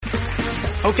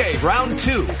Okay, round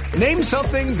two. Name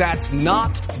something that's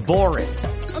not boring.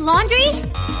 A laundry?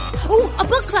 Ooh, a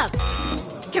book club.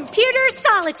 Computer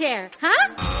solitaire,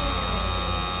 huh?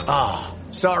 Ah,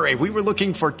 sorry, we were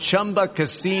looking for Chumba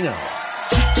Casino.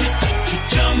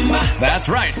 That's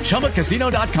right,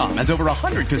 ChumbaCasino.com has over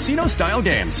 100 casino-style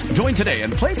games. Join today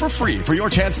and play for free for your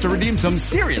chance to redeem some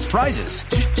serious prizes.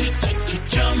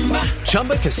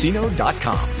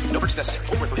 ChumbaCasino.com. No purchase necessary.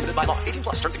 Void where prohibited by law.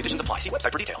 18+ terms and conditions apply. See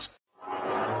website for details.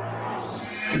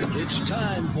 It's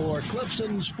time for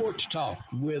Clemson Sports Talk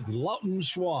with Lawton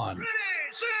Swan. Ready,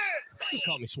 set. Just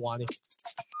call me Swanee.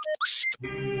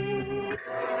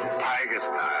 Tiger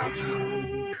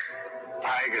style.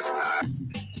 Tiger style.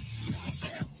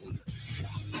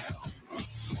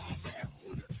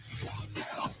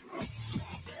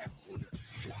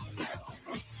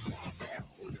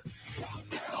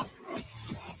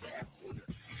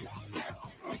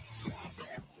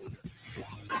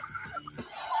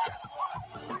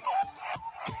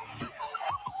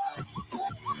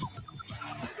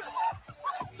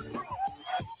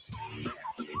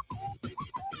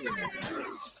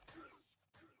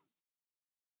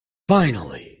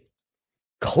 Finally,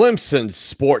 Clemson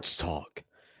Sports Talk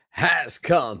has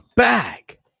come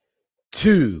back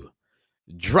to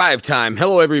Drive Time.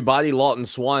 Hello, everybody. Lawton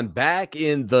Swan back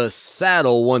in the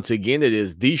saddle once again. It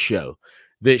is the show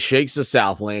that shakes the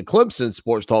Southland. Clemson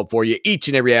Sports Talk for you each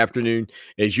and every afternoon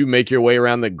as you make your way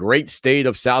around the great state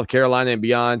of South Carolina and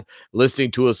beyond,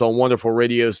 listening to us on wonderful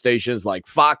radio stations like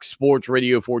Fox Sports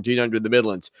Radio 1400 the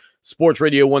Midlands, Sports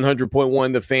Radio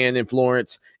 100.1 The Fan in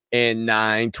Florence, and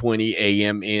 9:20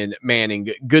 a.m. in Manning.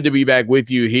 Good to be back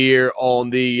with you here on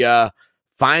the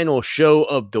final show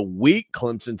of the week.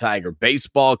 Clemson Tiger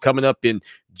baseball coming up in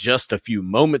just a few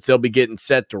moments. They'll be getting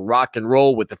set to rock and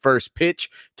roll with the first pitch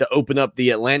to open up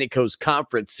the Atlantic Coast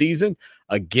Conference season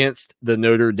against the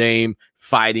Notre Dame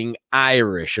Fighting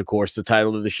Irish. Of course, the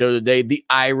title of the show today, the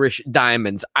Irish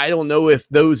Diamonds. I don't know if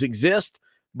those exist,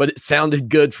 but it sounded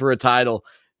good for a title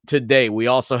today. We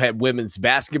also had women's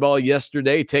basketball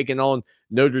yesterday taking on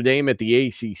Notre Dame at the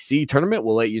ACC tournament.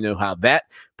 We'll let you know how that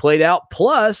played out.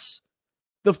 Plus,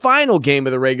 the final game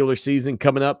of the regular season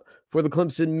coming up for the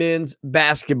Clemson men's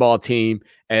basketball team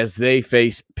as they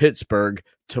face Pittsburgh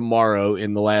tomorrow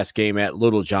in the last game at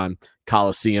Littlejohn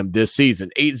Coliseum this season.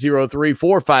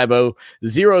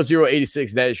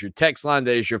 803-450-0086. That is your text line.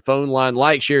 That is your phone line.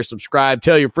 Like, share, subscribe.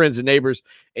 Tell your friends and neighbors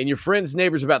and your friends and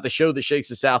neighbors about the show that shakes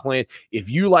the Southland. If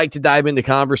you like to dive into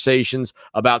conversations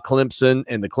about Clemson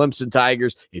and the Clemson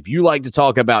Tigers, if you like to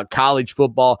talk about college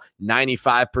football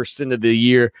 95% of the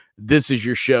year, this is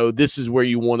your show. This is where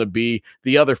you want to be.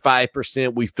 The other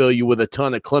 5%, we fill you with a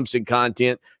ton of Clemson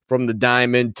content from the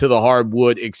diamond to the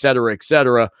hardwood, et cetera, et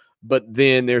cetera. But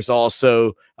then there's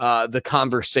also the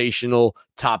conversational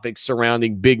topics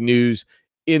surrounding big news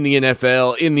in the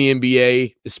NFL, in the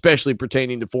NBA, especially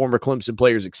pertaining to former Clemson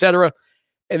players, et cetera.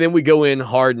 And then we go in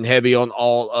hard and heavy on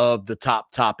all of the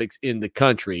top topics in the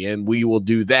country. And we will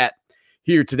do that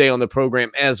here today on the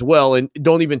program as well. And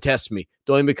don't even test me.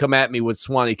 Don't even come at me with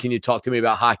Swanee. Can you talk to me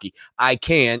about hockey? I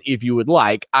can if you would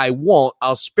like. I won't.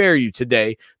 I'll spare you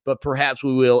today, but perhaps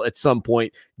we will at some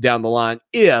point down the line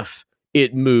if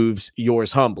it moves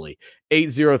yours humbly.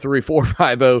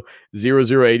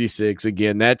 803-450-0086.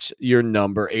 Again, that's your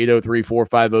number,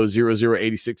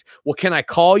 803-450-0086. Well, can I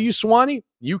call you, Swanee?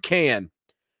 You can.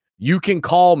 You can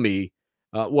call me.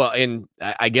 And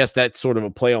I guess that's sort of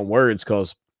a play on words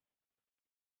because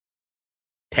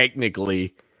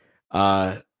technically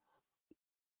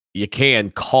you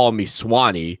can call me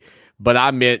Swanee, but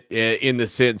I meant in the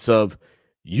sense of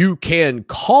you can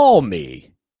call me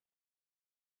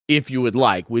if you would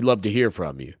like. We'd love to hear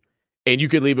from you. And you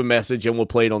could leave a message and we'll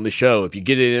play it on the show. If you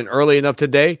get it in early enough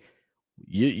today,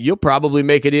 you'll probably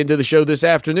make it into the show this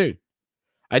afternoon.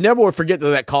 I never will forget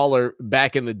that caller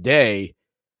back in the day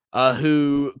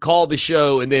who called the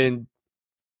show and then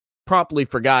promptly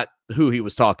forgot who he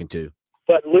was talking to.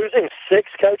 But losing 6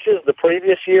 coaches the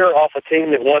previous year off a team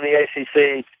that won the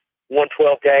ACC, won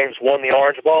 12 games, won the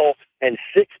Orange Bowl, and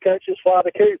 6 coaches fly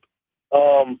the coop.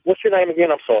 What's your name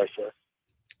again? I'm sorry, sir.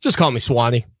 Just call me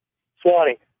Swanee.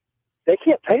 Swanee. They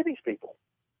can't pay these people.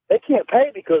 They can't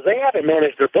pay because they haven't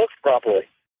managed their books properly.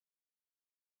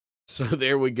 So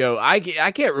there we go. I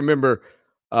can't remember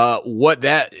what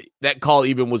that call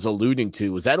even was alluding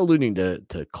to. Was that alluding to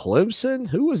Clemson?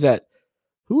 Who was that?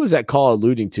 Who was that call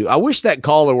alluding to? I wish that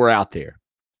caller were out there.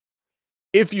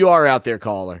 If you are out there,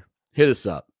 caller, hit us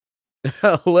up.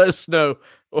 Let us know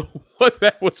what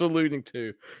that was alluding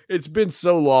to. It's been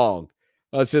so long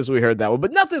since we heard that one,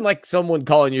 but nothing like someone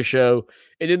calling your show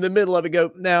and in the middle of it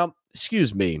go, now,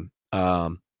 excuse me,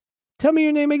 Tell me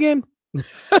your name again.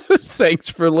 Thanks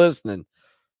for listening.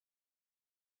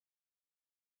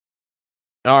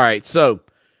 All right, so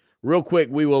real quick,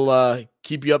 we will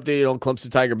keep you updated on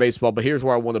Clemson Tiger baseball, but here's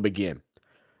where I want to begin.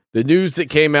 The news that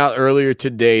came out earlier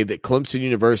today that Clemson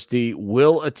University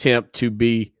will attempt to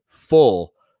be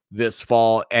full this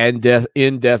fall and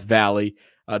in Death Valley.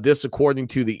 This according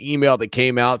to the email that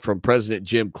came out from President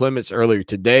Jim Clements earlier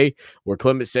today, where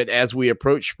Clements said, as we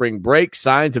approach spring break,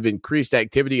 signs of increased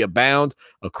activity abound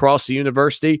across the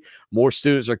university. More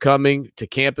students are coming to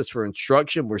campus for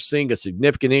instruction. We're seeing a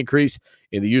significant increase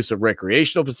in the use of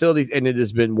recreational facilities, and it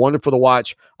has been wonderful to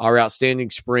watch our outstanding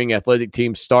spring athletic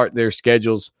teams start their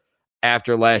schedules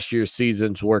after last year's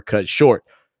seasons were cut short.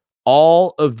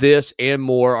 All of this and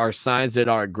more are signs that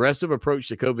our aggressive approach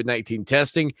to COVID-19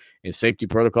 testing and safety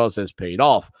protocols has paid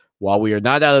off. While we are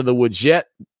not out of the woods yet,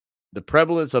 the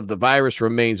prevalence of the virus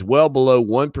remains well below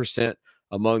 1%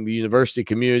 among the university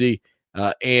community,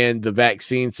 and the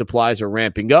vaccine supplies are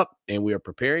ramping up, and we are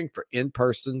preparing for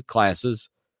in-person classes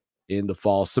in the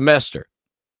fall semester.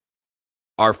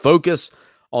 Our focus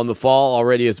on the fall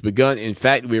already has begun. In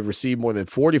fact, we have received more than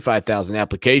 45,000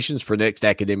 applications for next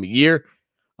academic year,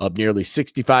 up nearly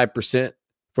 65%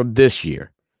 from this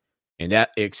year. And that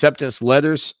acceptance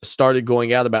letters started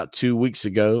going out about 2 weeks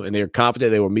ago, and they are confident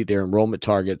they will meet their enrollment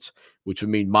targets, which would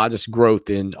mean modest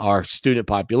growth in our student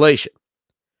population.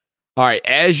 All right,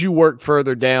 as you work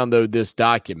further down, though, this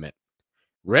document,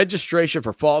 registration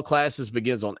for fall classes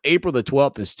begins on April the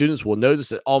 12th, and students will notice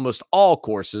that almost all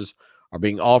courses are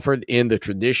being offered in the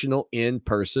traditional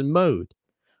in-person mode.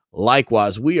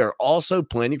 Likewise, we are also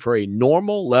planning for a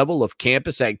normal level of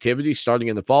campus activity starting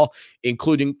in the fall,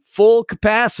 including full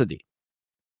capacity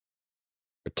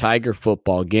for Tiger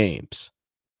football games.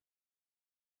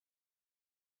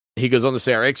 He goes on to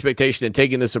say, our expectation in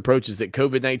taking this approach is that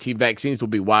COVID-19 vaccines will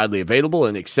be widely available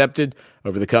and accepted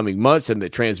over the coming months, and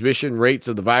that transmission rates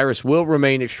of the virus will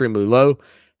remain extremely low.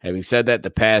 Having said that, the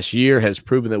past year has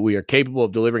proven that we are capable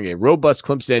of delivering a robust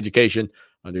Clemson education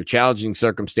under challenging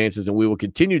circumstances, and we will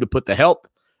continue to put the health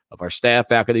of our staff,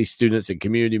 faculty, students, and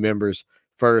community members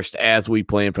first as we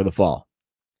plan for the fall.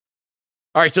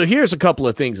 All right, so here's a couple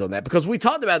of things on that, because we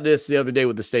talked about this the other day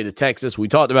with the state of Texas. We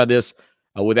talked about this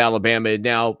with Alabama, and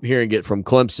now hearing it from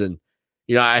Clemson.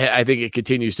 You know, I think it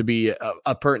continues to be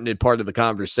a pertinent part of the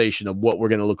conversation of what we're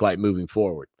going to look like moving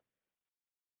forward.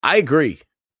 I agree.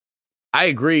 I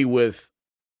agree with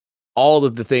all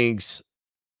of the things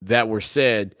that were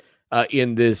said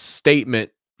in this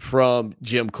statement from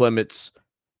Jim Clements,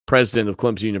 president of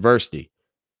Clemson University.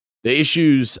 The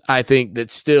issues, I think, that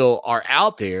still are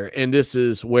out there, and this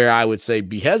is where I would say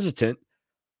be hesitant,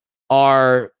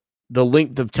 are the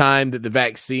length of time that the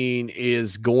vaccine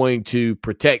is going to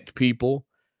protect people,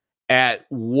 at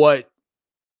what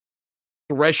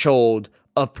threshold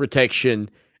of protection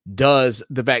does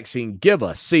the vaccine give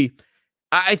us. See,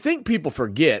 I think people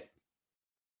forget,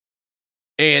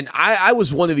 and I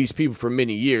was one of these people for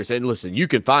many years. And listen, you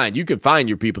can find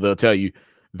your people that'll tell you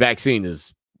vaccine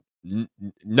is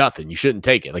nothing. You shouldn't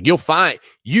take it. Like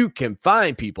you can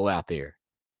find people out there.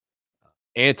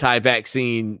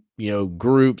 Anti-vaccine,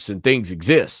 groups and things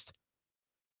exist,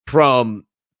 from,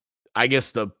 I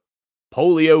guess, the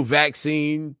polio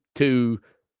vaccine to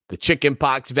the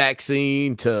chickenpox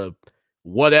vaccine to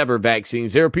whatever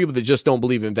vaccines. There are people that just don't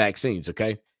believe in vaccines.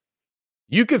 Okay.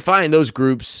 You can find those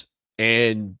groups,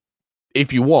 and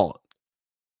if you want,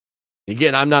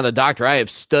 again, I'm not a doctor. I have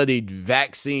studied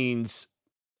vaccines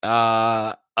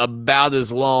about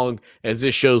as long as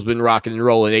this show's been rocking and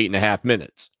rolling, 8.5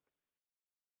 minutes.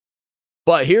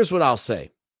 But here's what I'll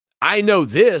say. I know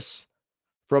this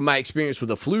from my experience with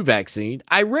the flu vaccine.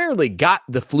 I rarely got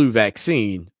the flu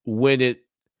vaccine when it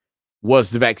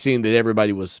was the vaccine that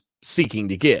everybody was seeking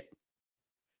to get.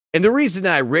 And the reason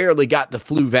I rarely got the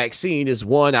flu vaccine is,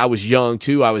 one, I was young,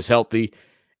 two, I was healthy,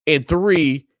 and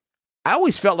three, I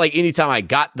always felt like anytime I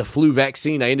got the flu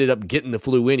vaccine, I ended up getting the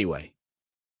flu anyway.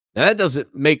 Now, that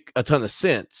doesn't make a ton of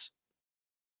sense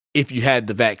if you had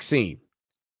the vaccine.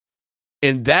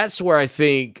 And that's where I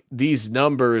think these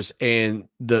numbers and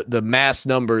the mass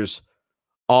numbers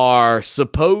are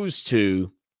supposed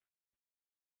to,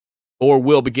 or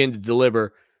will begin to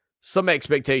deliver, some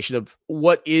expectation of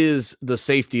what is the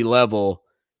safety level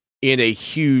in a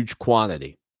huge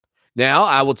quantity. Now,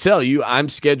 I will tell you, I'm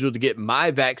scheduled to get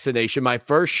my vaccination, my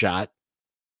first shot,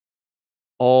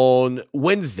 on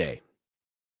Wednesday,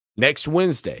 next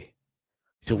Wednesday.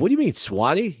 So what do you mean,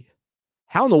 Swanee?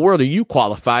 How in the world are you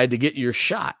qualified to get your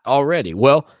shot already?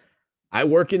 Well, I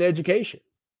work in education.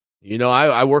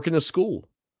 I work in a school.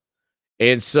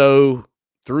 And so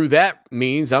through that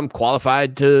means I'm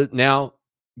qualified to now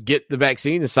get the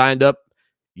vaccine and signed up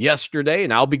yesterday,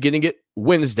 and I'll be getting it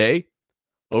Wednesday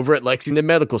over at Lexington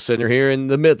Medical Center here in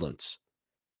the Midlands.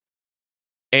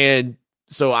 And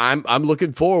so I'm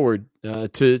looking forward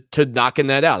to knocking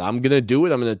that out. I'm going to do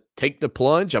it. I'm going to take the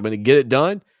plunge. I'm going to get it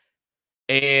done.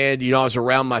 And, I was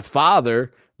around my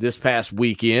father this past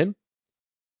weekend,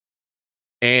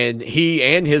 and he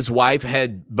and his wife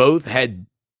had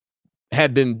been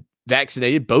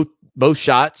vaccinated, both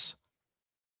shots.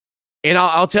 And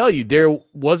I'll tell you, there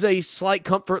was a slight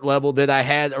comfort level that I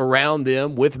had around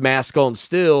them with mask on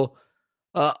still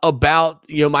about,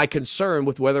 my concern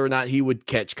with whether or not he would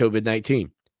catch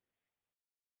COVID-19.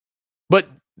 But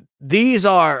these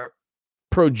are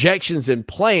projections and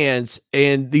plans,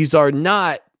 and these are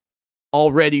not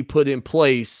already put in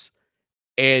place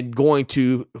and going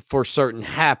to, for certain,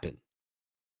 happen.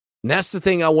 And that's the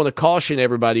thing I want to caution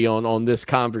everybody on this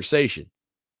conversation.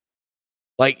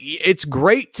 Like, it's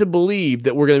great to believe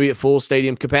that we're going to be at full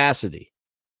stadium capacity.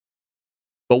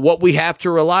 But what we have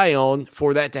to rely on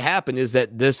for that to happen is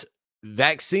that this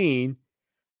vaccine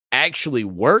actually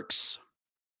works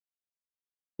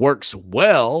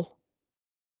well,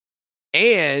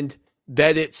 and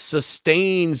that it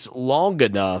sustains long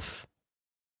enough.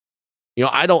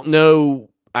 I don't know.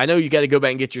 I know you got to go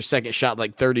back and get your second shot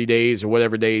like 30 days or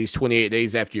whatever days, 28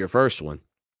 days after your first one.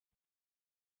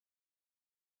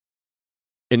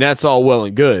 And that's all well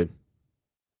and good.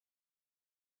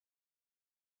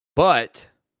 But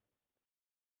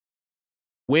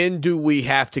when do we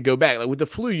have to go back? Like with the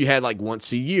flu, you had like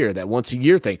once a year, that once a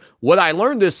year thing. What I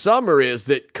learned this summer is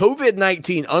that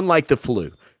COVID-19, unlike the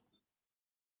flu,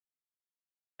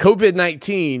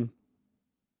 COVID-19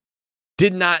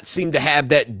 did not seem to have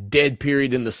that dead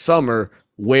period in the summer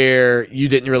where you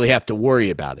didn't really have to worry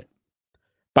about it.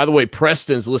 By the way,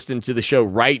 Preston's listening to the show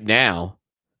right now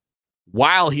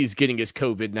while he's getting his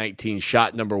COVID-19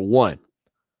 shot number 1.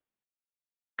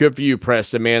 Good for you,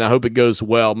 Preston, man. I hope it goes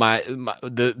well.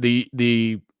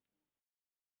 The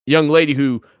young lady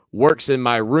who works in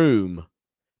my room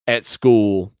at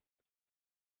school,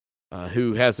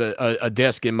 who has a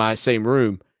desk in my same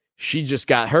room, she just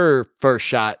got her first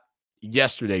shot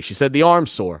yesterday. She said the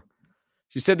arm's sore.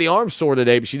 She said the arm's sore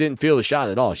today, but she didn't feel the shot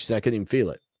at all. She said, I couldn't even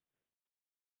feel it.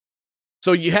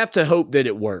 So you have to hope that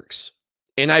it works.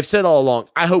 And I've said all along,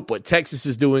 I hope what Texas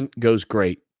is doing goes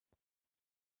great.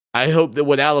 I hope that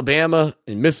what Alabama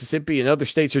and Mississippi and other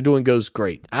states are doing goes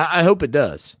great. I hope it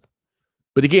does.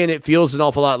 But again, it feels an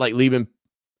awful lot like leaving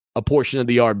a portion of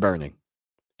the yard burning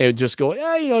and just going,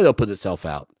 it'll put itself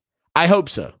out. I hope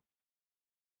so.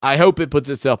 I hope it puts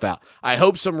itself out. I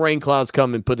hope some rain clouds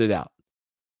come and put it out.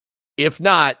 If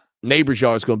not, neighbor's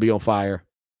yard is going to be on fire.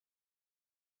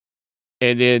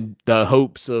 And then the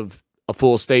hopes of a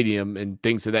full stadium and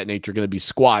things of that nature are going to be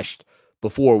squashed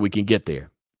before we can get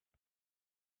there.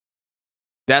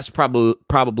 That's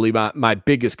probably my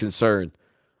biggest concern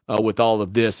with all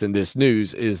of this and this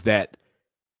news is that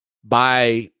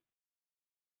by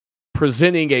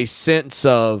presenting a sense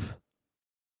of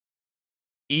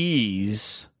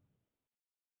ease,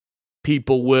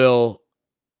 people will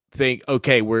think,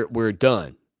 okay, we're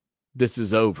done. This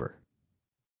is over.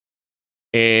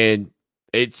 And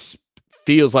it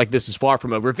feels like this is far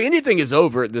from over. If anything is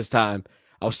over at this time,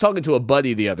 I was talking to a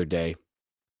buddy the other day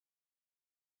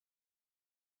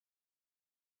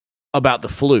about the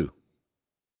flu.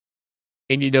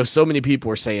 And, so many people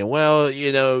are saying, well,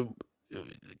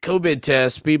 COVID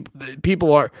tests,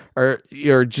 people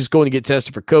are just going to get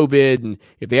tested for COVID. And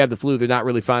if they have the flu, they're not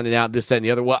really finding out this, that, and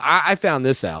the other. Well, I found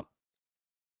this out,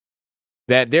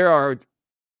 that there are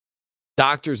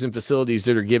doctors and facilities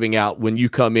that are giving out when you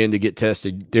come in to get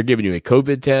tested, they're giving you a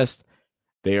COVID test,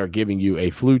 they are giving you a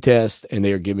flu test, and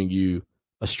they are giving you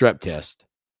a strep test.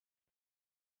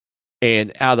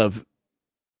 And out of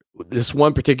this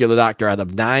one particular doctor, out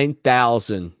of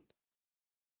 9,000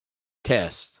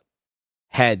 tests,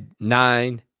 had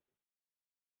 9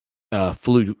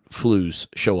 flus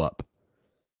show up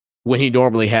when he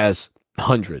normally has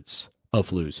hundreds of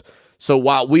flus. So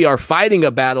while we are fighting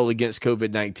a battle against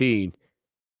COVID-19,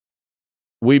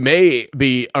 we may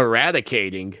be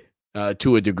eradicating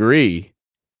to a degree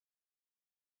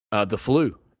the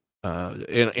flu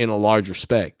in a large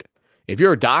respect. If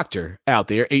you're a doctor out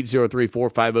there,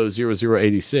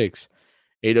 803-450-0086,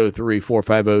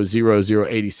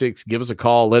 803-450-0086, give us a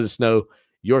call. Let us know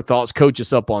your thoughts. Coach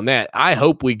us up on that. I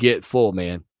hope we get full,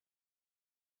 man.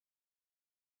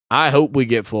 I hope we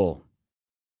get full.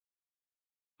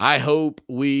 I hope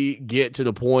we get to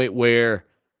the point where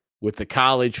with the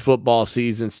college football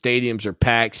season, stadiums are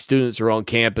packed, students are on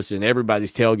campus, and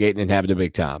everybody's tailgating and having a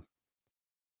big time.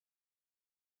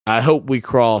 I hope we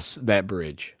cross that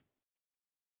bridge.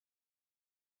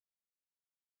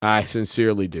 I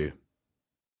sincerely do.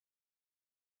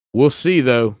 We'll see,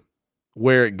 though,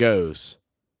 where it goes.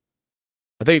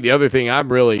 I think the other thing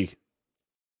I'm really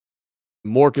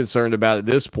more concerned about at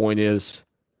this point is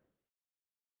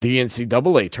the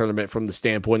NCAA tournament from the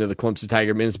standpoint of the Clemson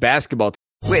Tiger men's basketball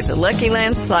team. With the Lucky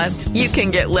Land Slots, you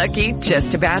can get lucky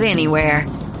just about anywhere.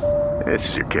 This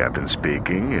is your captain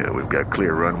speaking. We've got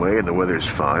clear runway and the weather's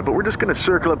fine, but we're just going to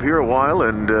circle up here a while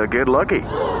and get lucky.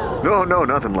 No,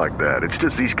 nothing like that. It's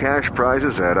just these cash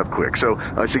prizes add up quick. So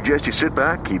I suggest you sit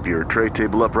back, keep your tray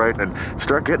table upright, and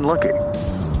start getting lucky.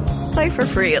 Play for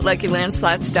free at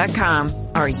LuckyLandSlots.com.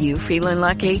 Are you feeling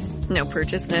lucky? No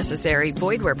purchase necessary.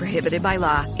 Void where prohibited by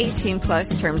law.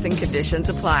 18+ terms and conditions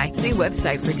apply. See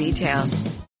website for details.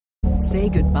 Say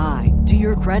goodbye to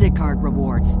your credit card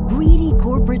rewards. Greedy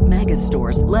corporate mega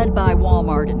stores, led by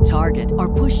Walmart and Target,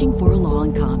 are pushing for a law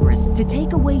in Congress to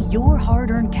take away your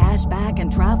hard-earned cash back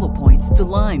and travel points to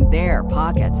line their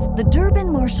pockets. The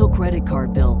Durbin-Marshall credit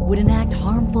card bill would enact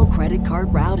harmful credit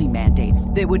card routing mandates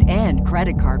that would end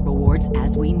credit card rewards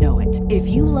as we know it. If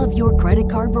you love your credit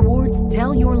card rewards,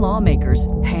 tell your lawmakers,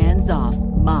 hands off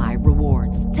my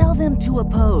rewards. Tell them to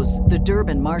oppose the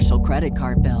Durbin-Marshall credit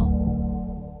card bill.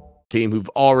 Team who've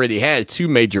already had 2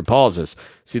 major pauses.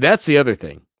 See, that's the other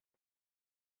thing.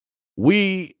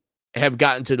 We have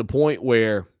gotten to the point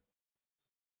where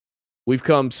we've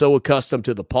come so accustomed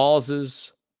to the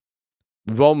pauses,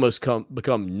 we've almost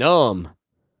become numb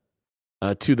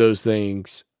to those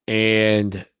things.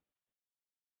 And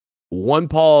one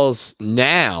pause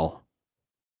now,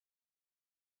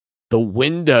 the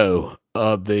window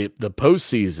of the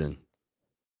postseason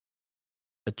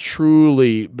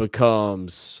truly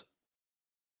becomes,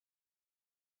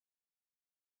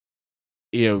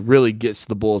 really gets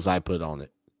the bullseye put on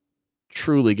it.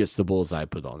 Truly gets the bullseye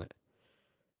put on it.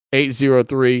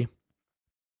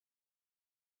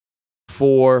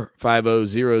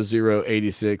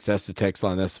 803-450-0086. That's the text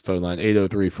line. That's the phone line.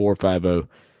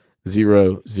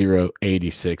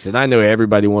 803-450-0086. And I know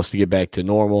everybody wants to get back to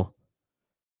normal.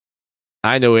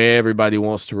 I know everybody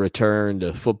wants to return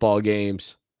to football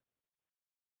games.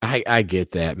 I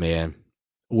get that, man.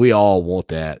 We all want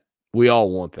that.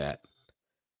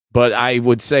 But I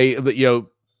would say that,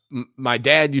 my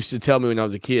dad used to tell me when I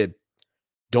was a kid,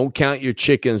 don't count your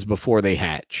chickens before they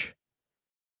hatch.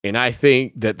 And I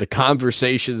think that the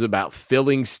conversations about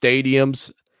filling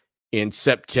stadiums in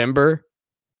September,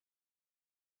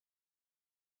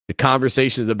 the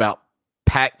conversations about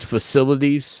packed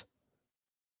facilities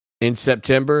in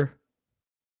September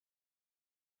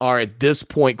are at this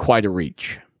point quite a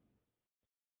reach.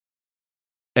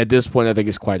 At this point, I think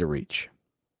it's quite a reach.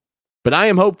 But I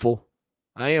am hopeful.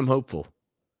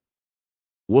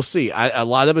 We'll see. A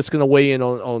lot of it's going to weigh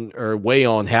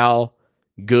on how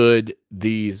good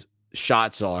these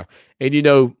shots are.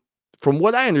 And, from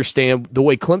what I understand, the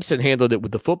way Clemson handled it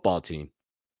with the football team,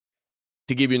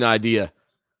 to give you an idea,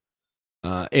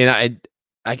 and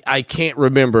I can't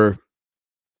remember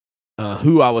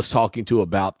who I was talking to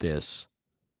about this,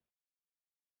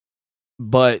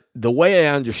 but the way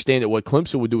I understand it, what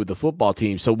Clemson would do with the football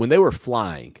team, so when they were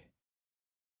flying,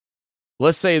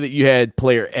 let's say that you had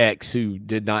player X who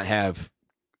had not had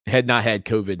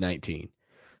COVID-19.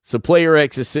 So player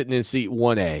X is sitting in seat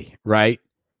 1A, right?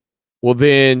 Well,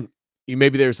 then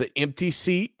maybe there's an empty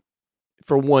seat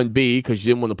for 1B because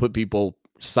you didn't want to put people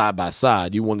side by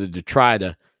side. You wanted to try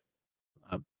to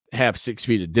have 6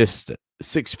 feet of distance,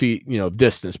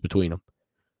 distance between them.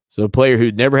 So a player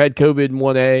who'd never had COVID in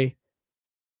 1A,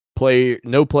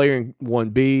 no player in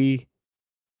 1B,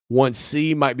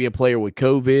 1C might be a player with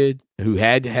COVID who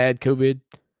had COVID.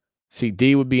 Seat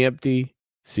D would be empty.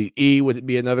 Seat E would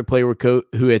be another player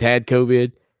who had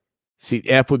COVID. Seat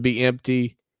F would be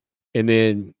empty. And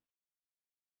then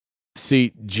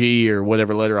seat G, or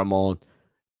whatever letter I'm on,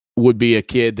 would be a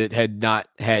kid that had not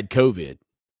had COVID.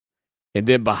 And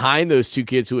then behind those 2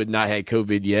 kids who had not had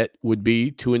COVID yet would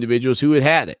be 2 individuals who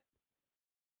had it.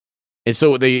 And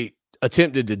so what they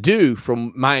attempted to do,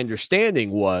 from my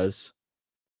understanding, was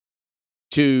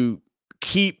to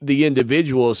keep the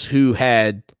individuals who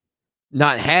had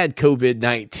not had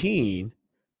COVID-19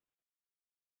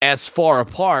 as far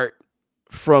apart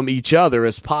from each other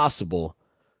as possible,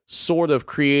 sort of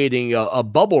creating a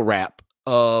bubble wrap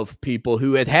of people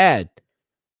who had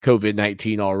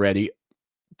COVID-19 already,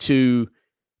 to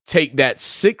take that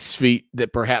 6 feet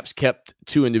that perhaps kept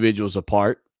 2 individuals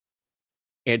apart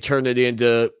and turn it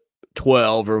into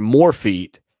 12 or more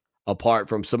feet apart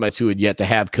from somebody who had yet to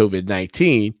have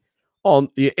COVID-19.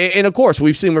 And of course,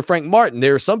 we've seen with Frank Martin,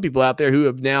 there are some people out there who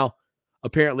have now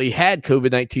apparently had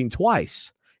COVID-19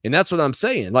 twice. And that's what I'm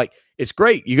saying. Like, it's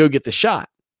great. You go get the shot.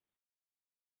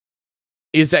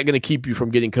 Is that going to keep you from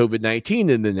getting COVID-19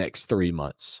 in the next 3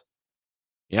 months?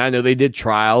 Yeah, I know they did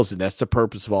trials, and that's the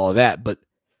purpose of all of that. But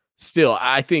still,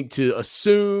 I think to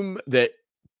assume that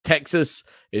Texas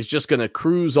is just going to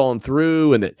cruise on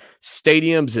through and that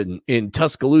stadiums in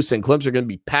Tuscaloosa and Clemson are going to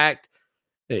be packed,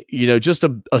 just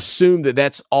to assume that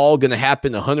that's all going to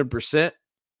happen 100%,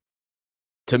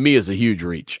 to me is a huge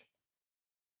reach.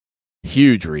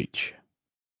 Huge reach.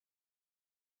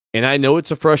 And I know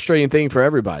it's a frustrating thing for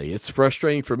everybody. It's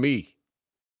frustrating for me.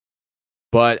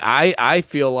 But I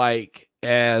feel like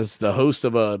as the host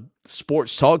of a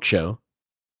sports talk show,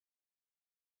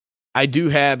 I do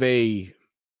have a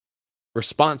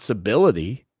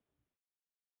responsibility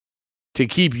to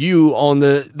keep you on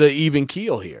the even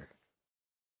keel here.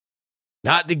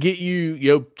 Not to get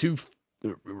you, too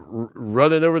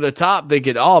running over the top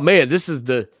thinking, oh man, this is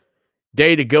the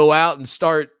day to go out and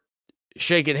start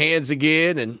shaking hands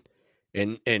again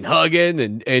and hugging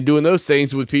and doing those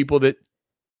things with people that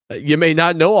you may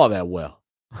not know all that well.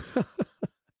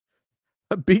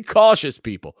 Be cautious,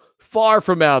 people. Far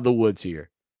from out of the woods here.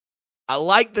 I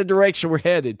like the direction we're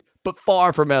headed, but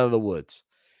far from out of the woods.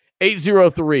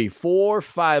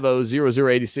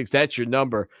 803-450-0086. That's your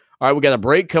number. All right, we got a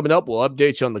break coming up. We'll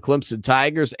update you on the Clemson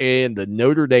Tigers and the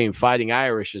Notre Dame Fighting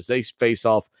Irish as they face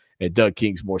off at Doug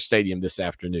Kingsmore Stadium this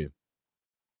afternoon.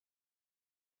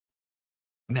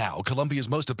 Now, Columbia's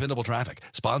most dependable traffic,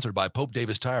 sponsored by Pope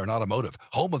Davis Tire and Automotive,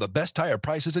 home of the best tire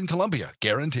prices in Columbia,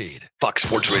 guaranteed. Fox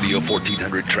Sports Radio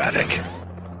 1400 traffic.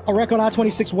 A wreck on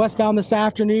I-26 westbound this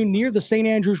afternoon near the St.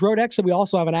 Andrews Road exit. We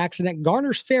also have an accident,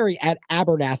 Garner's Ferry at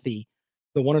Abernathy.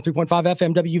 The 103.5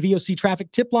 FM WVOC traffic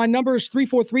tip line number is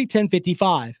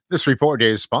 343-1055. This report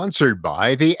is sponsored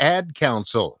by the Ad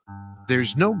Council.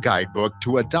 There's no guidebook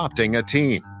to adopting a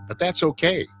teen, but that's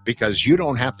okay because you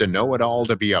don't have to know it all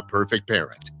to be a perfect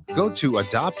parent. Go to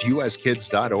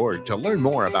adoptuskids.org to learn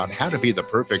more about how to be the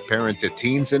perfect parent to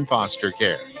teens in foster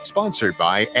care. Sponsored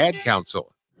by Ad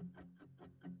Council.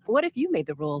 What if you made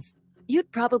the rules?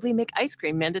 You'd probably make ice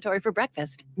cream mandatory for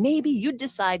breakfast. Maybe you'd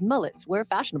decide mullets were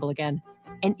fashionable again.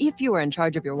 And if you were in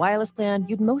charge of your wireless plan,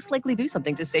 you'd most likely do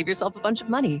something to save yourself a bunch of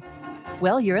money.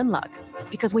 Well, you're in luck.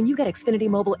 Because when you get Xfinity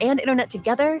Mobile and Internet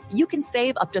together, you can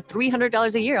save up to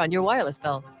 $300 a year on your wireless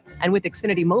bill. And with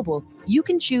Xfinity Mobile, you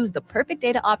can choose the perfect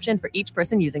data option for each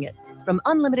person using it. From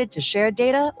unlimited to shared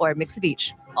data or a mix of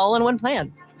each. All in one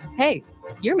plan. Hey,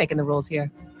 you're making the rules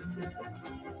here.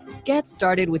 Get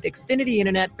started with Xfinity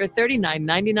Internet for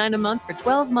 $39.99 a month for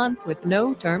 12 months with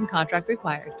no term contract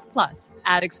required. Plus,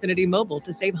 add Xfinity Mobile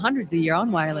to save hundreds a year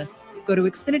on wireless. Go to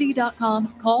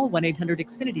Xfinity.com, call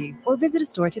 1-800-XFINITY, or visit a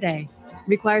store today.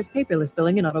 Requires paperless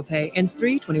billing and autopay. Ends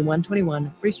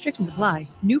 3/21/21. Restrictions apply.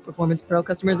 New Performance Pro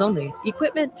customers only.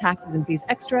 Equipment, taxes, and fees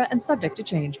extra and subject to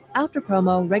change. After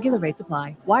promo, regular rates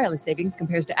apply. Wireless savings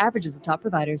compares to averages of top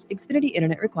providers. Xfinity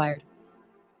Internet required.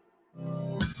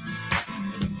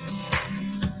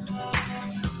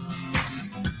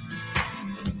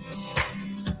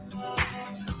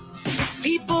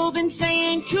 People been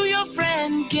saying to your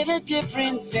friend, get a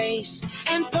different face,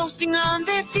 and posting on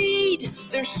their feed,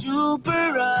 they're super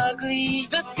ugly.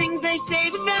 The things they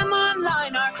say to them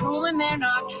online are cruel and they're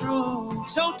not true.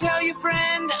 So tell your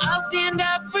friend, I'll stand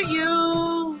up for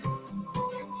you.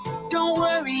 Don't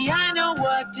worry, I know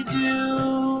what to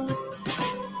do.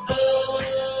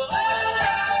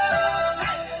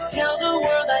 Tell the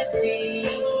world I see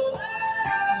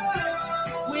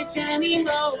with an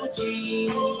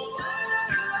emoji.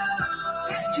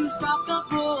 To stop the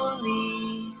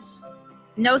bullies.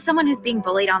 Know someone who's being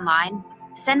bullied online?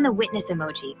 Send the witness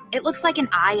emoji. It looks like an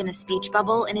eye in a speech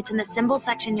bubble, and it's in the symbol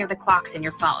section near the clocks in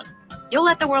your phone. You'll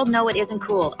let the world know it isn't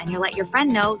cool, and you'll let your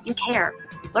friend know you care.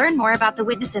 Learn more about the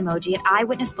witness emoji at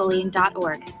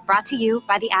eyewitnessbullying.org. Brought to you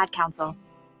by the Ad Council.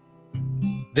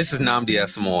 This is Nnamdi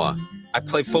Asamoah. I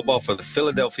play football for the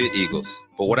Philadelphia Eagles,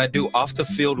 but what I do off the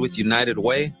field with United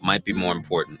Way might be more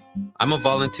important. I'm a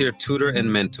volunteer tutor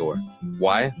and mentor.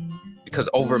 Why? Because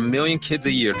over 1 million kids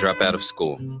a year drop out of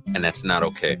school, and that's not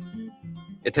okay.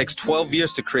 It takes 12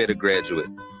 years to create a graduate,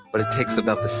 but it takes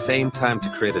about the same time to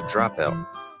create a dropout.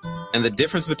 And the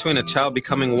difference between a child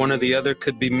becoming one or the other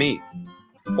could be me,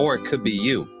 or it could be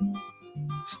you.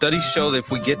 Studies show that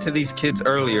if we get to these kids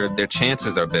earlier, their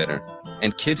chances are better.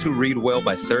 And kids who read well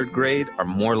by 3rd grade are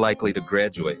more likely to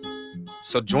graduate.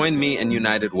 So join me in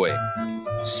United Way.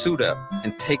 Suit up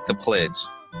and take the pledge.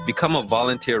 Become a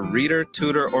volunteer reader,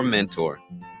 tutor, or mentor.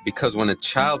 Because when a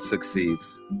child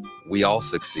succeeds, we all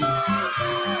succeed.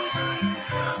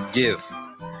 Give,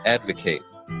 advocate,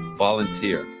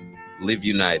 volunteer. live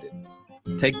united.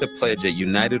 Take the pledge at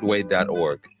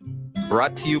unitedway.org.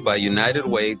 Brought to you by United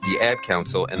Way, the Ad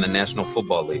Council, and the National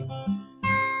Football League.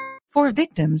 For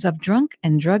victims of drunk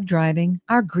and drug driving,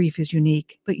 our grief is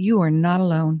unique, but you are not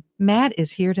alone. MAD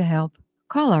is here to help.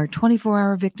 Call our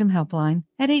 24-hour victim helpline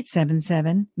at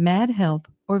 877-MAD-HELP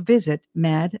or visit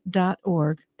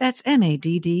mad.org. That's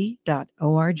MADD.org.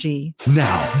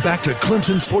 Now, back to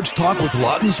Clemson Sports Talk with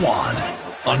Lawton Swan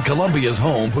on Columbia's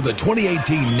home for the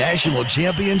 2018 National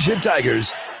Championship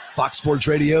Tigers, Fox Sports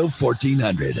Radio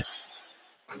 1400.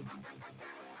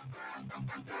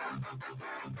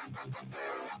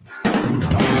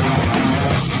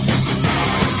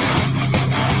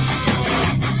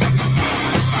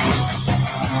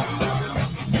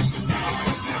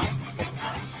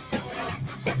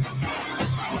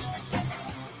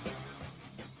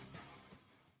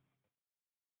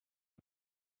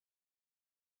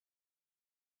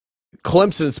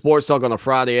 Clemson Sports Talk on a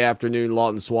Friday afternoon.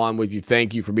 Lawton Swan with you.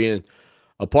 Thank you for being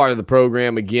a part of the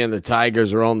program. Again, the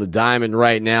Tigers are on the diamond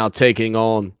right now, taking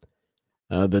on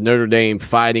the Notre Dame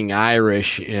Fighting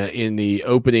Irish in the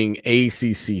opening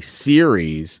ACC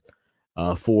series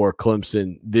for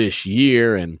Clemson this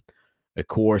year. And, of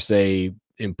course, a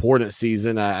important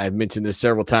season. I've mentioned this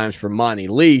several times for Monty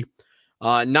Lee.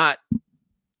 Not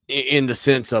in the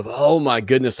sense of, oh, my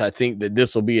goodness, I think that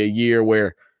this will be a year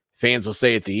where fans will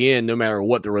say at the end, no matter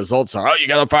what the results are, oh, you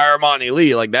got to fire Monty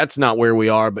Lee. Like, that's not where we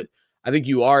are. But I think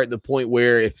you are at the point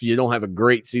where if you don't have a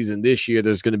great season this year,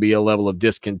 there's going to be a level of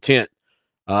discontent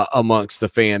amongst the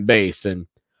fan base. And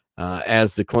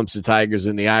as the Clemson Tigers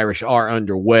and the Irish are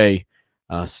underway,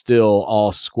 still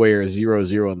all square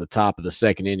 0-0 on the top of the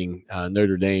second inning.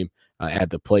 Notre Dame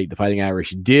at the plate. The Fighting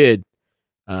Irish did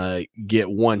get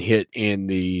one hit in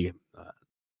the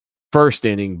first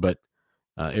inning, but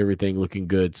everything looking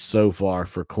good so far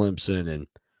for Clemson, and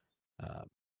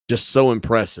just so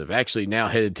impressive. Actually, now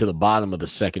headed to the bottom of the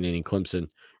second inning. Clemson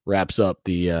wraps up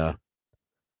the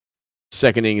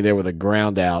second inning there with a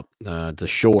ground out to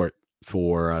short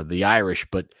for the Irish,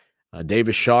 but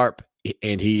Davis Sharp,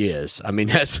 and he is. I mean,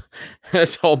 that's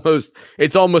almost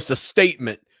a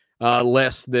statement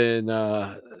less than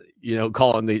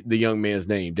calling the young man's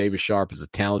name. Davis Sharp is a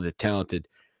talented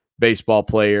baseball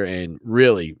player, and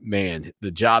really, man,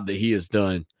 the job that he has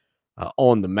done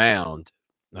on the mound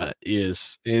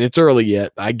is, and it's early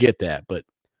yet, I get that, but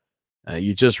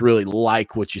you just really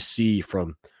like what you see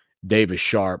from Davis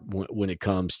Sharp when it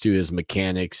comes to his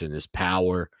mechanics and his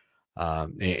power,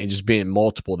 and just being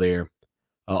multiple there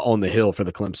on the hill for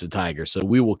the Clemson Tigers. So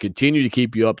we will continue to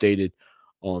keep you updated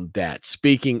on that.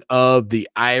 Speaking of the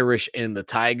Irish and the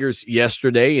Tigers,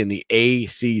 yesterday in the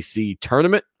ACC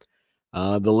tournament,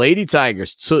 the Lady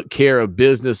Tigers took care of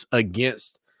business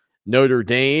against Notre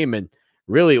Dame, and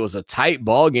really it was a tight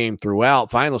ball game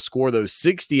throughout. Final score, though,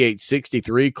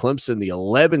 68-63. Clemson, the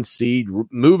 11 seed,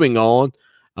 moving on.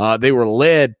 They were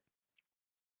led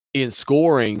in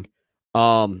scoring.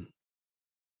 Gabby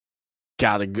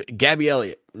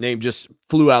Elliott name just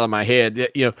flew out of my head.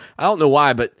 I don't know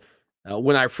why, but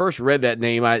when I first read that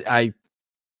name, I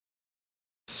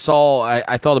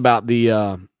thought about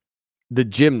the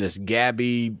gymnast,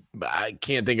 Gabby. I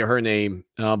can't think of her name,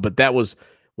 but that was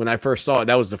when I first saw it.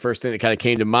 That was the first thing that kind of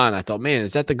came to mind. I thought, man,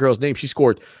 is that the girl's name? She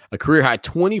scored a career high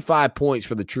 25 points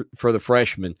for the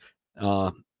freshman,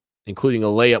 including a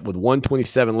layup with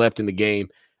 1:27 left in the game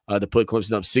to put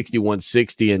Clemson up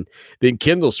 61-60. And then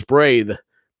Kendall Spray, the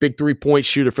big 3-point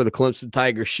shooter for the Clemson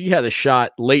Tigers, she had a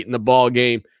shot late in the ball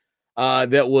game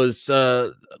that was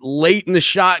late in the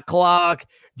shot clock,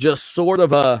 just sort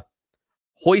of a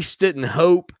hoist it and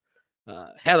hope.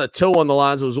 Had a toe on the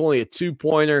line, so it was only a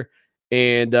 2-pointer,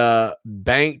 and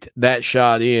banked that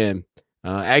shot in.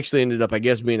 Actually ended up, I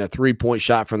guess, being a 3-point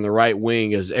shot from the right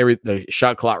wing as the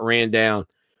shot clock ran down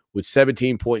with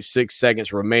 17.6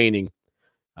 seconds remaining.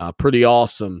 Pretty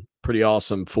awesome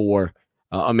for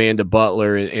Amanda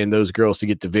Butler and those girls to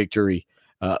get the victory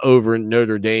over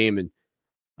Notre Dame. And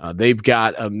they've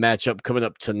got a matchup coming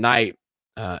up tonight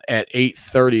at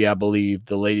 8:30, I believe.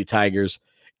 The Lady Tigers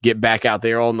get back out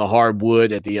there on the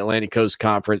hardwood at the Atlantic Coast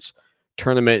Conference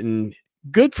tournament, and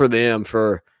good for them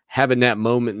for having that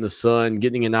moment in the sun,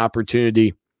 getting an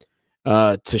opportunity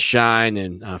to shine,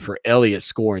 and for Elliott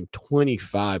scoring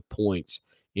 25 points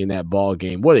in that ball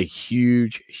game. What a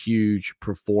huge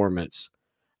performance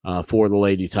for the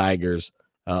Lady Tigers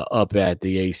up at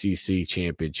the ACC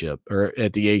championship, or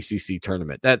at the ACC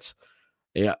tournament.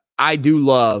 I do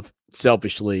love,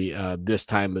 selfishly, this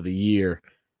time of the year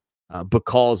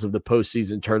because of the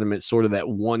postseason tournament, sort of that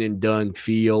one and done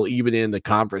feel, even in the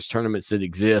conference tournaments that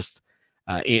exist,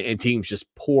 and teams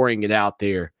just pouring it out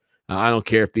there I don't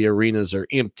care if the arenas are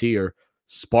empty or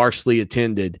sparsely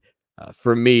attended.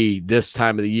 For me, this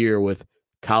time of the year with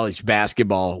college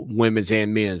basketball, women's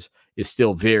and men's, is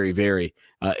still very, very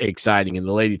exciting. And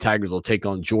the Lady Tigers will take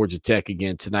on Georgia Tech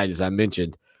again tonight, as I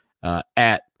mentioned,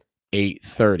 at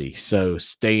 8:30. So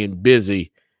staying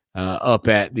busy up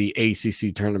at the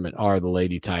ACC tournament are the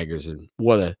Lady Tigers. And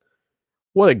what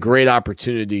a great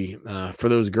opportunity for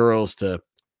those girls to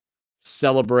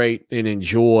celebrate and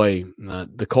enjoy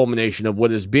the culmination of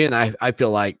what has been, I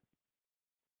feel like,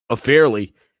 a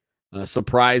fairly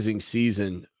surprising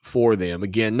season for them.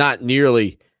 Again, not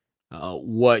nearly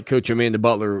what Coach Amanda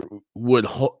Butler would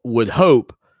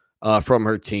hope from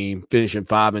her team, finishing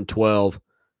 5-12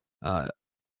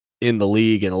 in the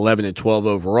league and 11-12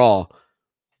 overall.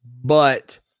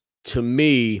 But to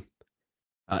me,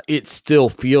 it still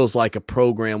feels like a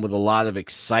program with a lot of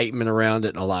excitement around it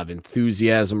and a lot of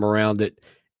enthusiasm around it.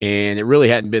 And it really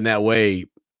hadn't been that way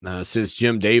since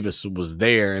Jim Davis was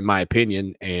there, in my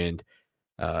opinion. And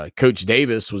Coach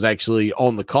Davis was actually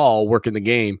on the call working the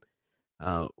game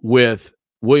with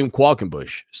William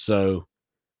Qualkenbush. So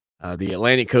the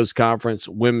Atlantic Coast Conference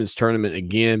Women's Tournament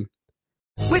again.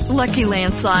 With Lucky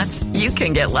Land Slots, you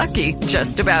can get lucky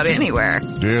just about anywhere.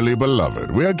 Dearly beloved,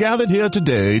 we are gathered here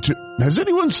today to... Has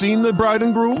anyone seen the bride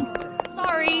and groom?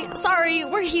 Sorry,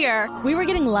 we're here. We were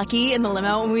getting lucky in the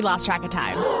limo and we lost track of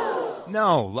time.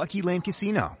 No, Lucky Land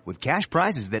Casino, with cash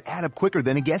prizes that add up quicker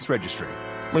than a guest registry.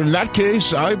 In that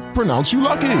case, I pronounce you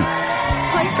lucky.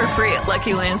 Play for free at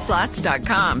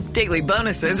LuckyLandSlots.com. Daily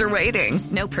bonuses are waiting.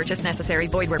 No purchase necessary.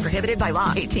 Void where prohibited by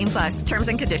law. 18+. Terms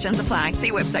and conditions apply.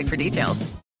 See website for details.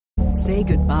 Say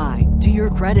goodbye to your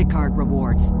credit card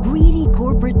rewards. Greedy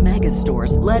corporate mega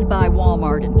stores, led by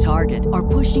Walmart and Target, are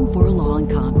pushing for a law in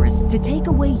Congress to take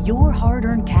away your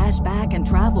hard-earned cash back and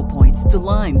travel points to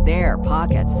line their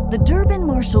pockets. The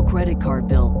Durbin-Marshall credit card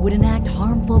bill would enact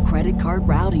harmful credit card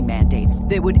routing mandates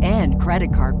that would end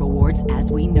credit card rewards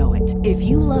as we know it. If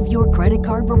you love your credit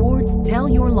card rewards, tell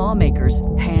your lawmakers,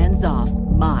 hands off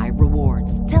my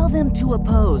rewards. Tell them to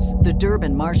oppose the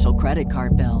Durbin-Marshall credit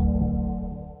card bill.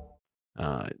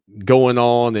 Going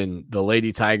on, and the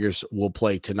Lady Tigers will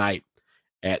play tonight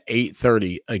at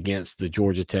 8:30 against the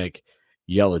Georgia Tech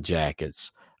Yellow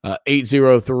Jackets.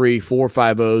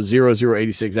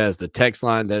 803-450-0086. That is the text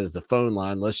line. That is the phone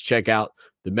line. Let's check out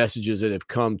the messages that have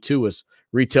come to us.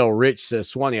 Retail Rich says,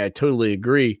 Swanee, I totally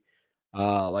agree.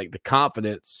 Like the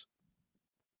confidence.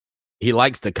 He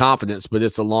likes the confidence, but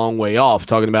it's a long way off.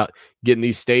 Talking about getting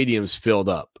these stadiums filled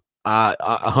up.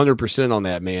 100% on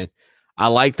that, man. I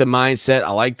like the mindset.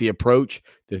 I like the approach.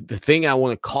 The thing I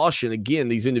want to caution, again,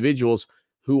 these individuals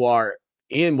who are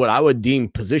in what I would deem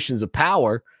positions of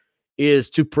power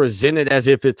is to present it as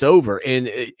if it's over. And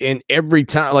every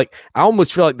time, like, I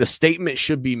almost feel like the statement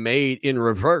should be made in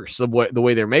reverse of the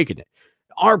way they're making it.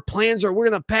 Our plans are, we're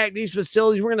going to pack these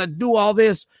facilities. We're going to do all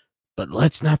this. But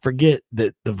let's not forget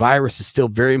that the virus is still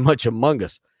very much among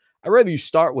us. I'd rather you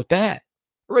start with that.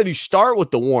 I'd rather you start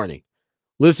with the warning.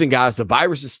 Listen, guys, the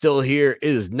virus is still here.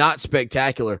 It is not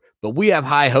spectacular, but we have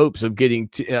high hopes of getting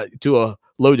to a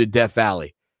loaded Death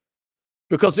Valley.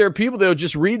 Because there are people that will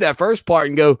just read that first part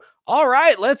and go, all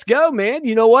right, let's go, man.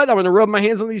 You know what? I'm going to rub my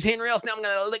hands on these handrails. Now I'm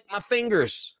going to lick my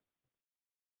fingers.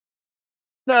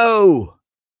 No.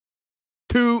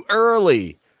 Too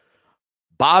early.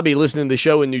 Bobby, listening to the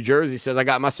show in New Jersey, says, I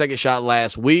got my second shot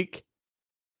last week.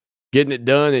 Getting it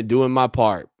done and doing my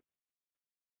part.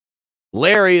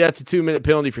 Larry, that's a 2-minute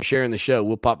penalty for sharing the show.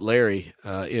 We'll pop Larry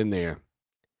in there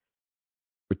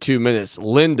for 2 minutes.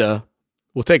 Linda,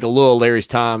 we'll take a little of Larry's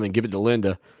time and give it to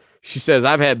Linda. She says,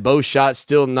 I've had both shots,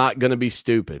 still not going to be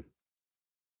stupid.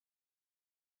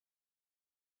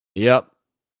 Yep.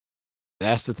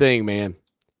 That's the thing, man.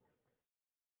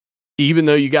 Even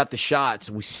though you got the shots,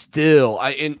 we still,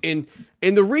 and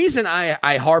the reason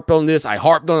I harp on this, I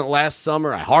harped on it last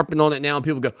summer, I harping on it now, and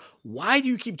people go, why do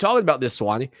you keep talking about this,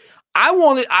 Swanee? I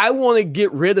want to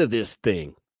get rid of this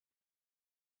thing.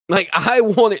 Like, I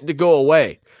want it to go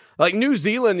away. Like New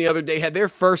Zealand the other day had their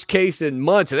first case in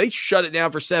months, and they shut it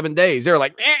down for 7 days. They're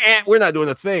like, we're not doing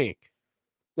a thing.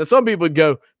 Now, some people would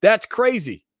go, that's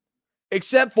crazy.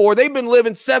 Except for they've been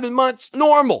living 7 months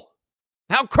normal.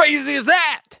 How crazy is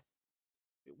that?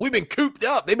 We've been cooped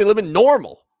up. They've been living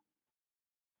normal.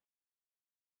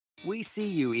 We see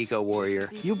you,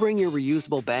 eco-warrior. You bring your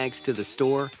reusable bags to the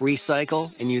store,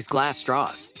 recycle, and use glass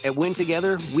straws. At Win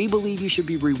Together, we believe you should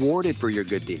be rewarded for your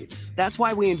good deeds. That's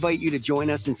why we invite you to join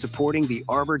us in supporting the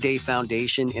Arbor Day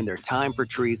Foundation in their Time for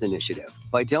Trees initiative.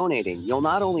 By donating, you'll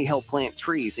not only help plant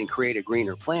trees and create a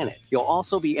greener planet, you'll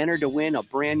also be entered to win a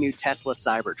brand new Tesla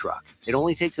Cybertruck. It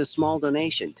only takes a small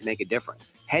donation to make a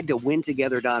difference. Head to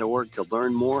wintogether.org to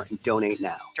learn more and donate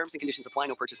now. Terms and conditions apply.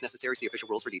 No purchase necessary. See official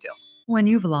rules for details. When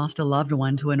you've lost a loved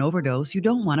one to an overdose, you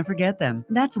don't want to forget them.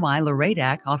 That's why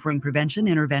Loradac, offering prevention,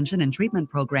 intervention, and treatment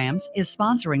programs, is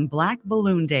sponsoring Black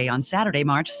Balloon Day on Saturday,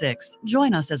 March 6th.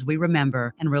 Join us as we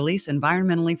remember and release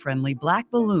environmentally friendly black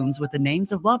balloons with the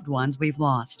names of loved ones we've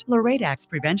lost. Loradac's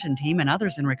prevention team and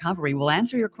others in recovery will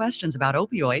answer your questions about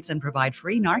opioids and provide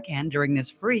free Narcan during this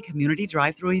free community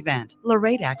drive-through event.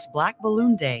 Loradac's Black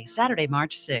Balloon Day, Saturday,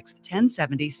 March 6th,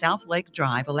 1070 South Lake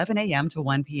Drive, 11 a.m. to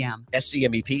 1 p.m.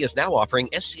 SCMEP is now offering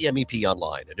SCMEP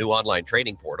Online, a new online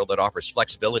training portal that offers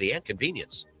flexibility and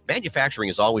convenience. Manufacturing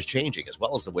is always changing, as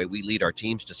well as the way we lead our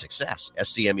teams to success.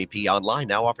 SCMEP Online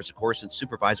now offers a course in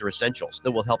supervisor essentials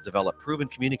that will help develop proven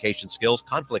communication skills,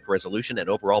 conflict resolution, and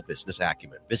overall business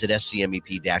acumen. Visit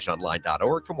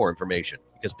scmep-online.org for more information,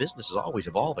 because business is always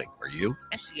evolving. Are you?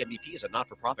 SCMEP is a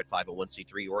not-for-profit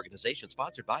 501c3 organization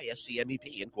sponsored by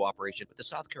SCMEP in cooperation with the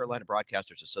South Carolina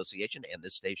Broadcasters Association and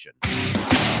this station.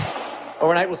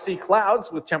 Overnight, we'll see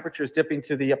clouds with temperatures dipping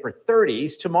to the upper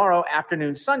 30s. Tomorrow,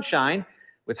 afternoon sunshine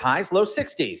with highs low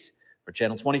 60s. For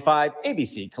Channel 25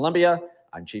 ABC Columbia,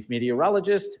 I'm Chief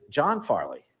Meteorologist John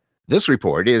Farley. This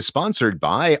report is sponsored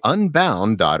by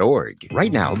Unbound.org.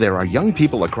 Right now, there are young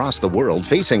people across the world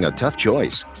facing a tough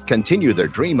choice: continue their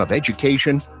dream of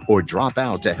education or drop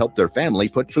out to help their family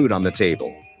put food on the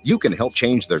table. You can help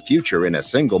change their future in a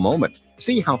single moment.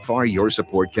 See how far your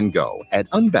support can go at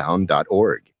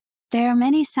Unbound.org. There are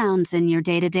many sounds in your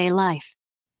day-to-day life.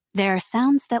 There are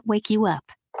sounds that wake you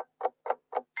up.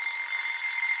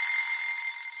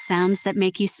 Sounds that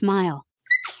make you smile.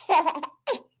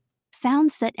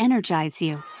 Sounds that energize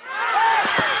you.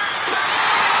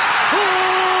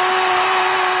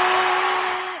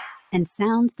 And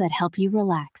sounds that help you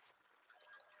relax.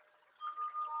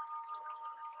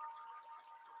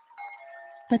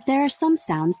 But there are some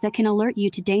sounds that can alert you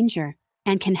to danger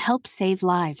and can help save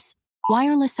lives.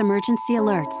 Wireless emergency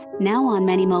alerts, now on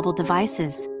many mobile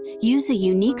devices, use a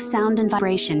unique sound and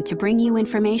vibration to bring you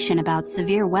information about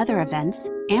severe weather events,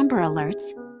 Amber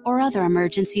Alerts, or other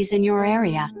emergencies in your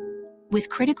area. With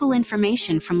critical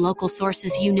information from local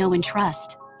sources you know and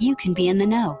trust, you can be in the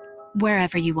know,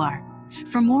 wherever you are.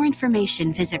 For more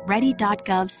information, visit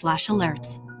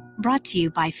ready.gov/alerts. Brought to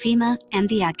you by FEMA and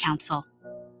the Ad Council.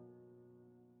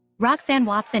 Roxanne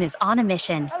Watson is on a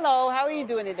mission. Hello, how are you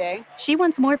doing today? She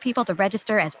wants more people to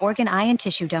register as organ, eye, and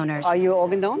tissue donors. Are you an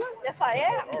organ donor? Yes, I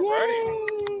am. Yay.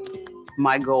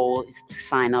 My goal is to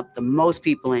sign up the most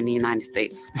people in the United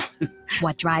States.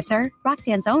 What drives her?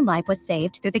 Roxanne's own life was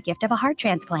saved through the gift of a heart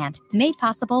transplant, made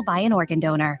possible by an organ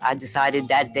donor. I decided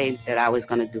that day that I was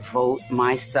going to devote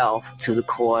myself to the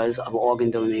cause of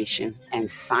organ donation and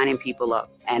signing people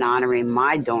up and honoring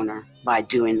my donor by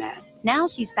doing that. Now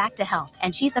she's back to health,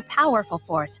 and she's a powerful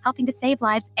force helping to save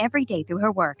lives every day through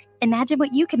her work. Imagine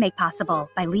what you can make possible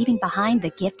by leaving behind the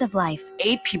gift of life.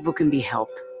 8 people can be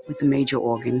helped with the major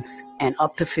organs, and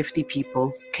up to 50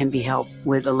 people can be helped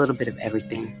with a little bit of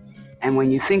everything. And when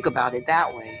you think about it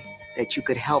that way, that you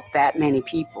could help that many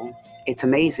people, it's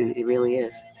amazing. It really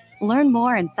is. Learn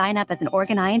more and sign up as an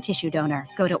organ, eye, and tissue donor.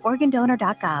 Go to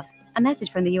organdonor.gov. A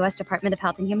message from the U.S. Department of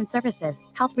Health and Human Services,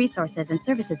 Health Resources and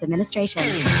Services Administration.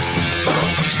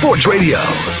 Sports Radio,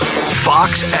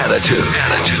 Fox Attitude.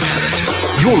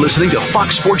 You're listening to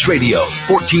Fox Sports Radio,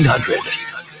 1400.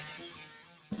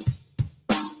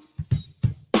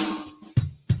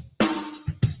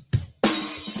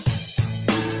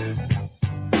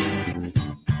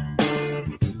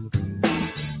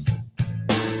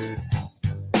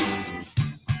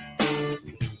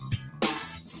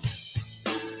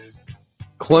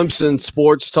 Clemson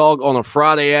Sports Talk on a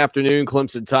Friday afternoon.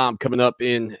 Clemson Tom coming up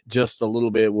in just a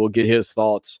little bit. We'll get his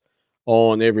thoughts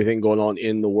on everything going on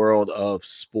in the world of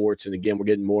sports. And again, we're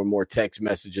getting more and more text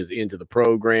messages into the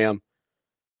program.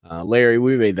 Larry,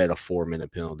 we made that a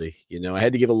 4-minute penalty. You know, I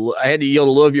had to yield a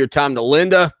little of your time to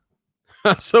Linda,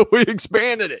 so we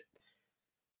expanded it.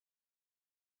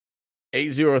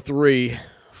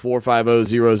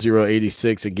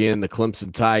 803-450-0086. Again, the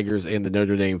Clemson Tigers and the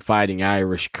Notre Dame Fighting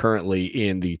Irish currently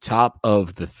in the top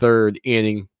of the third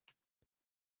inning.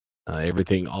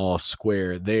 Everything all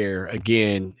square there.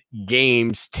 Again,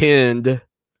 games tend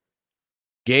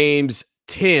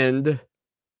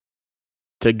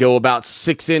to go about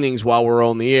 6 innings while we're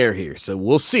on the air here. So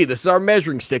we'll see. This is our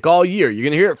measuring stick all year. You're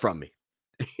going to hear it from me.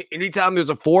 Anytime there's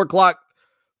a 4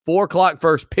 o'clock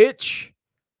first pitch,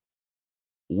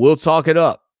 we'll talk it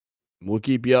up. We'll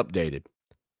keep you updated.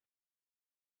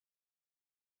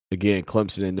 Again,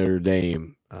 Clemson and Notre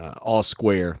Dame all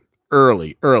square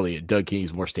early at Doug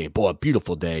Kingsmore Stadium. Boy, a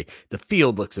beautiful day. The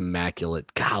field looks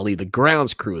immaculate. Golly, the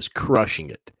grounds crew is crushing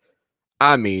it.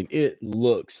 I mean, it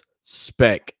looks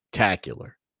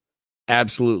spectacular.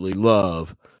 Absolutely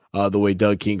love the way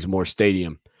Doug Kingsmore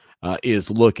Stadium is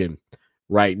looking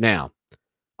right now.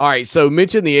 All right, so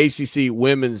mentioned the ACC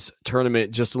women's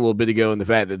tournament just a little bit ago and the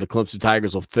fact that the Clemson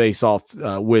Tigers will face off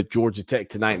with Georgia Tech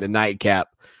tonight in the nightcap.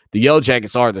 The Yellow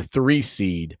Jackets are the 3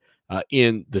 seed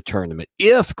in the tournament.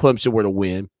 If Clemson were to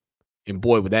win, and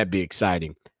boy, would that be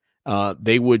exciting,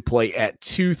 they would play at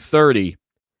 2:30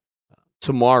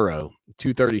 tomorrow,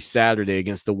 2:30 Saturday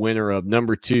against the winner of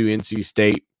number 2 NC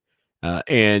State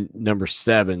and number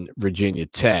 7 Virginia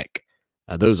Tech.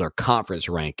 Those are conference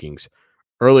rankings.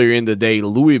 Earlier in the day,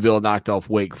 Louisville knocked off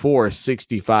Wake Forest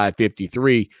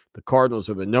 65-53. The Cardinals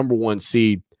are the number 1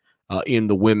 seed in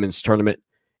the women's tournament.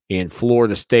 And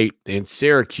Florida State and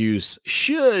Syracuse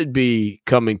should be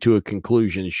coming to a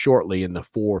conclusion shortly in the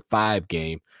 4-5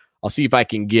 game. I'll see if I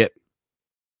can get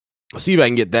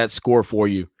that score for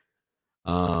you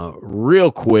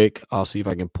real quick. I'll see if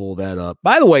I can pull that up.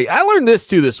 By the way, I learned this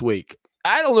too this week.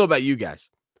 I don't know about you guys.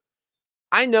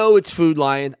 I know it's Food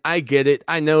Lion. I get it.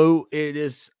 I know it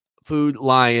is Food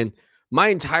Lion. My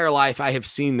entire life, I have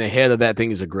seen the head of that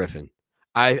thing as a griffin.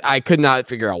 I could not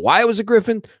figure out why it was a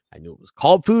griffin. I knew it was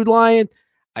called Food Lion.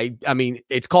 I mean,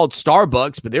 it's called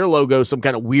Starbucks, but their logo is some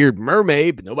kind of weird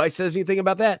mermaid, but nobody says anything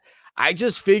about that. I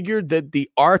just figured that the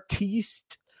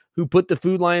artiste who put the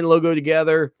Food Lion logo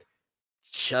together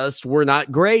just were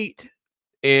not great,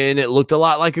 and it looked a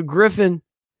lot like a griffin.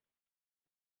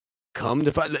 Come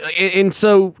to find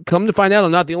out,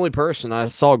 I'm not the only person. I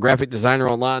saw a graphic designer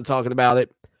online talking about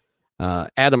it.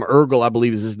 Adam Ergel, I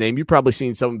believe is his name. You've probably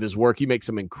seen some of his work. He makes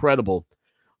some incredible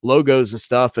logos and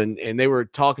stuff, and they were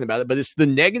talking about it. But it's the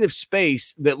negative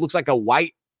space that looks like a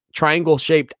white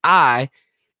triangle-shaped eye,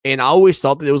 and I always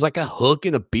thought that it was like a hook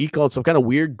and a beak on some kind of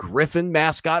weird griffin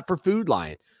mascot for Food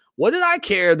Lion. What did I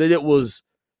care that it was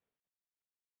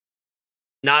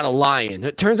not a lion?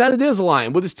 It turns out it is a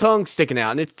lion with his tongue sticking out,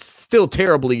 and it's still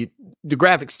the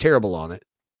graphics terrible on it.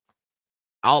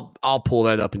 I'll pull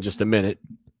that up in just a minute.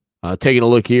 Taking a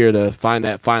look here to find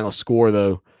that final score,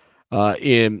 though,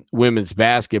 in women's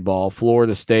basketball,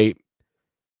 Florida State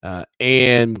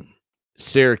and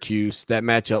Syracuse. That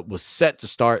matchup was set to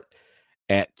start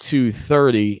at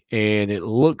 2:30, and it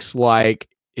looks like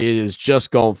it has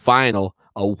just gone final,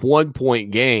 a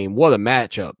 1-point game. What a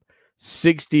matchup.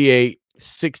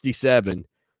 68-67.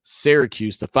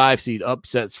 Syracuse, the 5 seed,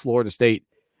 upsets Florida State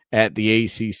at the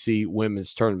ACC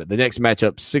women's tournament. The next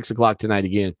matchup, 6 o'clock tonight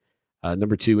again.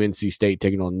 Number 2 NC State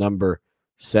taking on number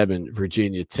 7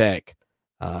 Virginia Tech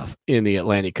in the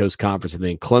Atlantic Coast Conference, and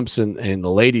then Clemson and the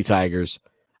Lady Tigers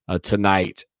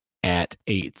tonight at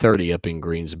 8:30 up in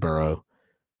Greensboro.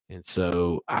 And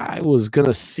so I was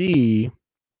gonna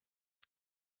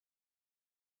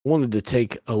wanted to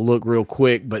take a look real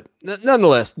quick, but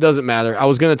nonetheless, doesn't matter. I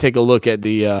was gonna take a look at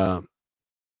the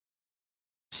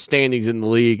standings in the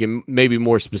league, and maybe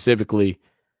more specifically,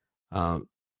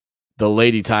 the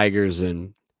Lady Tigers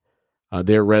and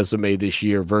their resume this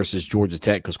year versus Georgia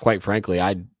Tech, because quite frankly,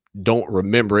 I don't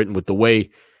remember it. And with the way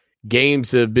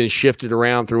games have been shifted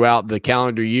around throughout the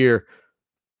calendar year,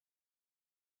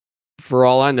 for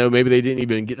all I know, maybe they didn't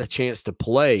even get a chance to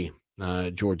play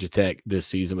Georgia Tech this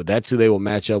season, but that's who they will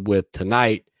match up with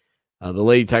tonight. The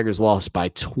Lady Tigers lost by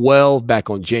 12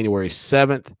 back on January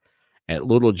 7th at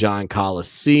Little John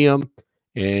Coliseum,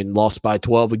 and lost by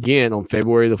 12 again on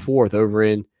February the 4th over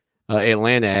in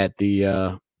Atlanta at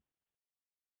the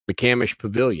McCamish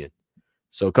Pavilion.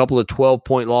 So a couple of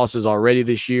 12-point losses already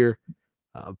this year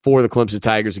for the Clemson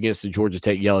Tigers against the Georgia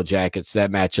Tech Yellow Jackets.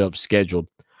 That matchup scheduled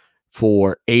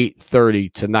for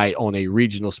 8:30 tonight on a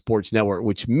regional sports network,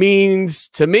 which means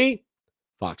to me,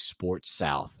 Fox Sports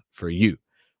South for you,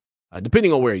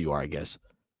 depending on where you are, I guess.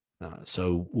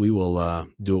 So we will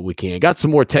do what we can. Got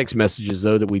some more text messages,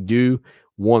 though, that we do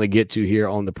want to get to here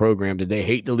on the program today.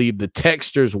 Hate to leave the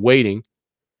texters waiting.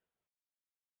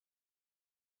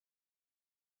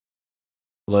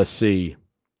 Let's see.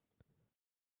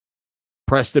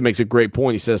 Preston makes a great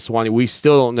point. He says, Swanee, we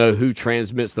still don't know who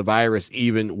transmits the virus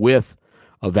even with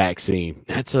a vaccine.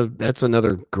 That's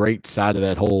another great side of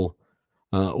that whole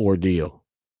ordeal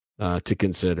to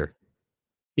consider.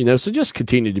 So just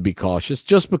continue to be cautious.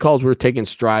 Just because we're taking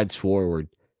strides forward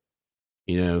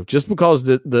Just because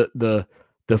the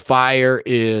fire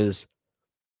is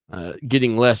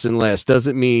getting less and less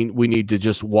doesn't mean we need to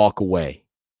just walk away.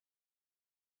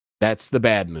 That's the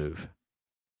bad move.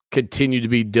 Continue to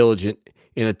be diligent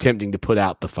in attempting to put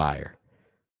out the fire.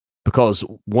 Because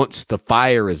once the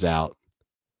fire is out,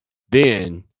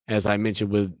 then, as I mentioned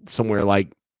with somewhere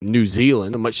like New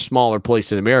Zealand, a much smaller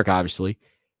place in America, obviously,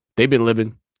 they've been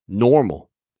living normal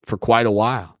for quite a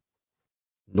while.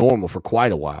 Don't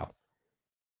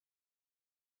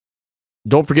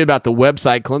forget about the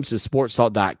website,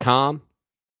 ClemsonSportsTalk.com.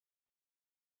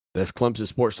 That's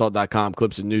ClemsonSportsTalk.com.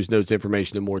 Clemson news, notes,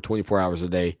 information, and more 24 hours a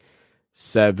day,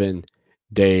 7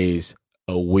 days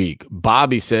a week.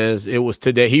 Bobby says he was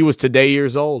today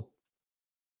years old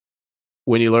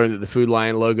when he learned that the Food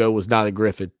Lion logo was not a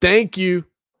griffin. Thank you,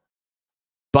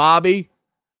 Bobby.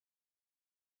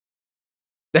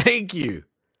 Thank you.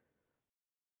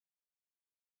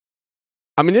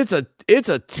 I mean, it's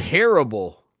a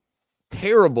terrible,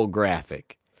 terrible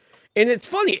graphic. And it's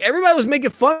funny. Everybody was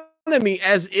making fun of me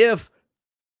as if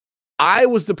I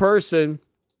was the person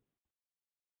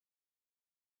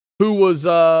who was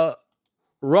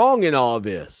wrong in all of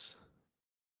this.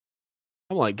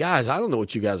 I'm like, guys, I don't know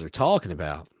what you guys are talking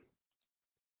about.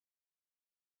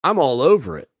 I'm all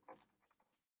over it.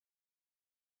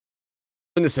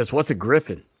 Linda says, what's a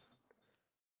griffin?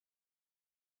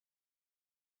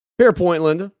 Fair point,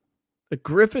 Linda. A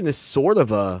griffin is sort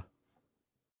of a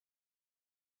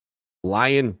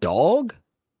lion dog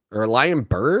or a lion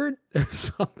bird. I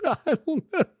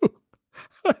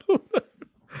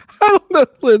don't know,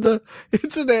 Linda.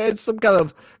 It's some kind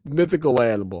of mythical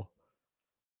animal.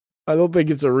 I don't think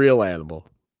it's a real animal.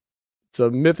 It's a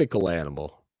mythical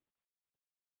animal.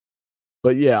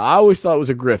 But yeah, I always thought it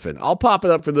was a griffin. I'll pop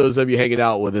it up for those of you hanging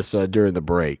out with us during the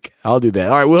break. I'll do that.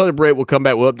 All right, we'll have a break. We'll come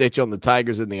back. We'll update you on the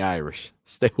Tigers and the Irish.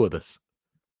 Stay with us.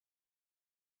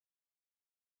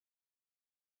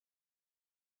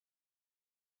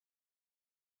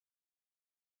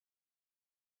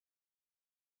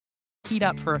 Heat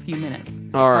up for a few minutes.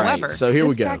 All right, However, so here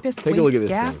we this go. practice Take a look at wastes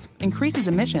this gas, thing. increases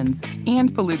emissions,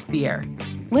 and pollutes the air.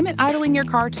 Limit idling your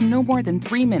car to no more than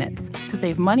 3 minutes to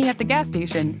save money at the gas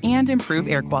station and improve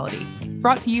air quality.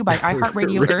 Brought to you by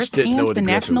iHeartRadio Rich Earth didn't know and what the a griffin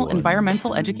National was.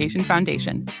 Environmental Education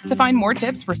Foundation. To find more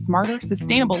tips for smarter,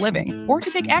 sustainable living, or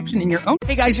to take action in your own...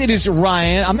 Hey guys, it is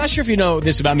Ryan. I'm not sure if you know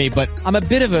this about me, but I'm a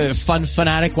bit of a fun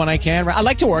fanatic when I can. I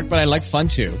like to work, but I like fun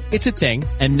too. It's a thing.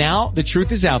 And now the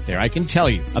truth is out there. I can tell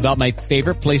you about my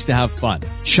favorite place to have fun.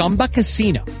 Chumba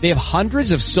Casino. They have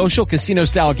hundreds of social casino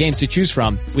style games to choose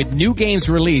from with new games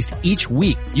released each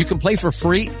week. You can play for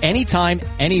free anytime,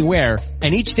 anywhere.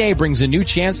 And each day brings a new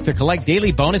chance to collect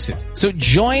daily bonuses. So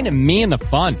join me in the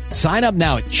fun. Sign up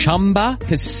now at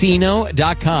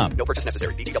ChumbaCasino.com. No purchase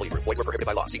necessary. VGW Group. Void where prohibited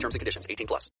by law. See terms and conditions.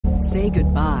 18+. Say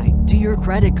goodbye to your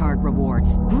credit card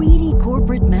rewards. Greedy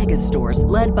corporate mega stores,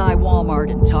 led by Walmart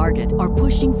and Target, are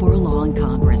pushing for a law in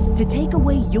Congress to take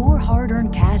away your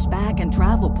hard-earned cash back and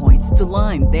travel points to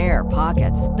line their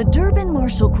pockets. The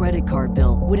Durbin-Marshall credit card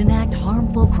bill would enact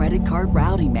harmful credit card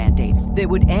routing mandates that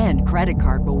would end credit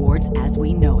card rewards as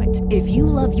we know it. If you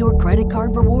love your credit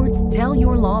card rewards, tell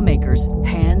your lawmakers,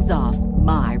 hands off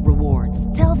my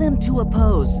rewards. Tell them to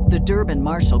oppose the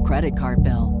Durbin-Marshall credit card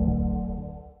bill.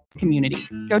 Community.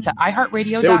 Go to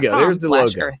iHeartRadio.com. There we go. There's the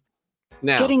logo. Earth.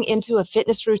 Now, Getting into a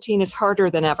fitness routine is harder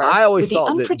than ever. I always With the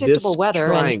thought that unpredictable this weather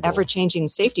and triangle ever-changing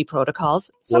safety protocols,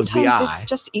 was the sometimes eye. it's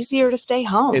just easier to stay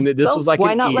home. And that this so was like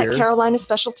why an not ear. let Carolina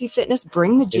Specialty Fitness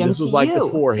bring the gym this to was like you? the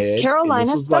forehead, and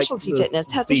Carolina this was like Specialty the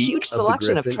Fitness has a beak huge of the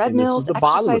selection of griffin, and this treadmills, was the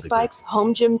bottom of exercise the bikes,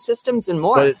 home gym systems, and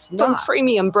more. But it's From not.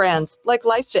 premium brands like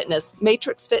Life Fitness,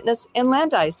 Matrix Fitness, and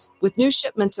Landice. With new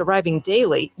shipments arriving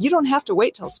daily, you don't have to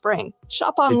wait till spring.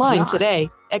 Shop online not. today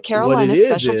at What it is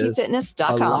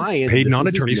CarolinaSpecialtyFitness.com. Paid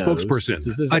non-attorney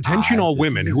spokesperson. Attention all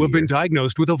women who have been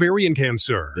diagnosed with ovarian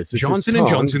cancer. Johnson &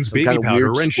 Johnson's baby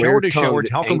powder and shower-to-shower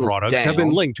talcum products have been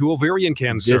linked to ovarian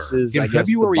cancer. In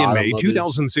February and May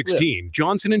 2016,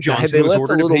 Johnson & Johnson was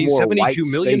ordered to pay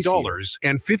 $72 million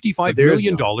and $55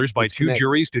 million by two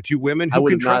juries to two women who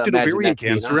contracted ovarian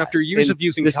cancer after years of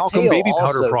using talcum baby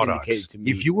powder products.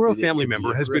 If you or a family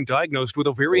member has been diagnosed with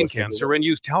ovarian cancer and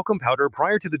used talcum powder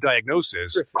prior to the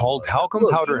diagnosis, call Talcum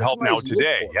Powder Help Now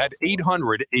today at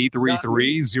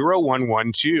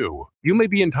 800-833-0112. You may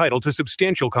be entitled to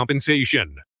substantial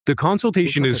compensation. The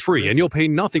consultation is free and you'll pay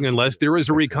nothing unless there is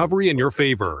a recovery in your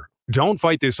favor. Don't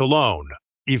fight this alone.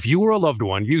 If you or a loved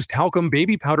one used talcum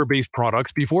baby powder-based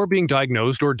products before being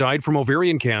diagnosed or died from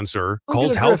ovarian cancer,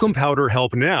 call Talcum Powder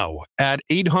Help now at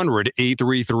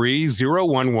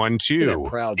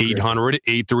 800-833-0112.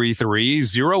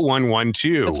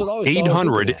 800-833-0112.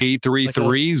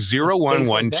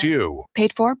 800-833-0112.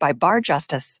 Paid for by Bar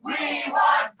Justice.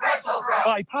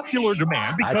 By popular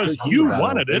demand, because you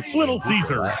wanted it, Little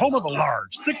Caesars, home of the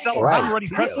large $6 pound-ready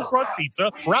pretzel crust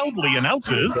pizza, proudly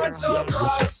announces...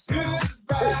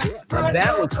 Now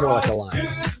that looks more like a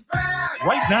line.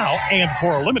 Right now, and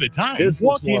for a limited time,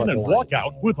 walk in and walk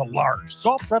out with a large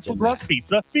soft pretzel crust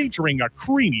pizza featuring a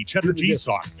creamy cheddar cheese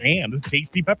sauce and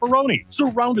tasty pepperoni,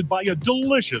 surrounded by a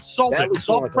delicious salted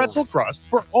soft pretzel crust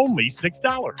for only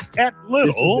 $6 at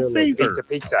Little Caesars.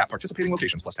 Pizza. At participating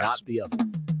locations plus tax.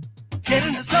 Get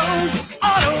in the zone,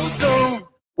 AutoZone.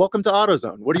 Welcome to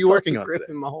AutoZone. What are you working on today?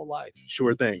 My whole life.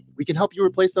 Sure thing. We can help you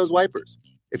replace those wipers.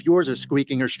 If yours are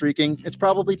squeaking or streaking, it's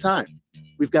probably time.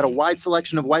 We've got a wide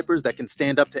selection of wipers that can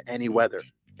stand up to any weather,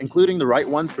 including the right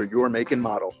ones for your make and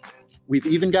model. We've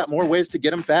even got more ways to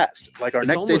get them fast, like our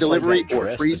next day delivery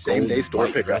or free same-day store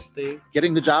pickup.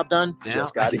 Getting the job done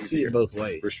just got easier. Both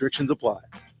ways. Restrictions apply.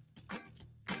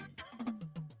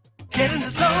 Get in the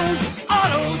zone,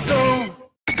 AutoZone.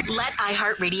 Let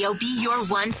iHeartRadio be your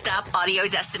one-stop audio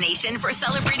destination for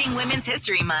celebrating Women's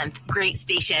History Month. Great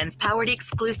stations powered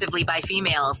exclusively by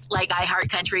females like iHeart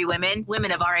Country Women,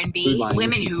 Women of R&B,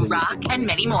 Women Who Rock, and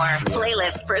many more.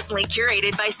 Playlists personally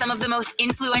curated by some of the most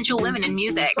influential women in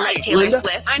music like Taylor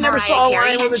Swift, Mariah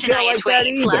Carey, and Shania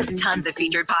Twain. Plus tons of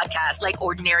featured podcasts like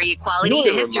Ordinary Equality,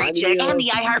 The History Chick, and the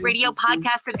iHeartRadio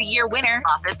Podcast of the Year winner,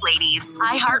 Office Ladies.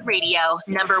 iHeartRadio,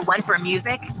 #1 for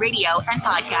music, radio, and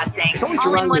podcasting.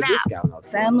 All in one app.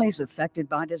 Families affected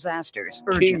by disasters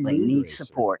urgently need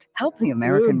support. Help the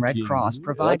American Red Cross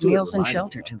provide meals and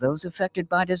shelter to those affected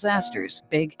by disasters,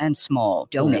 big and small.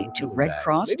 Donate to Red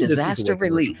Cross Disaster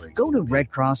Relief. Go to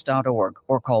redcross.org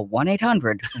or call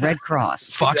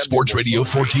 1-800-RED-CROSS. Fox Sports Radio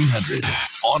 1400.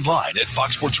 Online at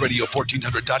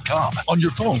foxsportsradio1400.com. On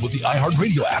your phone with the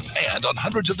iHeartRadio app and on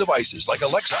hundreds of devices like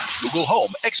Alexa, Google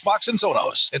Home, Xbox, and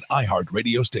Sonos. An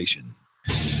iHeartRadio station.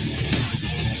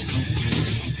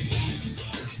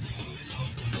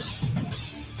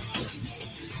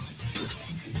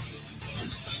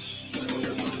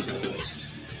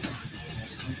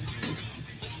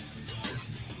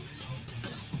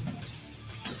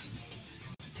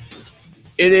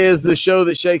 It is the show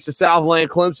that shakes the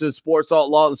Southland, Clemson, Sports Alt,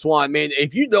 Lawton Swan. Man,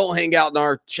 if you don't hang out in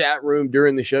our chat room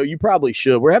during the show, you probably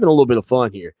should. We're having a little bit of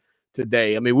fun here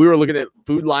today. I mean, we were looking at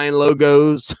Food Lion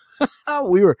logos.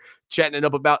 We were chatting it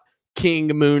up about King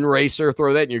Moon Racer.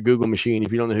 Throw that in your Google machine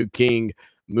if you don't know who King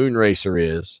Moon Racer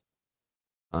is.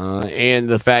 And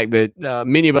the fact that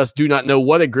many of us do not know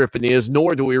what a Griffin is,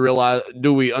 nor do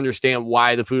we understand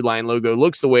why the Food Lion logo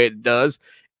looks the way it does.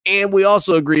 And we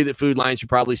also agree that Food Lion should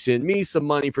probably send me some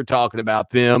money for talking about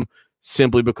them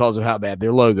simply because of how bad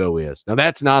their logo is. Now,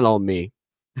 that's not on me.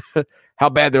 How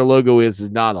bad their logo is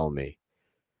not on me.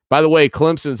 By the way,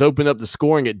 Clemson's opened up the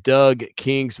scoring at Doug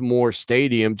Kingsmore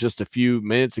Stadium just a few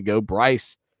minutes ago.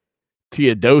 Bryce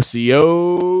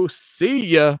Teodosio, see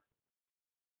ya.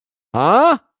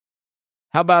 Huh?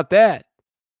 How about that?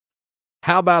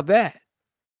 How about that?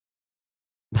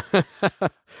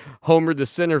 Homer to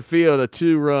center field, a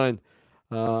two-run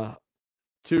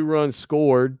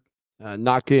scored,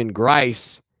 knocked in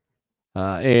Grice,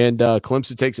 and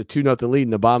Clemson takes a 2-0 lead in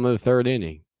the bottom of the third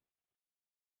inning.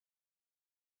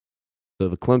 So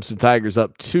the Clemson Tigers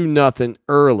up 2-0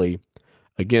 early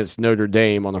against Notre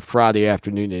Dame on a Friday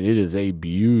afternoon, and it is a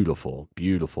beautiful,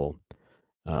 beautiful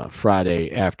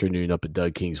Friday afternoon up at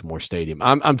Doug Kingsmore Stadium.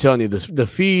 I'm telling you, the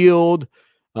field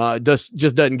just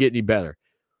doesn't get any better.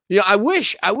 You know, I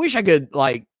wish I could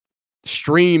like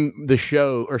stream the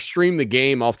show or stream the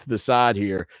game off to the side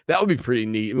here. That would be pretty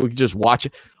neat. We could just watch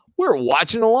it. We're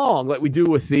watching along like we do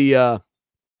with the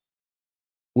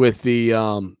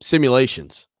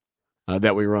simulations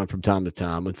that we run from time to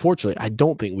time. Unfortunately, I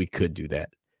don't think we could do that.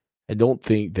 I don't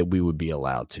think that we would be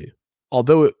allowed to.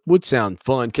 Although it would sound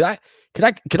fun. Could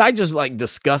I just like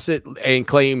discuss it and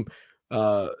claim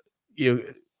not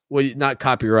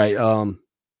copyright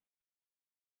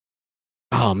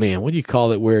oh man, what do you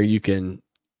call it where you can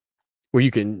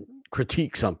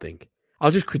critique something? I'll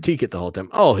just critique it the whole time.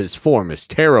 Oh, his form is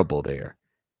terrible there.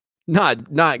 Not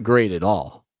great at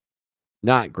all.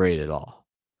 Not great at all.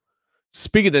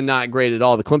 Speaking of the not great at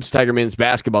all, the Clemson Tiger men's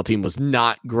basketball team was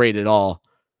not great at all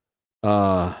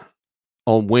on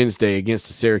Wednesday against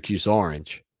the Syracuse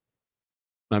Orange.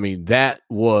 I mean, that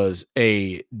was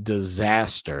a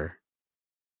disaster.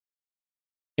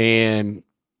 And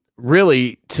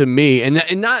really, to me,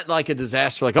 and not like a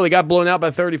disaster, like, oh, they got blown out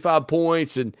by 35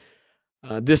 points and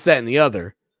this, that, and the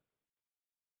other.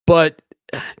 But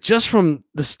just from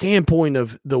the standpoint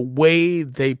of the way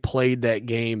they played that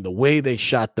game, the way they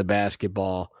shot the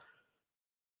basketball,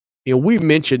 we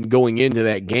mentioned going into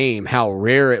that game how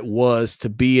rare it was to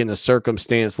be in a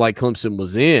circumstance like Clemson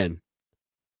was in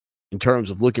terms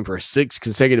of looking for a 6th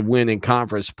consecutive win in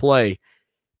conference play.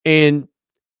 And,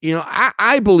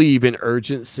 I believe in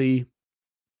urgency.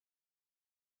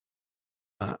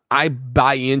 I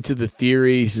buy into the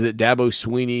theories that Dabo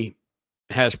Swinney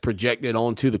has projected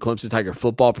onto the Clemson Tiger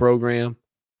football program,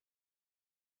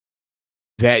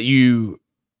 that you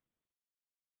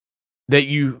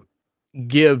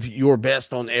give your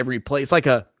best on every play. It's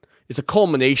a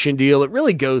culmination deal. It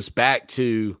really goes back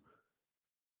to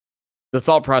the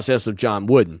thought process of John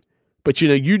Wooden. But,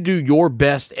 you do your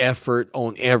best effort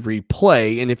on every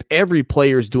play. And if every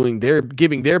player is giving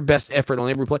their best effort on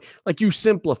every play, like, you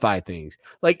simplify things.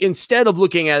 Like, instead of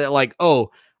looking at it like,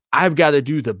 oh, I've got to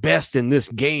do the best in this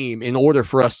game in order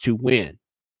for us to win,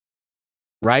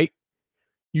 right?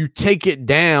 You take it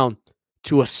down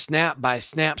to a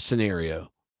snap-by-snap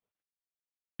scenario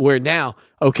where now,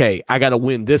 okay, I got to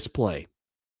win this play.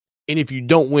 And if you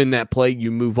don't win that play,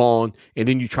 you move on, and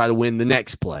then you try to win the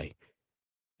next play,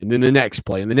 and then the next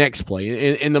play, and the next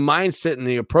play. And the mindset and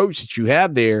the approach that you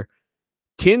have there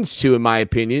tends to, in my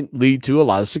opinion, lead to a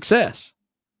lot of success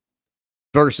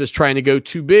versus trying to go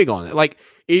too big on it. Like,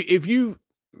 if you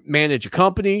manage a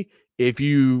company, if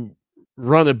you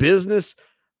run a business,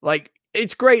 like,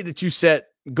 it's great that you set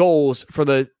goals for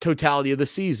the totality of the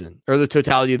season, or the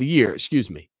totality of the year, excuse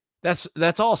me.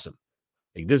 That's awesome.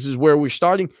 Like, this is where we're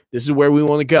starting. This is where we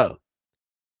want to go.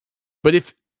 But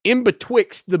if in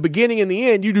betwixt the beginning and the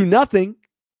end, you do nothing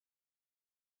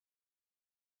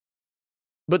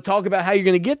but talk about how you're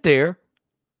going to get there,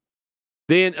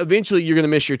 then eventually you're going to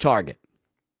miss your target.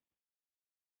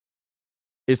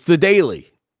 It's the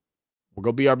daily. We're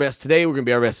going to be our best today. We're going to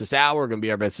be our best this hour. We're going to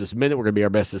be our best this minute. We're going to be our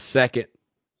best this second.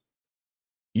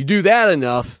 You do that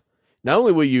enough, not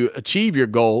only will you achieve your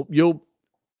goal, you'll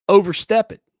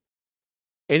overstep it.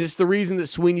 And it's the reason that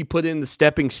Swinney put in the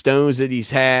stepping stones that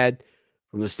he's had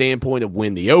from the standpoint of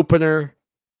win the opener,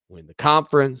 win the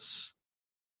conference,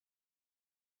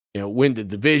 win the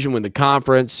division, win the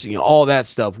conference, all that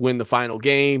stuff, win the final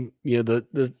game,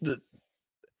 the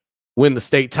win the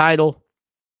state title.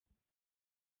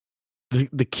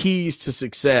 The keys to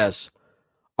success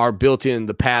are built in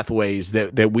the pathways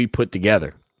that we put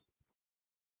together.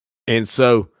 And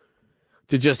so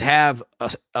to just have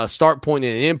a start point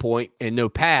and an end point and no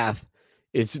path,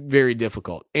 it's very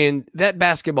difficult. And that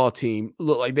basketball team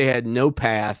looked like they had no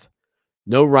path,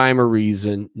 no rhyme or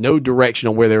reason, no direction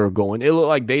on where they were going. It looked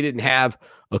like they didn't have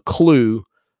a clue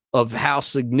of how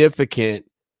significant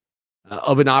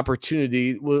of an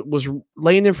opportunity was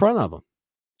laying in front of them.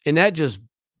 And that just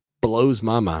blows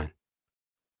my mind.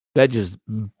 That just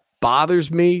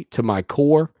bothers me to my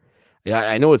core.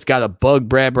 I know it's got to bug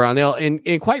Brad Brownell.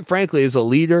 And quite frankly, as a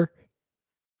leader,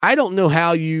 I don't know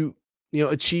how you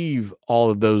achieve all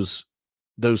of those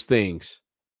things.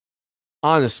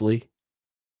 Honestly,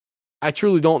 I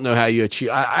truly don't know how you achieve.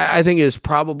 I think it's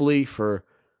probably for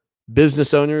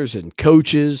business owners and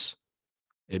coaches,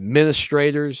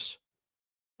 administrators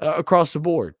across the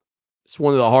board. It's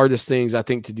one of the hardest things I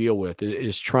think to deal with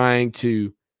is trying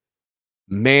to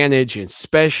manage, and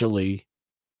especially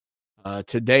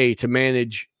today, to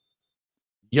manage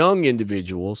young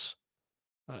individuals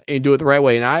and do it the right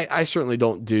way. And I certainly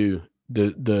don't do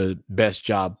the best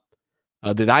job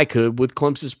that I could with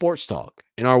Clemson Sports Talk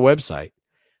and our website.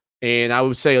 And I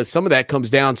would say some of that comes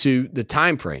down to the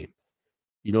time frame.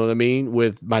 You know what I mean?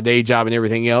 With my day job and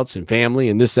everything else and family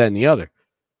and this, that, and the other.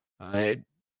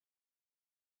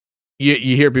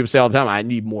 You hear people say all the time, I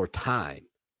need more time.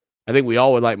 I think we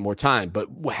all would like more time, but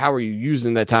how are you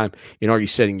using that time, and are you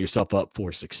setting yourself up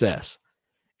for success?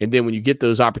 And then when you get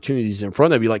those opportunities in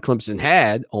front of you, like Clemson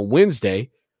had on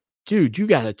Wednesday, dude, you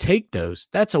got to take those.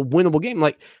 That's a winnable game.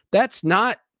 Like, that's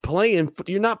not playing.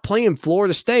 You're not playing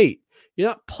Florida State. You're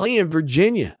not playing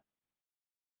Virginia.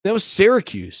 That was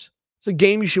Syracuse. It's a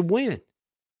game you should win. It's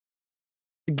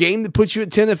a game that puts you at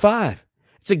 10-5.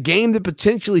 It's a game that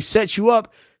potentially sets you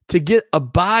up to get a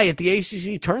bye at the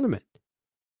ACC tournament.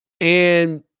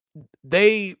 And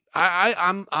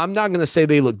I'm not going to say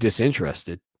they look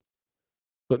disinterested,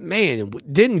 but man,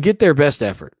 didn't get their best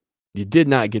effort. You did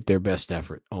not get their best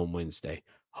effort on Wednesday.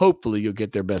 Hopefully you'll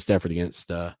get their best effort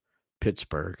against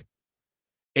Pittsburgh.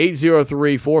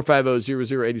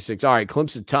 803-450-0086. All right,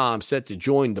 Clemson Tom set to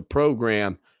join the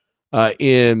program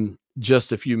in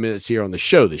just a few minutes here on the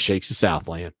show that shakes the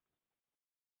Southland.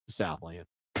 Southland.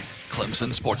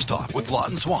 Clemson Sports Talk with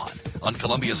Lawton Swan on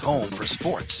Columbia's home for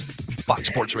sports. Fox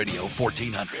Sports Radio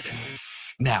 1400.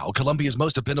 Now, Columbia's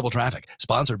most dependable traffic,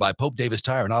 sponsored by Pope Davis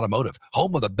Tire and Automotive,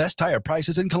 home of the best tire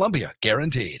prices in Columbia,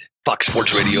 guaranteed. Fox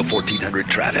Sports Radio 1400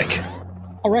 traffic.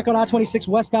 A wreck on I-26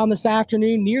 westbound this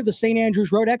afternoon near the St.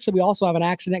 Andrews Road exit. We also have an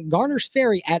accident at Garner's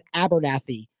Ferry at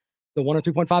Abernathy. The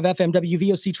 103.5 FM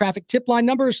WVOC traffic tip line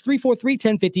number is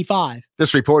 343-1055.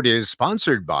 This report is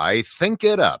sponsored by Think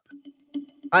It Up.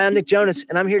 Hi, I'm Nick Jonas,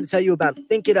 and I'm here to tell you about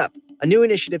Think It Up, a new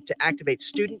initiative to activate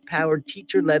student-powered,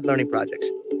 teacher-led learning projects.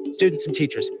 Students and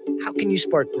teachers, how can you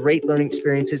spark great learning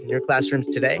experiences in your classrooms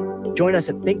today? Join us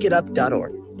at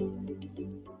thinkitup.org.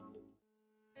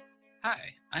 Hi,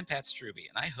 I'm Pat Struby,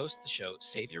 and I host the show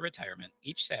Save Your Retirement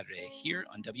each Saturday here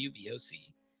on WVOC.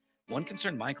 One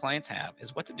concern my clients have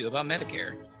is what to do about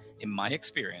Medicare. In my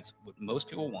experience, what most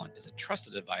people want is a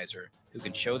trusted advisor who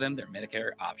can show them their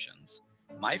Medicare options.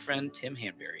 My friend Tim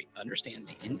Hanberry understands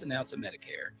the ins and outs of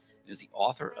Medicare and is the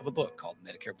author of a book called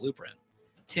Medicare Blueprint.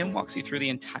 Tim walks you through the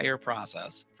entire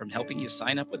process, from helping you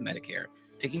sign up with Medicare,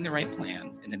 picking the right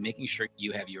plan, and then making sure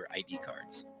you have your ID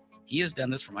cards. He has done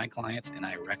this for my clients, and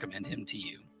I recommend him to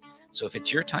you. So if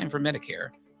it's your time for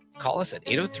Medicare, call us at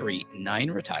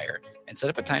 803-9-RETIRE and set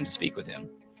up a time to speak with him.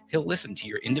 He'll listen to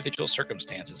your individual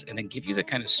circumstances and then give you the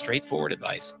kind of straightforward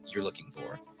advice you're looking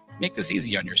for. Make this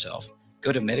easy on yourself.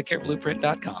 Go to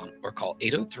MedicareBlueprint.com or call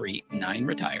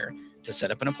 803-9-RETIRE to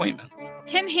set up an appointment.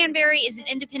 Tim Hanberry is an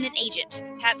independent agent.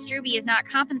 Pat Struby is not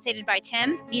compensated by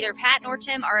Tim. Neither Pat nor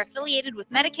Tim are affiliated with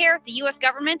Medicare, the U.S.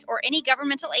 government, or any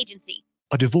governmental agency.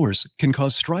 A divorce can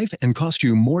cause strife and cost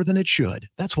you more than it should.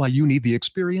 That's why you need the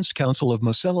experienced counsel of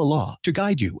Masella Law to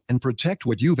guide you and protect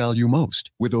what you value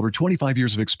most. With over 25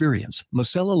 years of experience,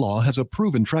 Masella Law has a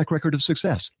proven track record of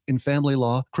success in family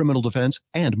law, criminal defense,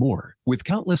 and more. With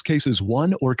countless cases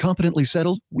won or competently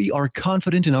settled, we are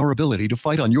confident in our ability to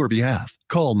fight on your behalf.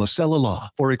 Call Masella Law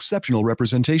for exceptional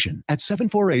representation at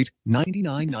 748-9990.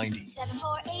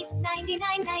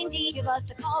 748-9990. Give us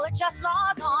a call or just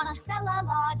log on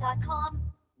MasellaLaw.com.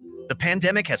 The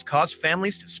pandemic has caused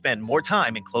families to spend more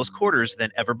time in close quarters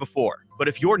than ever before. But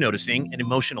if you're noticing an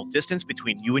emotional distance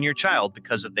between you and your child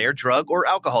because of their drug or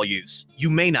alcohol use, you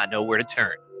may not know where to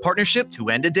turn. Partnership to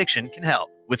End Addiction can help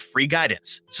with free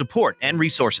guidance, support, and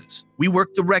resources. We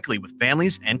work directly with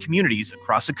families and communities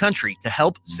across the country to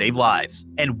help save lives.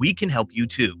 And we can help you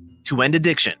too. To end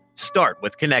addiction, start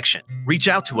with connection. Reach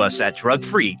out to us at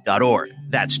drugfree.org.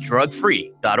 That's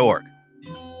drugfree.org.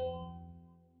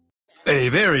 Hey,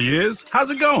 there he is. How's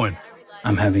it going?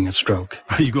 I'm having a stroke.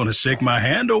 Are you going to shake my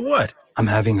hand or what? I'm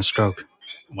having a stroke.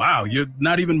 Wow, you're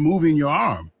not even moving your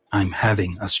arm. I'm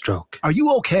having a stroke. Are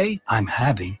you okay? I'm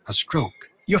having a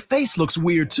stroke. Your face looks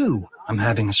weird too. I'm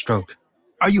having a stroke.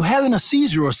 Are you having a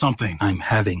seizure or something? I'm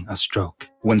having a stroke.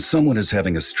 When someone is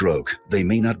having a stroke, they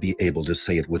may not be able to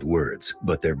say it with words,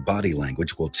 but their body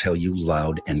language will tell you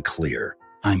loud and clear.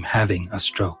 I'm having a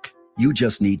stroke. You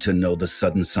just need to know the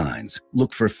sudden signs.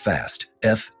 Look for FAST,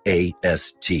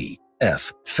 F-A-S-T.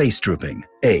 F, face drooping.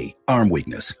 A, arm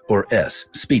weakness. Or S,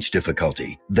 speech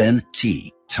difficulty. Then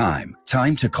T, time.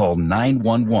 Time to call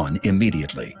 911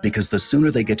 immediately, because the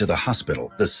sooner they get to the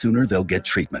hospital, the sooner they'll get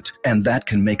treatment. And that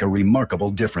can make a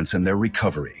remarkable difference in their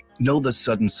recovery. Know the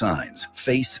sudden signs.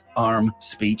 Face, arm,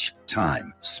 speech,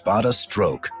 time. Spot a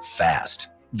stroke fast.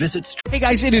 Visit. Hey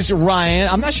guys, it is Ryan.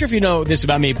 I'm not sure if you know this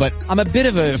about me, but I'm a bit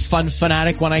of a fun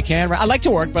fanatic when I can. I like to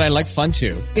work, but I like fun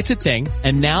too. It's a thing.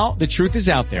 And now the truth is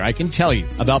out there. I can tell you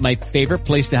about my favorite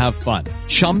place to have fun.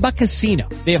 Chumba Casino.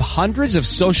 They have hundreds of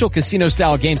social casino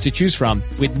style games to choose from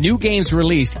with new games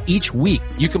released each week.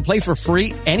 You can play for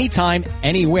free anytime,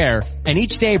 anywhere. And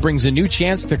each day brings a new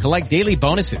chance to collect daily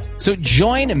bonuses. So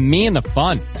join me in the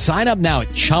fun. Sign up now at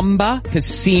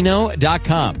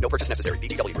ChumbaCasino.com. No purchase necessary.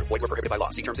 VGW. Void where prohibited by law.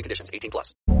 See terms and conditions.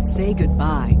 18+. Say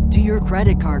goodbye to your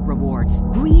credit card rewards.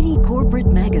 Greedy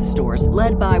corporate mega stores,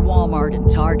 led by Walmart and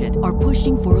Target, are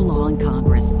pushing for a law in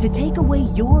Congress to take away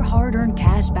your hard-earned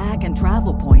cash back and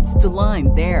travel points to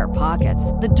line their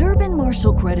pockets. The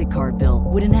Durbin-Marshall credit card bill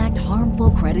would enact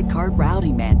harmful credit card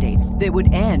routing mandates that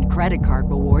would end credit card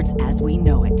rewards as we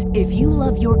know it. If you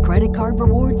love your credit card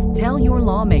rewards, tell your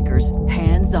lawmakers,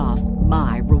 hands off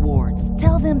my rewards.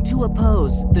 Tell them to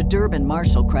oppose the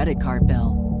Durbin-Marshall credit card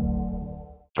bill.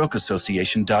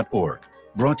 StrokeAssociation.org.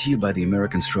 Brought to you by the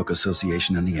American Stroke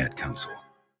Association and the Ad Council.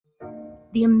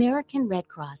 The American Red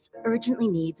Cross urgently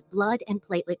needs blood and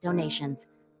platelet donations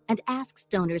and asks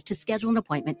donors to schedule an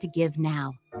appointment to give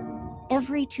now.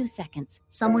 Every 2 seconds,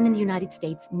 someone in the United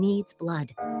States needs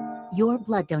blood. Your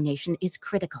blood donation is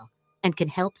critical and can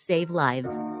help save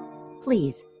lives.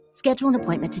 Please, schedule an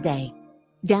appointment today.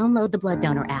 Download the Blood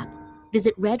Donor app,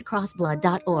 visit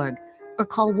redcrossblood.org, or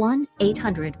call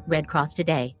 1-800-RED-CROSS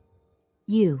today.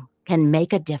 You can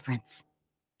make a difference.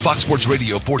 Fox Sports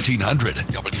Radio 1400,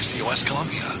 WCOS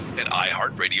Columbia, an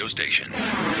iHeart radio station.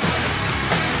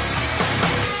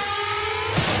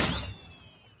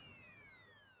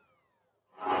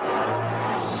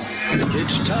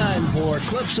 It's time for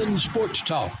Clemson Sports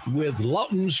Talk with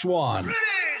Lawton Swan. Ready,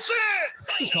 set.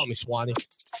 Just call me Swanee.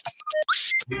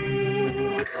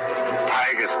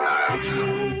 Tiger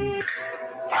style.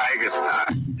 Tiger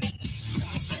style.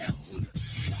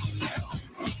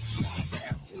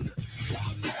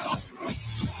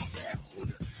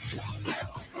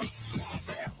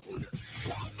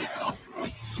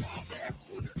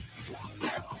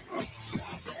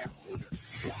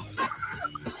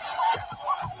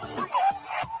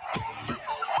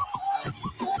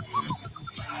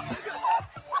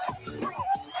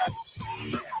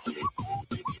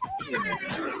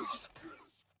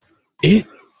 It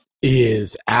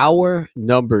is hour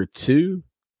number 2.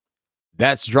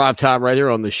 That's drive time right here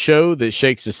on the show that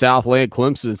shakes the Southland.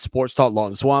 Clemson Sports Talk.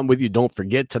 Lawton Swan with you. Don't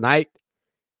forget tonight,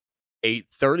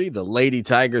 8:30, the Lady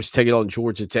Tigers taking on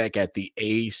Georgia Tech at the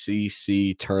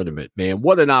ACC tournament. Man,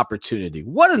 what an opportunity.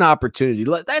 What an opportunity.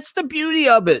 That's the beauty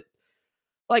of it.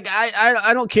 Like,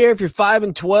 I don't care if you're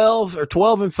 5-12 or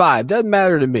 12-5. Doesn't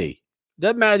matter to me.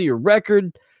 Doesn't matter your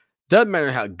record. Doesn't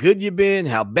matter how good you've been,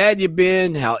 how bad you've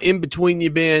been, how in between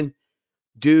you've been.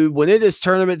 Dude, when it is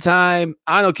tournament time,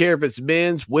 I don't care if it's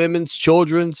men's, women's,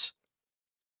 children's.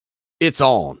 It's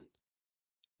on.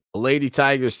 The Lady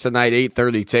Tigers tonight,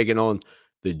 8:30, taking on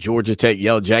the Georgia Tech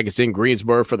Yellow Jackets in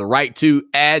Greensboro for the right to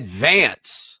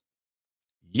advance.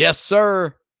 Yes,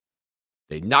 sir.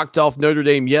 They knocked off Notre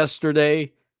Dame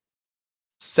yesterday.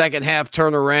 Second half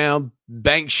turnaround.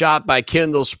 Bank shot by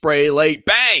Kendall Spray late.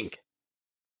 Bang!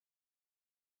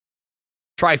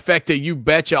 Trifecta, you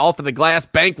betcha. Off of the glass.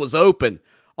 Bank was open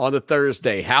on the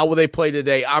Thursday. How will they play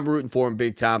today? I'm rooting for them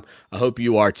big time. I hope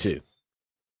you are too.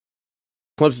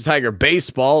 Clemson Tiger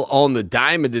baseball on the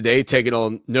diamond today, taking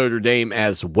on Notre Dame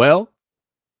as well.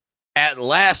 At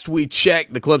last we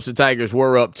checked, the Clemson Tigers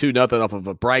were up 2-0 off of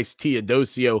a Bryce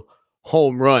Teodosio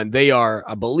home run. They are,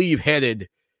 I believe, headed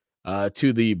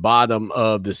to the bottom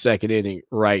of the second inning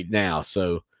right now.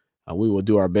 So we will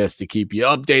do our best to keep you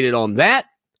updated on that.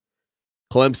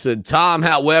 Clemson Tom,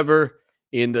 however,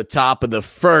 in the top of the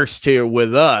first here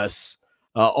with us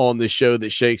on the show that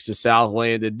shakes the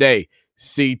Southland today.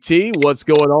 CT, what's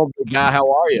going on, big guy?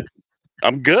 How are you?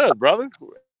 I'm good, brother.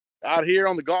 Out here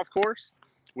on the golf course,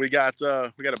 we got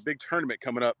a big tournament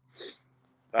coming up,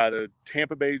 the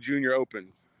Tampa Bay Junior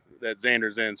Open that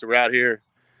Xander's in. So we're out here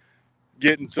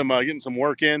getting some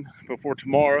work in before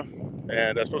tomorrow,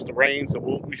 and it's supposed to rain, so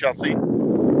we shall see.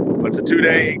 But it's a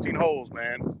 2-day, 18 holes,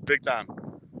 man, big time.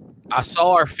 I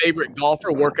saw our favorite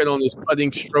golfer working on his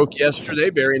putting stroke yesterday.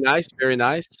 Very nice, very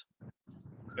nice.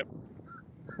 Yep.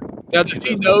 Now, does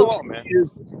he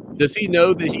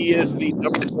know that he is the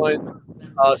number one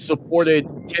supported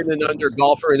 10 and under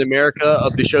golfer in America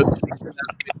of the show?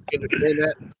 Understand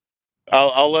that?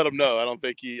 I'll let him know. I don't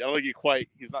think he's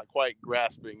not quite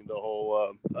grasping the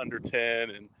whole under 10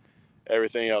 and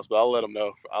everything else, but I'll let him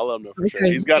know. For sure.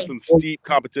 He's got some steep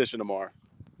competition tomorrow.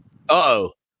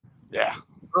 Uh-oh. Yeah.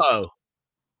 Uh-oh.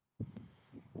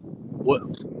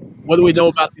 What do we know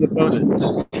about the opponent?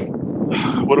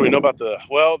 What do we know about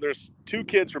there's 2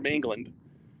 kids from England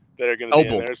that are going to be in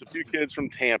there. There's a few kids from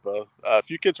Tampa, a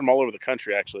few kids from all over the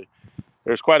country, actually.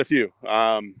 There's quite a few.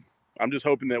 I'm just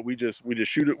hoping that we just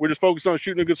shoot it. We're just focused on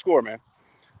shooting a good score, man.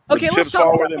 Okay, let's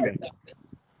talk about that.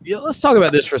 Yeah, let's talk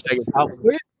about this for a second.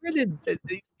 Where did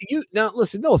you now?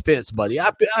 Listen, no offense, buddy.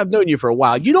 I've known you for a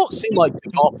while. You don't seem like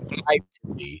the golf type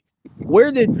to me.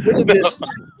 Where did this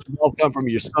golf come from?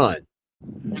 Your son?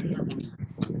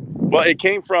 Well, it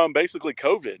came from basically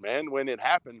COVID, man. When it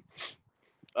happened,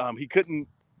 he couldn't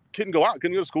go out,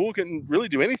 couldn't go to school, couldn't really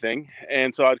do anything,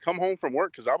 and so I'd come home from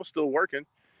work because I was still working,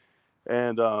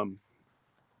 and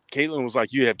Caitlin was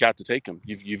like, "You have got to take him.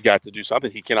 You've got to do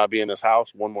something. He cannot be in this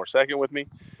house one more second with me.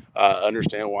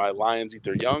 Understand why lions eat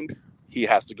their young. He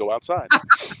has to go outside."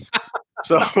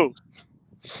 So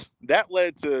that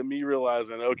led to me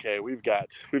realizing, okay, we've got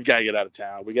to get out of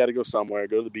town. We got to go somewhere,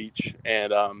 go to the beach.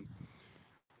 And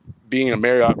being a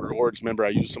Marriott Rewards member, I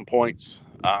used some points.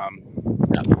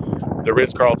 The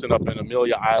Ritz-Carlton up in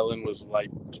Amelia Island was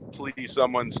like, please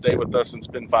someone stay with us and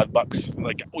spend $5.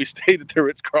 Like, we stayed at the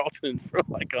Ritz-Carlton for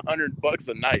like $100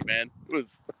 a night, man.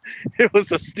 It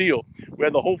was a steal. We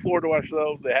had the whole floor to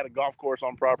ourselves. They had a golf course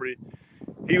on property.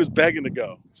 He was begging to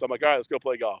go. So I'm like, all right, let's go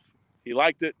play golf. He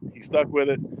liked it. He stuck with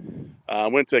it.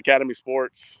 Went to Academy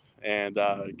Sports and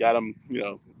got them,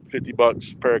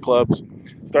 $50 pair of clubs.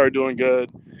 Started doing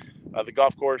good. The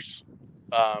golf course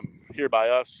here by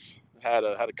us had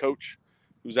a coach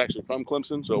who's actually from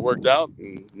Clemson, so it worked out.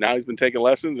 And now he's been taking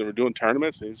lessons, and we're doing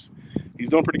tournaments. And he's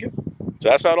doing pretty good. So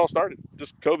that's how it all started.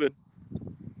 Just COVID.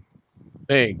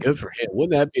 Man, good for him.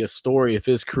 Wouldn't that be a story if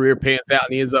his career pans out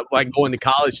and he ends up like going to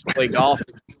college to play golf?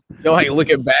 Like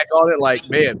looking back on it, like,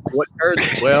 man, what hurt?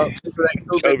 Well,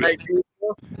 COVID-19.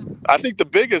 I think the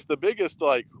biggest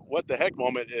like what the heck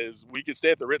moment is we could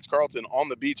stay at the Ritz-Carlton on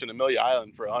the beach in Amelia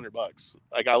Island for $100.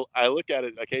 Like I look at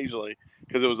it occasionally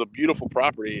because it was a beautiful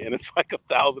property and it's like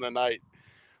 $1,000 a night.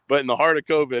 But in the heart of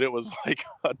COVID, it was like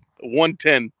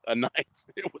 $110 a night.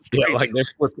 It was crazy. Yeah, like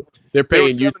they're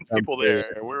paying there were 7 people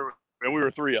there, and we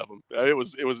were 3 of them. It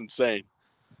was insane.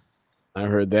 I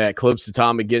heard that. Clemson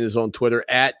Tom again is on Twitter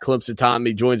at Clemson Tom.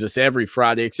 He joins us every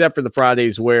Friday, except for the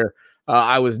Fridays where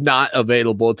I was not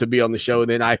available to be on the show, and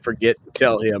then I forget to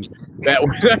tell him that.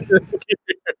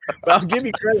 I'll give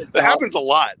you credit. That happens a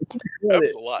lot.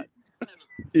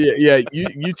 Yeah.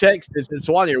 You text and said,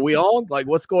 Swanee, are we on? Like,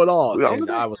 what's going on?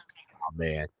 And I was, oh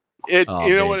man. You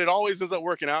know what? It always ends up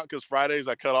working out because Fridays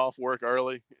I cut off work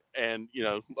early, and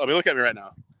look at me right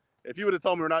now. If you would have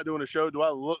told me we're not doing a show, do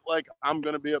I look like I'm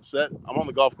going to be upset? I'm on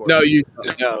the golf course. No,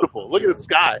 it's beautiful. Look at the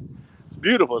sky. It's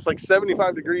beautiful. It's like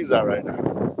 75 degrees out right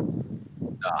now.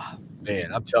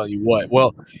 Man, I'm telling you what.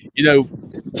 Well,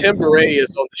 Tim Beret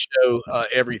is on the show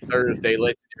every Thursday,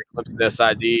 legendary Clemson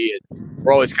SID, and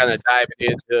we're always kind of diving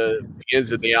into the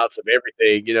ins and the outs of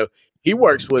everything. He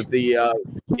works with the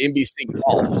NBC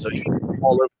Golf, so he's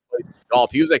all over the place with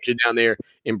golf. He was actually down there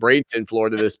in Bradenton,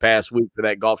 Florida this past week for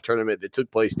that golf tournament that took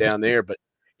place down there. But,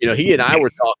 he and I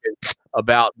were talking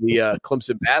about the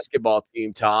Clemson basketball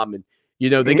team, Tom, and,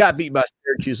 they got beat by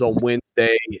Syracuse on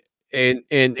Wednesday. And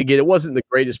again, it wasn't the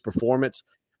greatest performance,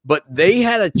 but they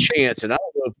had a chance, and I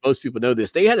don't know if most people know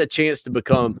this, they had a chance to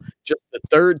become just the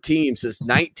third team since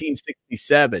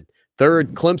 1967,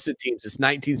 third Clemson team since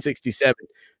 1967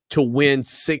 to win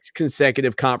 6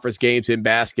 consecutive conference games in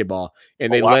basketball,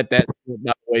 and they let that slip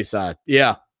down the wayside.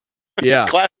 Yeah.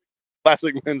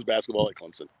 Classic men's basketball at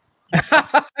Clemson.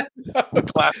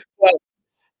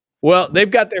 Well, they've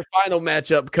got their final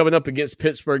matchup coming up against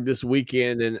Pittsburgh this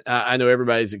weekend, and I know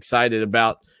everybody's excited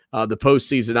about the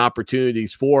postseason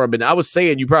opportunities for them. And I was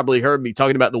saying, you probably heard me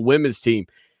talking about the women's team.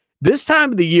 This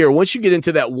time of the year, once you get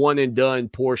into that one-and-done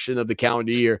portion of the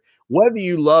calendar year, whether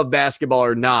you love basketball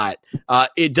or not,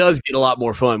 it does get a lot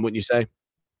more fun, wouldn't you say?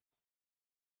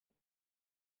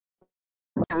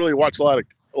 I don't really watch a lot of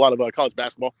college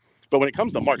basketball, but when it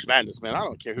comes to March Madness, man, I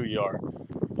don't care who you are.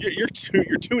 You're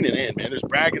tuning in, man. There's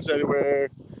brackets everywhere.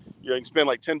 You can spend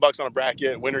like $10 on a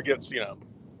bracket. Winner gets, you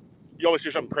always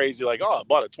hear something crazy like, oh, I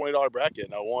bought a $20 bracket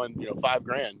and I won,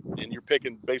 $5,000, and you're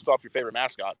picking based off your favorite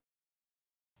mascot.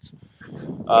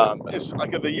 It's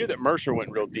like the year that Mercer went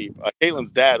real deep.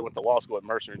 Caitlin's dad went to law school at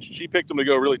Mercer, and she picked him to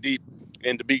go really deep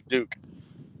and to beat Duke.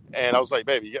 And I was like,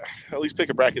 baby, at least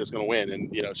pick a bracket that's going to win.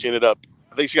 And, she ended up,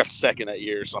 I think she got second that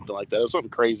year or something like that. It was something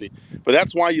crazy. But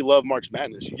that's why you love March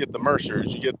Madness. You get the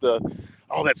Mercers. You get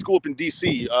that school up in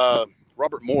D.C.,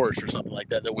 Robert Morris or something like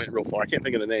that went real far. I can't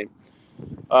think of the name.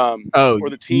 Or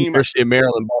the team. University of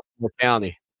Maryland, Baltimore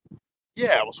County.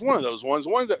 Yeah, it was one of those ones.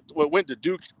 One that went to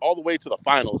Duke all the way to the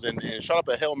finals and shot up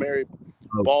a Hail Mary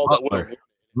ball that would have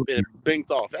been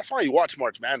binked off. That's why you watch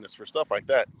March Madness, for stuff like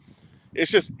that. It's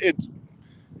just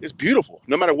it's beautiful.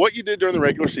 No matter what you did during the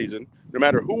regular season, no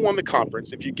matter who won the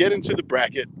conference, if you get into the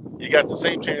bracket, you got the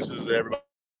same chances as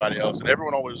everybody else, and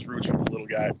everyone always roots for the little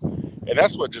guy. And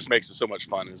that's what just makes it so much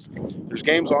fun. Is there's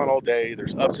games on all day.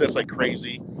 There's upsets like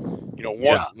crazy.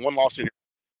 One loss in your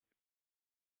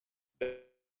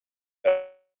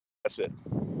that's it.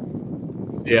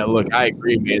 Yeah, look, I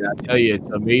agree, man. I tell you,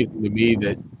 it's amazing to me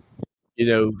that,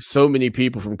 so many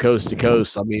people from coast to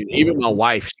coast. I mean, even my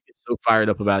wife, she gets so fired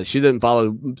up about it. She doesn't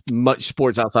follow much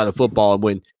sports outside of football. And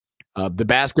when the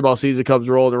basketball season comes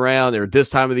rolling around, or this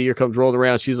time of the year comes rolling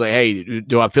around, she's like, hey,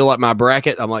 do I feel like my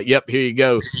bracket? I'm like, yep, here you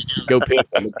go. Go pick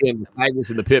them. Again, the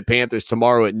Tigers and the Pitt Panthers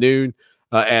tomorrow at noon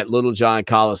at Little John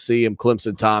Coliseum.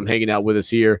 Clemson Tom hanging out with us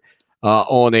here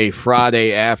on a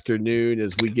Friday afternoon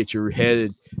as we get you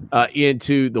headed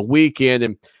into the weekend.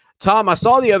 And Tom, I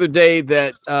saw the other day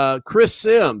that Chris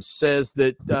Sims says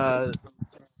that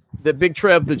that Big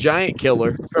Trev, the Giant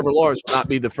Killer, Trevor Lawrence, will not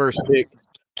be the first pick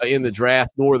in the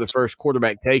draft, nor the first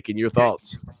quarterback taken. Your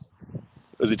thoughts?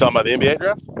 Is he talking about the NBA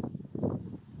draft?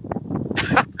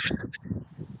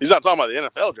 He's not talking about the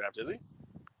NFL draft, is he?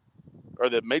 Or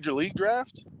the Major League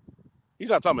draft? He's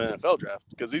not talking about the NFL draft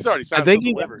because he's already signed. I think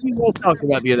he was talking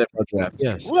about the NFL draft.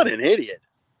 Yes. What an idiot!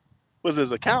 Was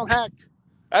his account hacked?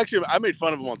 Actually, I made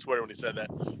fun of him on Twitter when he said that.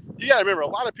 You got to remember, a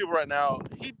lot of people right now,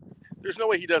 there's no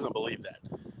way he doesn't believe that.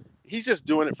 He's just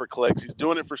doing it for clicks. He's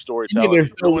doing it for storytelling.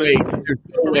 There's no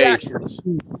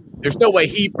way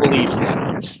he believes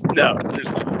that. No, there's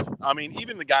not. I mean,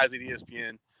 even the guys at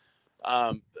ESPN,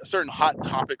 certain hot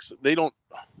topics, they don't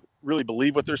really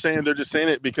believe what they're saying. They're just saying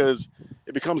it because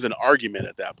it becomes an argument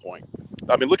at that point.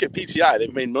 I mean, look at PTI.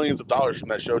 They've made millions of dollars from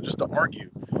that show just to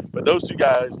argue. But those two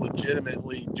guys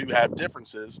legitimately do have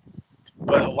differences.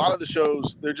 But a lot of the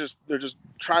shows, they're just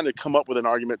trying to come up with an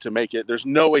argument to make it. There's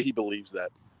no way he believes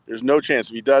that. There's no chance.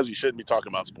 If he does, he shouldn't be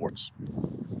talking about sports.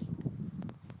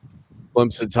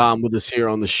 Clemson Tom with us here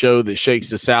on the show that shakes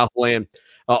the Southland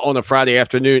on a Friday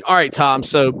afternoon. All right, Tom.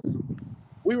 So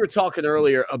we were talking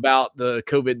earlier about the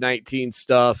COVID-19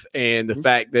 stuff and the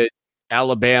fact that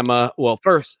Alabama, well,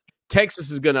 first,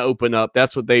 Texas is going to open up.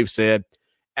 That's what they've said.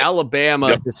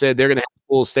 Alabama has said they're going to have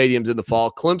full stadiums in the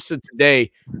fall. Clemson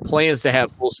today plans to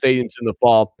have full stadiums in the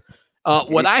fall.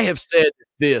 What I have said is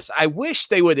this: I wish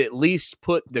they would at least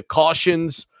put the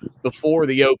cautions before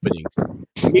the openings.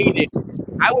 Meaning,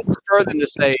 I would prefer them to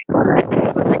say,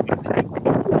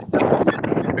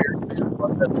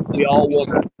 we all want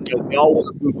to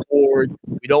move forward.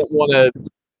 We don't want to,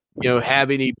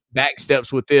 have any back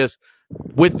steps with this.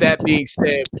 With that being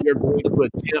said, we're going to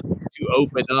attempt to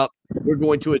open up. We're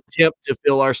going to attempt to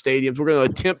fill our stadiums. We're going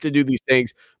to attempt to do these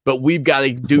things, but we've got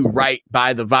to do right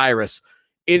by the virus.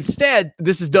 Instead,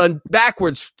 this is done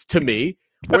backwards to me,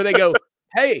 where they go,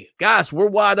 hey, guys, we're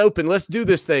wide open. Let's do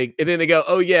this thing. And then they go,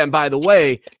 oh, yeah, and by the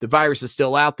way, the virus is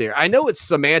still out there. I know it's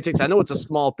semantics. I know it's a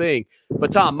small thing.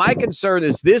 But, Tom, my concern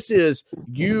is this is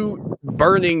you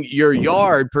burning your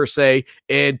yard, per se,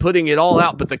 and putting it all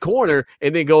out but the corner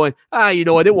and then going, you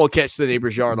know what, it won't catch the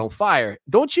neighbor's yard on fire.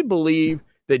 Don't you believe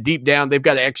that deep down they've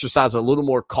got to exercise a little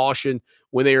more caution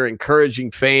when they are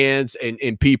encouraging fans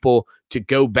and people to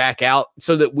go back out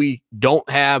so that we don't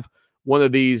have one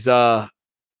of these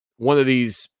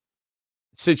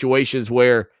situations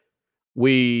where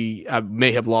I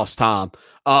may have lost Tom.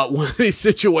 One of these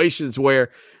situations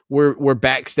where we're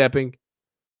backstepping,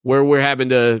 where we're having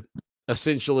to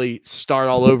essentially start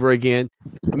all over again.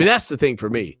 I mean, that's the thing for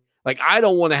me. Like, I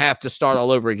don't want to have to start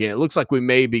all over again. It looks like we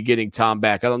may be getting Tom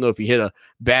back. I don't know if he hit a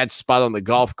bad spot on the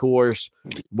golf course,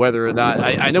 whether or not.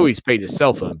 I know he's paid his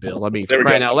cell phone bill. I mean, for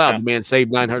crying out loud, the man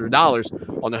saved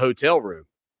 $900 on the hotel room.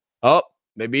 Oh,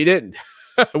 maybe he didn't.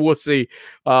 We'll see.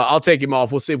 I'll take him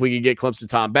off. We'll see if we can get Clemson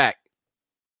Tom back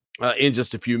in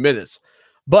just a few minutes.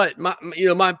 But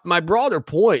my broader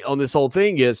point on this whole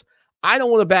thing is I don't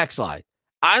want to backslide.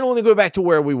 I don't want to go back to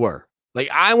where we were. Like,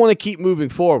 I want to keep moving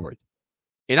forward.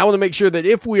 And I want to make sure that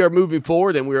if we are moving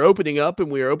forward and we're opening up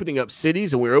and we are opening up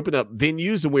cities and we're opening up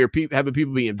venues and we're having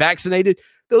people being vaccinated,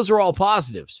 those are all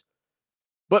positives.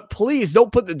 But please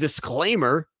don't put the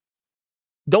disclaimer.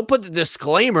 Don't put the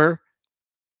disclaimer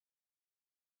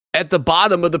at the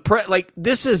bottom of the press. Like,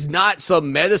 this is not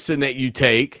some medicine that you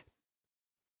take.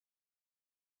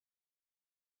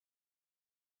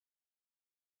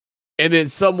 And then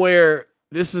somewhere,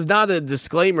 this is not a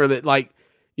disclaimer that, like,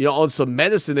 on some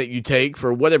medicine that you take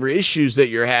for whatever issues that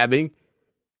you're having,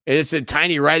 and it's in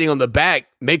tiny writing on the back,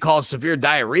 may cause severe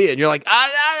diarrhea. And you're like,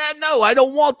 no, I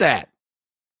don't want that.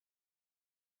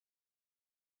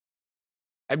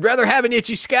 I'd rather have an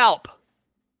itchy scalp.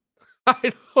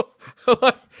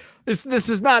 This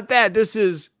is not that. This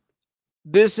is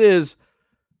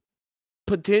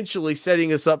potentially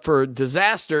setting us up for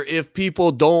disaster if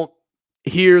people don't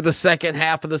hear the second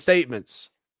half of the statements.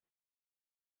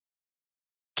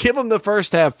 Give them the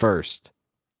first half first.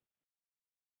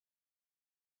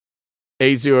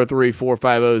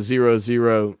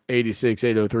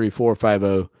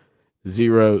 803-450-0086.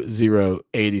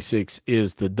 803-450-0086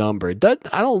 is the number.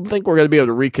 I don't think we're going to be able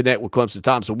to reconnect with Clemson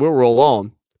Tom, so we'll roll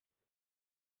on.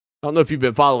 I don't know if you've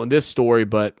been following this story,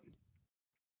 but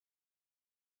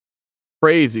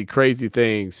crazy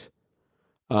things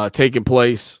taking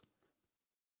place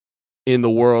in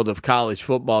the world of college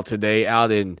football today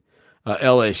out in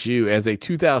LSU, as a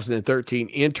 2013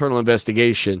 internal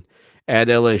investigation at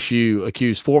LSU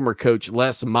accused former coach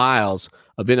Les Miles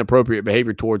of inappropriate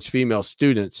behavior towards female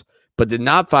students, but did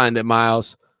not find that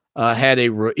Miles had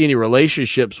any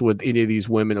relationships with any of these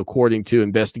women, according to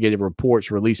investigative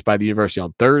reports released by the university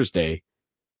on Thursday.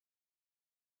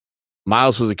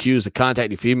 Miles was accused of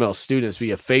contacting female students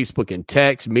via Facebook and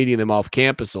text, meeting them off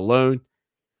campus alone,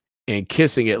 and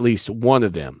kissing at least one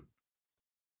of them.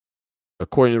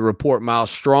 According to the report,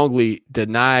 Miles strongly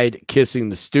denied kissing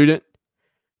the student,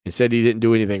 and said he didn't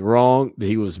do anything wrong, that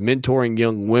he was mentoring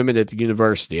young women at the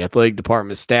university. Athletic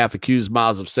department staff accused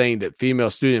Miles of saying that female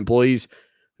student employees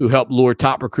who helped lure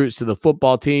top recruits to the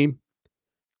football team,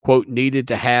 quote, needed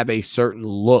to have a certain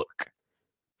look,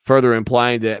 further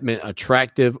implying that it meant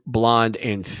attractive, blonde,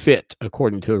 and fit,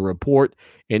 according to the report.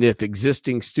 And if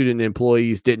existing student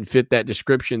employees didn't fit that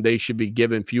description, they should be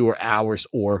given fewer hours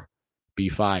or be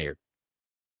fired.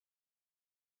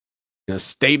 In a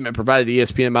statement provided to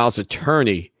ESPN, Miles'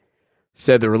 attorney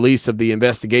said the release of the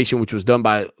investigation, which was done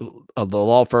by the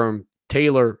law firm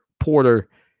Taylor Porter,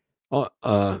 on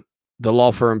behalf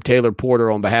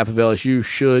of LSU,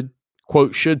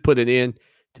 should put an end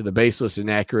to the baseless,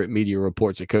 inaccurate media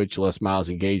reports that Coach Les Miles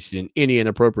engaged in any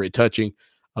inappropriate touching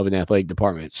of an athletic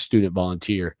department student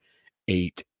volunteer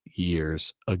 8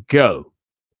 years ago.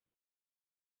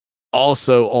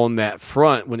 Also on that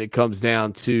front, when it comes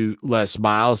down to Les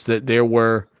Miles, that there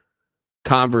were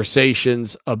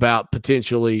conversations about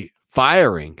potentially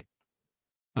firing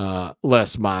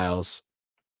Les Miles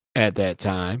at that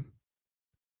time.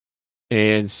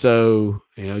 And so,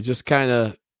 just kind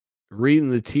of reading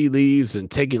the tea leaves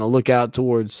and taking a look out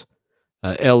towards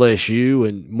LSU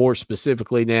and more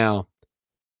specifically now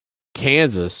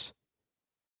Kansas,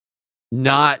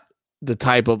 not the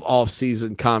type of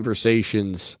off-season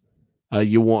conversations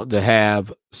you want to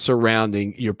have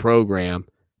surrounding your program.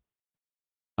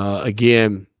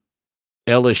 Again,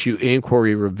 LSU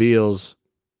inquiry reveals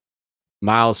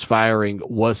Miles firing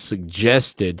was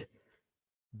suggested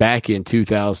back in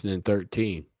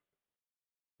 2013.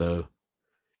 So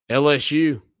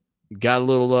LSU got a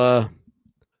little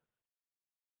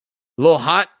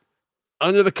hot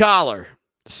under the collar,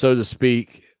 so to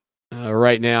speak,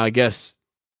 right now. I guess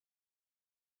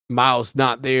Miles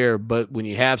not there, but when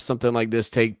you have something like this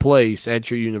take place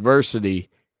at your university,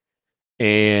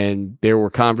 and there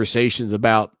were conversations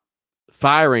about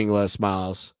firing Les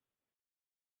Miles,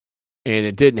 and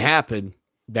it didn't happen,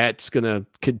 that's going to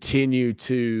continue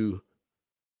to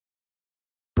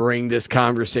bring this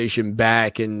conversation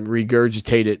back and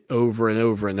regurgitate it over and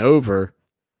over and over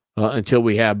until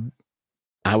we have,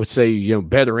 I would say,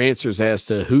 better answers as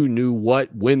to who knew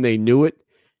what, when they knew it,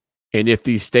 and if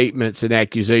these statements and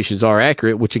accusations are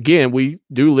accurate, which, again, we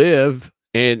do live,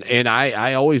 and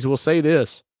I always will say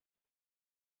this.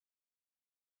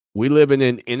 We live in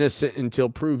an innocent until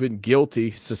proven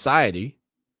guilty society.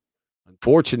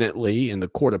 Unfortunately, in the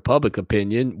court of public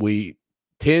opinion, we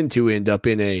tend to end up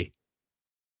in a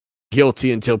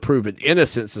guilty until proven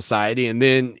innocent society. And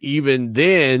then, even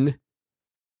then,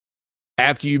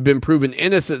 after you've been proven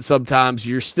innocent, sometimes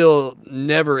you're still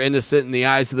never innocent in the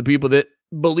eyes of the people that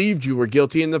believed you were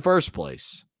guilty in the first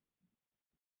place.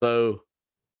 So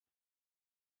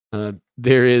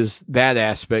there is that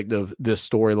aspect of this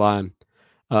storyline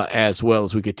as well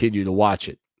as we continue to watch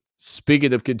it.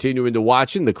 Speaking of continuing to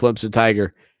watch it, the Clemson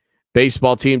Tiger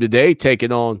baseball team today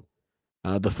taking on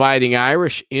the Fighting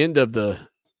Irish. End of the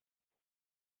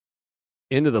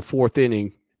fourth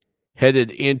inning,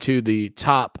 headed into the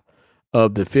top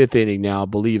of the fifth inning now, I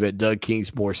believe, at Doug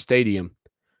Kingsmore Stadium.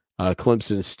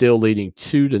 Clemson still leading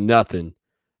 2-0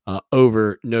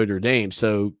 over Notre Dame.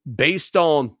 So based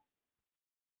on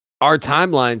our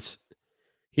timelines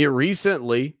here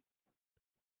recently,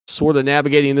 sort of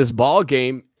navigating this ball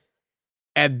game,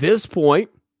 at this point,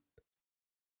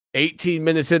 18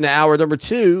 minutes into hour number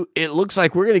 2, it looks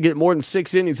like we're going to get more than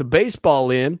 6 innings of baseball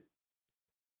in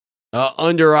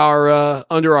under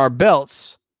our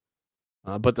belts.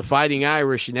 But the Fighting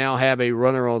Irish now have a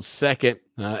runner on second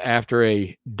after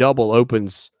a double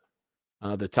opens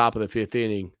the top of the fifth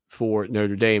inning for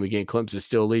Notre Dame. Again, Clemson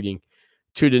still leading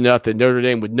 2-0. Notre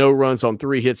Dame with no runs on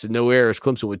 3 hits and no errors.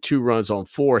 Clemson with 2 runs on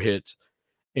 4 hits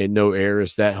and no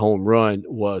errors. That home run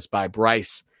was by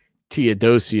Bryce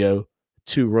Teodosio,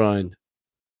 2-run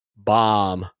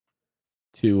bomb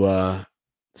to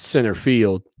center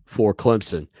field for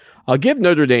Clemson. I'll give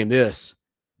Notre Dame this.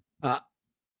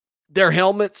 Their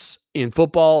helmets in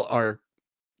football are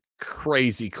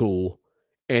crazy cool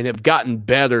and have gotten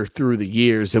better through the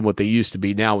years than what they used to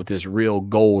be now with this real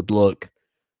gold look.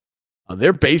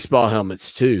 Their baseball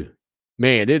helmets, too.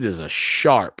 Man, it is a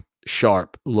sharp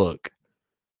look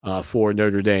for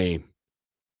Notre Dame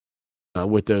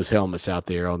with those helmets out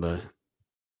there on the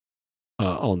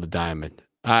diamond.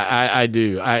 I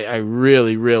do. I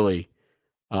really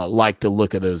like the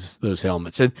look of those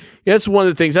helmets. And that's one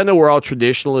of the things. I know we're all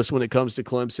traditionalists when it comes to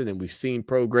Clemson, and we've seen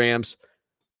programs,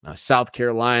 South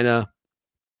Carolina,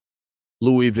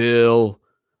 Louisville,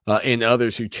 and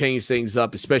others who change things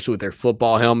up, especially with their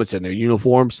football helmets and their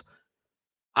uniforms.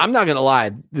 I'm not going to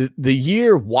lie. The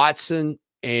year Watson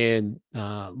and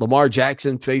Lamar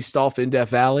Jackson faced off in Death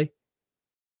Valley,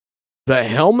 the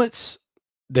helmets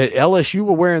that LSU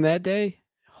were wearing that day,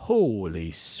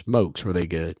 holy smokes, were they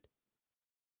good.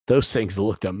 Those things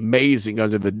looked amazing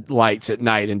under the lights at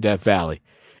night in Death Valley.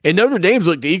 And Notre Dame's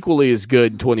looked equally as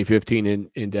good in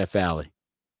 2015 in Death Valley.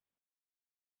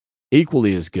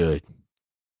 Equally as good.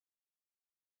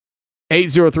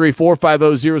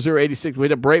 803-450-0086. We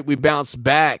had a break. We bounced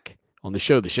back on the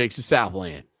show that shakes the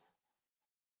Southland.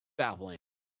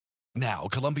 Now,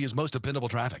 Columbia's most dependable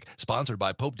traffic, sponsored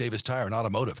by Pope Davis Tire and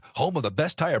Automotive, home of the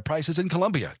best tire prices in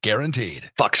Columbia,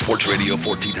 guaranteed. Fox Sports Radio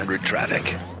 1400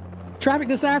 traffic. Traffic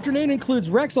this afternoon includes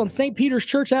wrecks on St. Peter's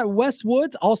Church at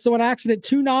Westwoods, also an accident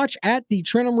 2-notch at the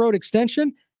Trenham Road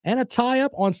extension, and a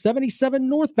tie-up on 77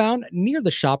 northbound near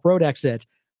the Shop Road exit.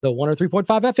 The 103.5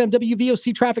 FM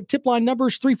WVOC traffic tip line number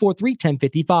is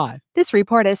 343-1055. This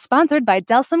report is sponsored by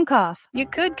Delsum Cough. You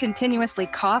could continuously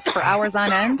cough for hours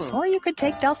on end, or you could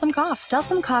take Delsum Cough.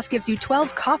 Delsum Cough gives you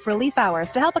 12 cough relief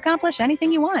hours to help accomplish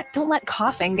anything you want. Don't let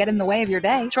coughing get in the way of your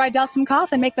day. Try Delsum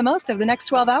Cough and make the most of the next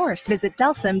 12 hours. Visit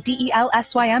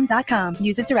DelsumDelsym.com.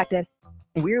 Use as directed.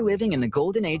 We're living in the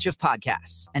golden age of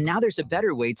podcasts, and now there's a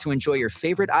better way to enjoy your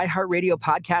favorite iHeartRadio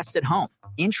podcasts at home.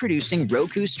 Introducing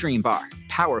Roku Stream Bar.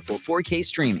 Powerful 4K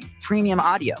streaming, premium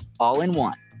audio, all in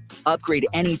one. Upgrade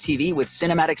any TV with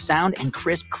cinematic sound and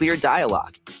crisp, clear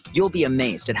dialogue. You'll be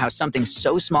amazed at how something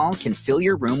so small can fill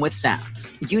your room with sound.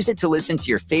 Use it to listen to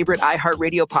your favorite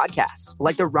iHeartRadio podcasts,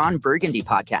 like the Ron Burgundy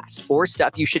podcast or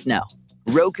Stuff You Should Know.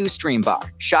 Roku Stream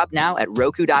Bar. Shop now at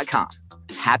Roku.com.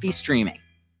 Happy streaming.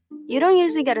 You don't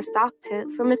usually get a stock tip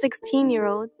from a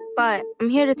 16-year-old, but I'm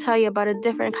here to tell you about a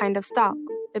different kind of stock.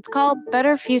 It's called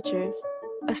Better Futures,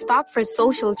 a stock for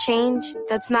social change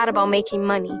that's not about making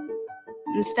money.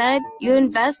 Instead, you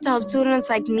invest to help students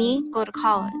like me go to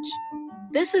college.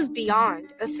 This is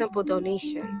beyond a simple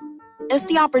donation. It's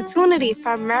the opportunity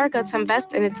for America to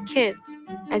invest in its kids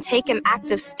and take an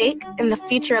active stake in the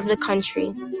future of the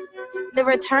country. The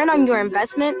return on your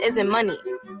investment isn't money.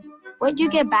 What you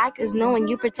get back is knowing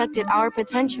you protected our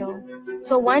potential.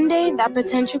 So one day, that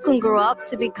potential can grow up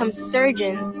to become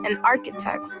surgeons and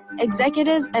architects,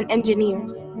 executives and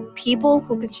engineers, people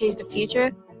who can change the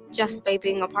future just by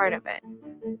being a part of it.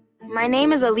 My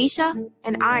name is Alicia,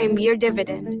 and I am your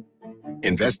dividend.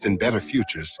 Invest in better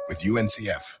futures with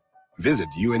UNCF. Visit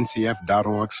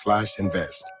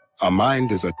uncf.org/invest. A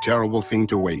mind is a terrible thing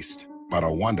to waste, but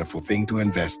a wonderful thing to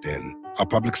invest in. A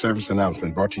public service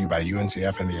announcement brought to you by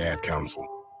UNCF and the Ad Council.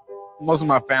 Most of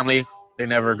my family, they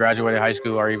never graduated high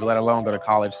school or even let alone go to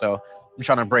college, so I'm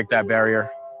trying to break that barrier.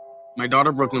 My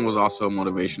daughter, Brooklyn, was also a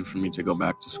motivation for me to go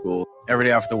back to school. Every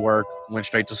day after work, went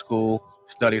straight to school,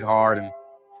 studied hard,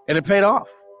 and it paid off.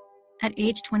 At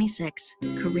age 26,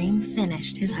 Kareem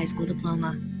finished his high school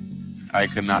diploma. I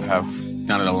could not have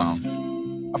done it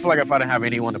alone. I feel like if I didn't have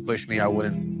anyone to push me, I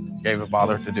wouldn't give a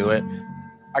bother to do it.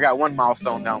 I got one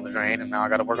milestone down the drain, and now I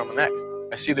got to work on the next.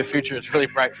 I see the future is really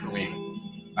bright for me.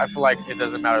 I feel like it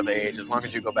doesn't matter the age, as long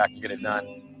as you go back and get it done.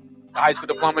 The high school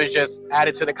diploma is just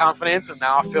added to the confidence, and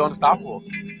now I feel unstoppable.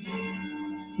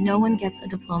 No one gets a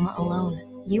diploma alone.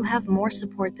 You have more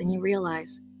support than you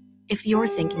realize. If you're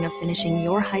thinking of finishing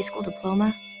your high school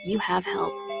diploma, you have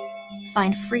help.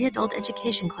 Find free adult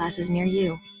education classes near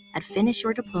you at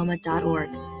finishyourdiploma.org.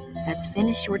 That's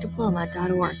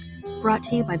finishyourdiploma.org. Brought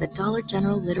to you by the Dollar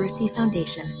General Literacy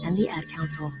Foundation and the Ad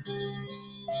Council.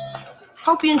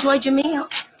 Hope you enjoyed your meal.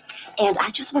 And I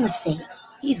just want to say,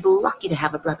 he's lucky to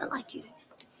have a brother like you.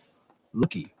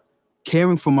 Lucky.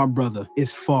 Caring for my brother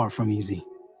is far from easy.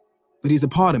 But he's a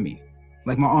part of me,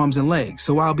 like my arms and legs,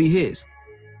 so I'll be his.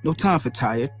 No time for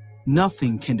tired.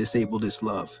 Nothing can disable this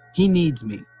love. He needs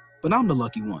me, but I'm the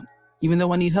lucky one, even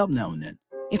though I need help now and then.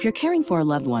 If you're caring for a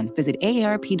loved one, visit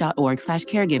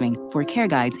aarp.org/caregiving for care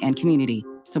guides and community.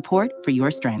 Support for your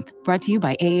strength. Brought to you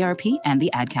by AARP and the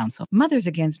Ad Council. Mothers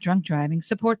Against Drunk Driving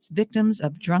supports victims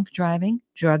of drunk driving,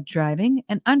 drug driving,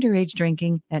 and underage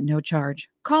drinking at no charge.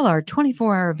 Call our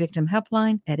 24-hour victim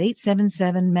helpline at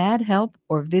 877-MAD-HELP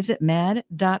or visit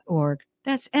mad.org.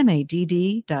 That's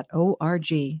MADD.org.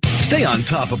 Stay on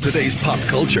top of today's pop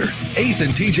culture. Ace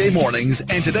and TJ Mornings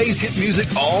and today's hit music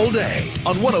all day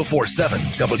on 104.7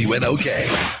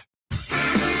 WNOK.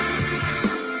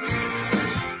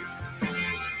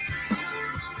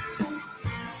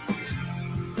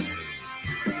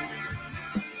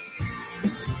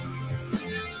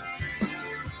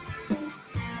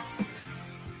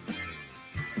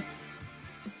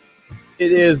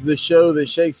 It is the show that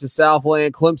shakes the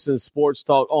Southland, Clemson Sports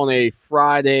Talk on a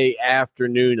Friday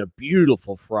afternoon, a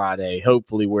beautiful Friday,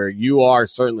 hopefully where you are,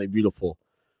 certainly beautiful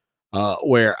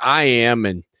where I am.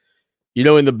 And You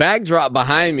know, in the backdrop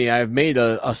behind me, I've made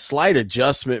a slight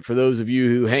adjustment for those of you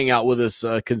who hang out with us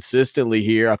consistently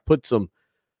here. I've put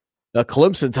the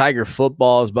Clemson Tiger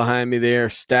footballs behind me there,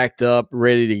 stacked up,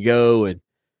 ready to go. And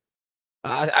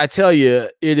I tell you,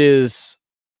 it is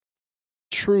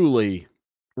truly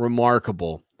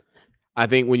remarkable. I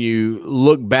think when you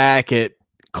look back at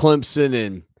Clemson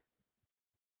and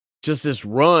just this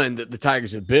run that the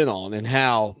Tigers have been on and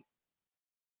how,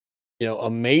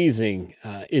 amazing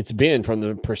it's been from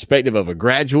the perspective of a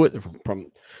graduate,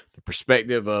 from the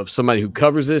perspective of somebody who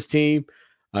covers this team.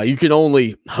 You can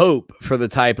only hope for the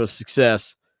type of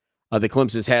success that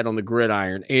Clemson's had on the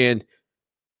gridiron. And,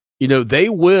 they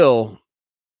will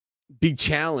be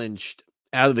challenged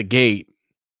out of the gate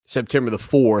September the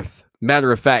 4th.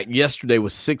 Matter of fact, yesterday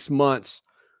was 6 months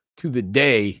to the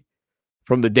day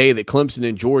from the day that Clemson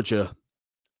and Georgia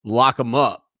lock them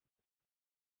up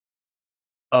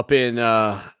in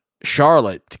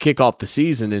Charlotte to kick off the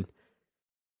season. And,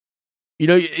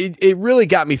 it really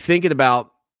got me thinking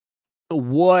about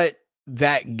what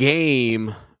that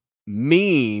game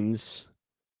means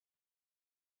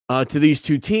to these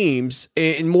two teams.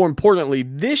 And more importantly,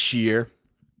 this year,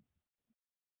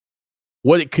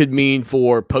 what it could mean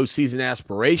for postseason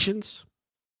aspirations.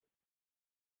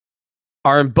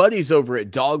 Our buddies over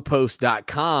at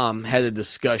dogpost.com had a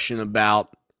discussion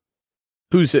about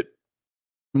who's it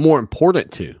more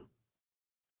important to.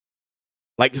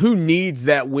 Like, who needs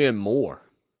that win more?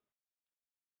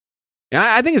 And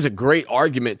I think it's a great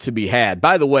argument to be had.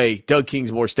 By the way, Doug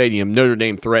Kingsmore Stadium, Notre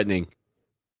Dame threatening.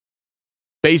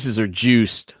 Bases are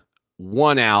juiced.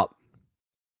 1 out.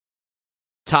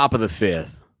 Top of the 5th.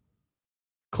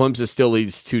 Clemson still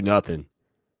leads 2-0.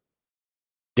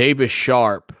 Davis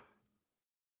Sharp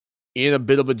in a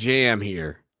bit of a jam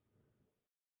here.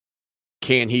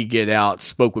 Can he get out?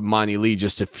 Spoke with Monty Lee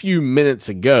just a few minutes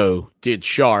ago, did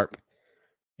Sharp.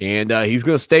 And he's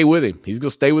going to stay with him. He's going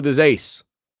to stay with his ace.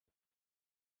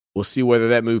 We'll see whether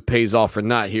that move pays off or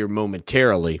not here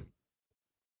momentarily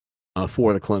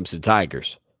for the Clemson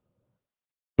Tigers.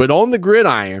 But on the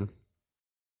gridiron,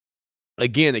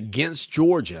 again, against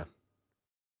Georgia,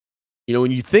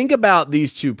 when you think about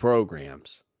these two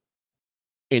programs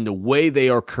and the way they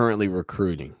are currently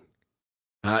recruiting,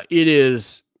 it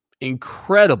is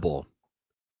incredible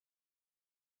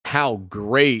how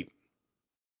great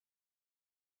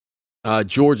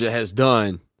Georgia has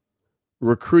done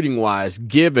recruiting-wise,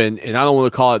 given, and I don't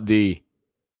want to call it the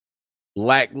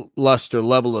lackluster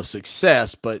level of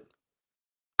success, but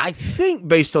I think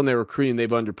based on their recruiting, they've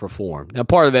underperformed. Now,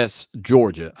 part of that's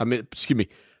Georgia.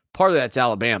 Part of that's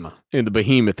Alabama and the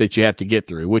behemoth that you have to get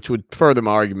through, which would further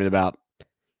my argument about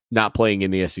not playing in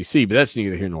the SEC, but that's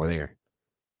neither here nor there.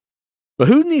 But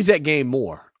who needs that game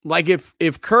more? Like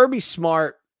if Kirby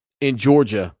Smart and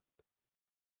Georgia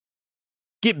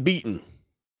get beaten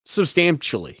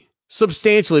substantially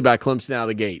by Clemson out of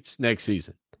the gates next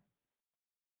season,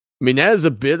 that is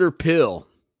a bitter pill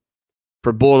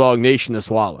for Bulldog Nation to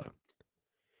swallow.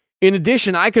 In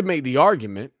addition, I could make the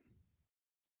argument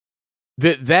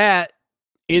that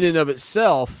in and of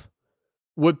itself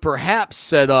would perhaps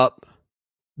set up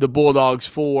the Bulldogs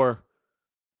for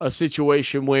a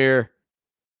situation where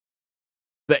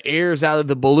the air's out of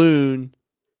the balloon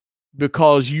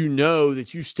because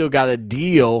that you still got to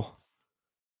deal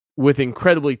with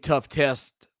incredibly tough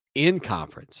tests in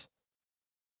conference.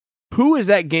 Who is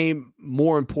that game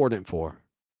more important for?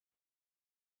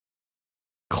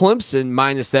 Clemson,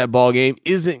 minus that ball game,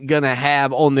 isn't going to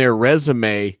have on their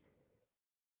resume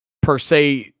per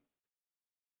se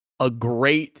a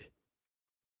great,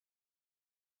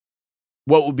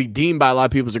 what would be deemed by a lot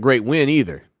of people as a great win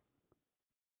either.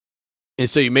 And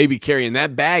so you may be carrying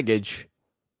that baggage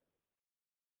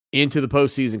into the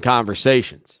postseason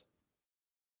conversations.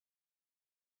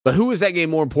 But who is that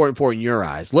game more important for in your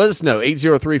eyes? Let us know.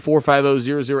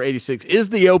 803-450-0086. Is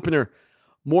the opener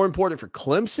more important for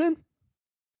Clemson?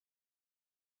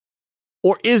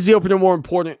 Or is the opener more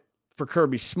important for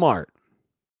Kirby Smart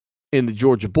in the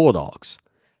Georgia Bulldogs?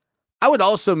 I would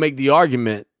also make the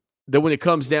argument that when it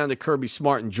comes down to Kirby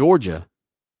Smart in Georgia,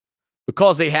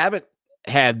 because they haven't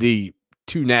had the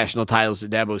 2 national titles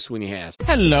that Dabo Swinney has.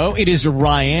 Hello, it is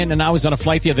Ryan, and I was on a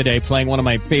flight the other day playing one of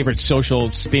my favorite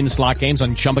social spin slot games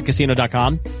on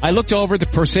ChumbaCasino.com. I looked over at the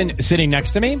person sitting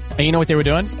next to me, and you know what they were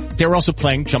doing? They were also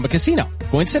playing Chumba Casino.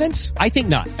 Coincidence? I think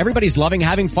not. Everybody's loving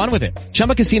having fun with it.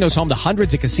 Chumba Casino is home to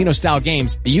hundreds of casino-style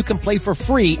games that you can play for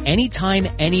free anytime,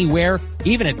 anywhere,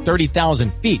 even at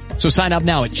 30,000 feet. So sign up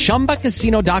now at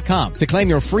ChumbaCasino.com to claim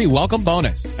your free welcome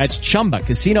bonus. That's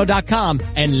ChumbaCasino.com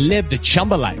and live the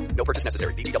Chumba life. No purchase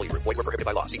necessary. VGW Group. Void where prohibited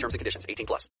by law. See terms and conditions.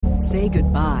 18+. Say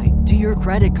goodbye to your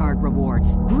credit card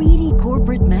rewards. Greedy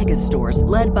corporate mega stores,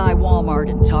 led by Walmart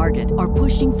and Target, are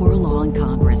pushing for a law in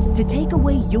Congress to take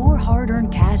away your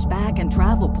hard-earned cash back and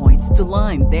travel points to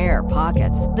line their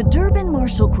pockets. The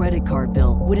Durbin-Marshall credit card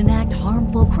bill would enact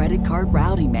harmful credit card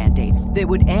routing mandates that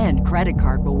would end credit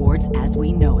card rewards as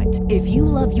we know it. If you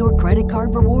love your credit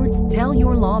card rewards, tell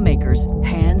your lawmakers,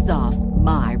 hands off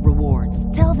my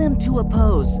rewards. Tell them to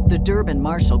oppose the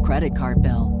Durbin-Marshall credit card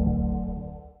bill.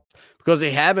 Because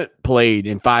they haven't played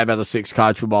in 5 out of 6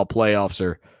 college football playoffs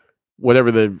or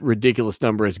whatever the ridiculous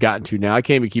number has gotten to now. I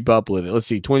can't even keep up with it. Let's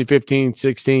see, 2015,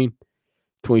 16,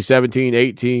 2017,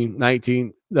 18,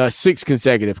 19, 6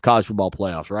 consecutive college football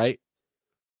playoffs, right?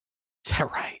 Is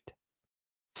that right?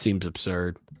 Seems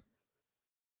absurd.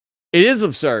 It is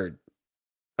absurd.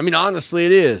 I mean, honestly,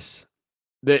 it is.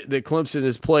 That Clemson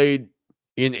has played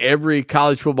in every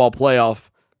college football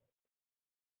playoff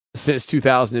since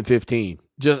 2015.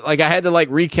 Just like I had to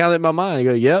recount it in my mind. I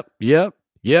go, yep, and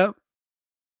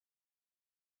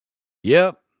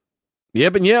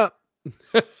yep.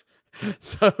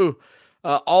 So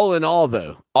all in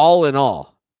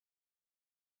all,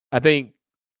 I think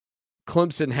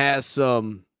Clemson has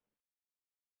some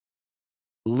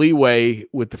leeway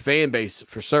with the fan base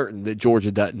for certain that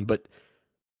Georgia doesn't, but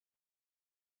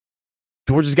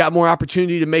Georgia's got more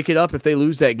opportunity to make it up if they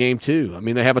lose that game too. I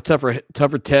mean, they have a tougher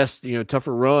test,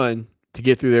 tougher run to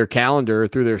get through their calendar or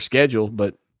through their schedule,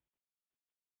 but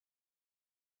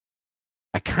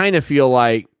I kind of feel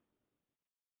like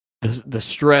the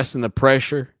stress and the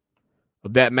pressure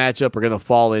of that matchup are going to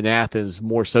fall in Athens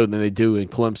more so than they do in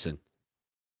Clemson.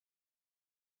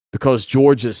 Because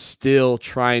Georgia's still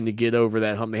trying to get over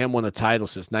that hump. They haven't won a title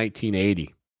since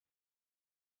 1980.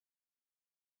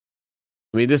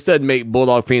 I mean, this doesn't make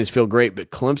Bulldog fans feel great,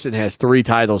 but Clemson has 3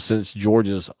 titles since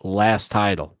Georgia's last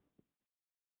title.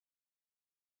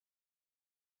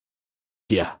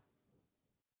 Yeah.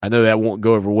 I know that won't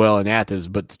go over well in Athens,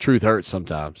 but the truth hurts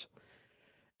sometimes.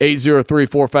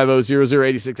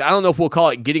 803-450-0086. I don't know if we'll call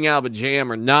it getting out of a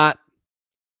jam or not,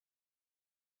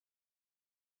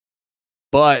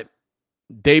 but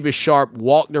Davis Sharp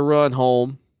walked the run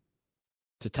home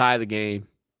to tie the game.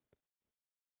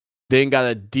 Then got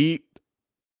a deep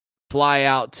fly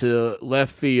out to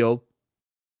left field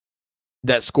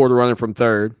that scored a runner from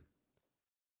third.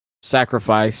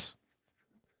 Sacrifice.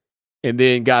 And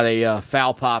then got a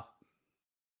foul pop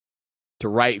to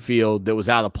right field that was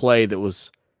out of play that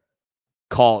was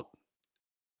caught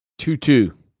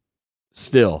 2-2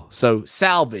 still. So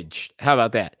salvaged. How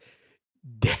about that?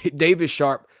 Davis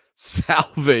Sharp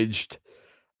salvaged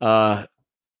the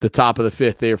top of the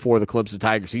 5th there for the Clemson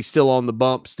Tigers. He's still on the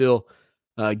bump, still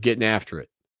getting after it.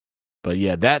 But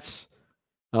yeah, that's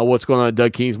what's going on at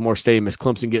Doug Kingsmore Stadium as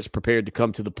Clemson gets prepared to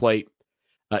come to the plate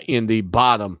in the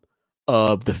bottom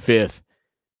of the 5th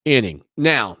inning.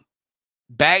 Now,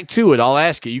 back to it. I'll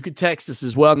ask you. You could text us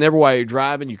as well. Never while you're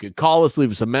driving. You could call us,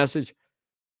 leave us a message.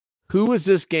 Who is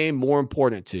this game more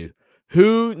important to?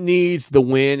 Who needs the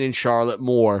win in Charlotte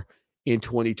more in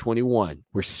 2021?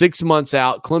 We're 6 months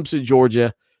out. Clemson,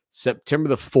 Georgia, September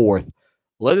the 4th.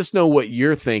 Let us know what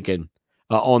you're thinking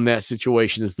on that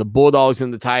situation. Is the Bulldogs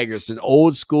and the Tigers an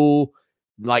old school,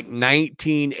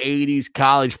 1980s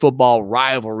college football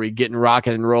rivalry getting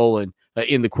rocking and rolling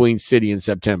in the Queen City in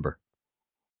September?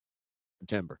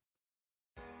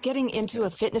 Getting into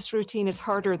a fitness routine is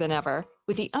harder than ever.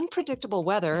 With the unpredictable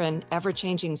weather and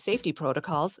ever-changing safety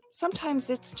protocols,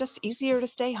 sometimes it's just easier to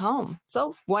stay home.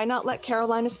 So why not let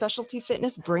Carolina Specialty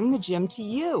Fitness bring the gym to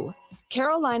you?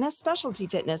 Carolina Specialty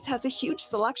Fitness has a huge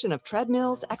selection of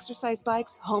treadmills, exercise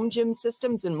bikes, home gym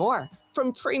systems, and more.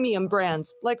 From premium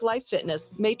brands like Life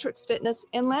Fitness, Matrix Fitness,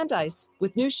 and Landice.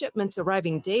 With new shipments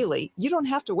arriving daily, you don't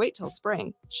have to wait till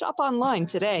spring. Shop online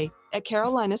today at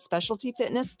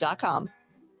carolinaspecialtyfitness.com.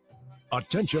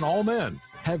 Attention all men.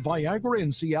 Have Viagra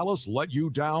and Cialis let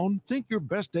you down? Think your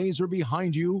best days are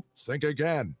behind you? Think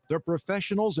again. The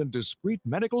professionals and discreet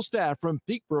medical staff from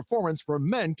Peak Performance for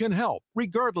Men can help,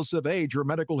 regardless of age or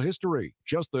medical history.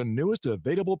 Just the newest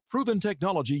available proven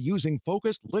technology using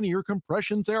focused linear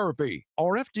compression therapy.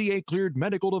 Our FDA-cleared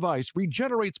medical device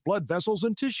regenerates blood vessels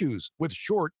and tissues with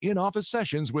short in-office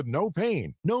sessions with no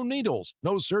pain, no needles,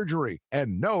 no surgery,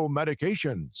 and no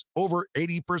medications. Over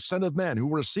 80% of men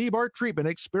who receive our treatment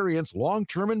experience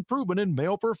long-term improvement in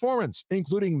male performance,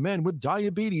 including men with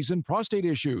diabetes and prostate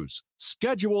issues.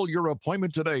 Schedule your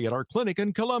appointment today at our clinic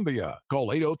in Columbia. Call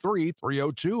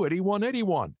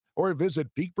 803-302-8181. or visit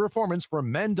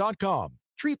peakperformanceformen.com.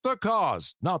 Treat the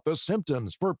cause, not the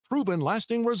symptoms, for proven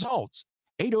lasting results.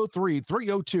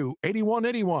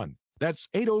 803-302-8181. That's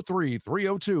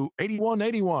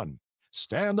 803-302-8181.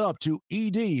 Stand up to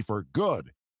ED for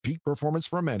good. Peak Performance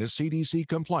for Men is CDC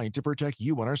compliant to protect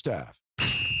you and our staff.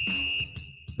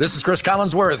 This is Chris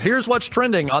Collinsworth. Here's what's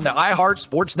trending on the iHeart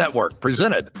Sports Network,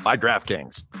 presented by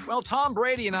DraftKings. Well, Tom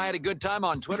Brady and I had a good time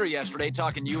on Twitter yesterday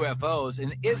talking UFOs,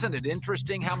 and isn't it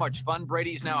interesting how much fun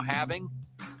Brady's now having?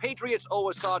 Patriots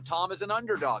always saw Tom as an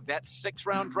underdog, that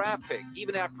 6th-round draft pick,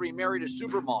 even after he married a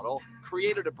supermodel,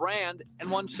 created a brand,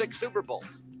 and won 6 Super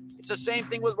Bowls. It's the same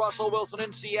thing with Russell Wilson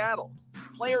in Seattle.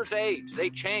 Players age, they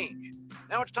change.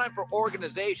 Now it's time for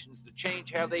organizations to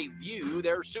change how they view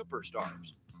their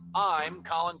superstars. I'm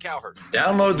Colin Cowherd.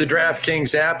 Download the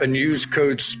DraftKings app and use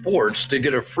code SPORTS to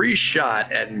get a free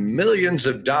shot at millions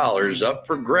of dollars up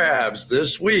for grabs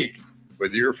this week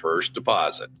with your first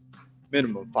deposit.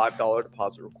 Minimum $5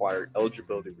 deposit required.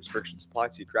 Eligibility restrictions apply.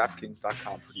 See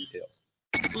DraftKings.com for details.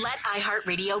 Let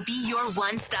iHeartRadio be your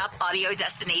one-stop audio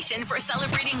destination for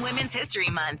celebrating Women's History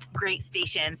Month. Great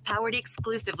stations powered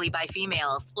exclusively by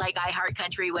females like iHeart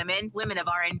Country Women, Women of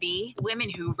R&B, Women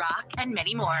Who Rock, and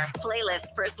many more.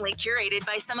 Playlists personally curated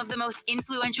by some of the most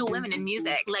influential women in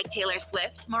music like Taylor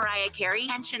Swift, Mariah Carey,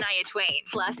 and Shania Twain.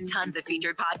 Plus tons of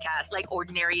featured podcasts like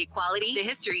Ordinary Equality, The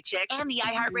History Chicks, and the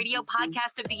iHeartRadio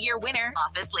Podcast of the Year winner,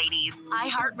 Office Ladies.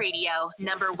 iHeartRadio,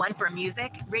 #1 for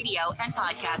music, radio, and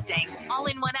podcasting. All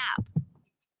in one app.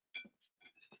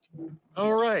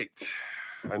 All right.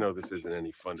 I know this isn't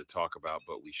any fun to talk about,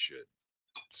 but we should.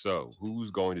 So, who's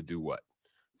going to do what?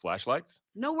 Flashlights?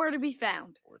 Nowhere to be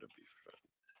found.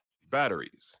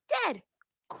 Batteries? Dead.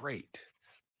 Great.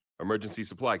 Emergency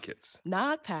supply kits?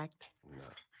 Not packed. No.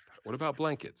 What about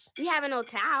blankets? We have an old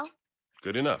towel.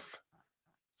 Good enough.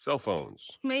 Cell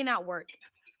phones? May not work.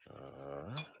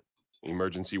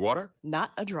 Emergency water?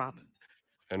 Not a drop.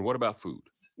 And what about food?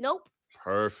 Nope.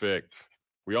 Perfect.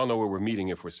 We all know where we're meeting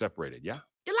if we're separated, yeah?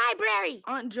 The library.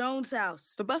 Aunt Joan's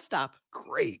house. The bus stop.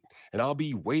 Great. And I'll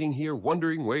be waiting here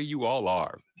wondering where you all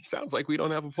are. Sounds like we don't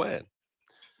have a plan.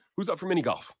 Who's up for mini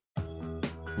golf?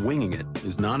 Winging it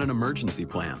is not an emergency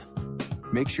plan.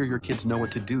 Make sure your kids know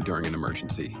what to do during an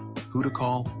emergency. Who to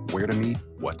call, where to meet,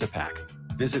 what to pack.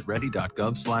 Visit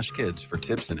ready.gov/kids for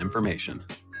tips and information.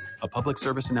 A public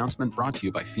service announcement brought to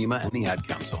you by FEMA and the Ad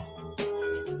Council.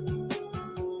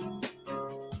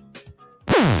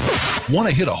 Want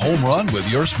to hit a home run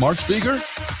with your smart speaker?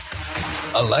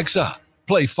 Alexa,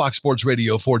 play Fox Sports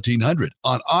Radio 1400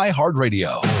 on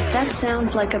iHeartRadio. That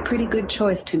sounds like a pretty good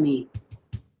choice to me.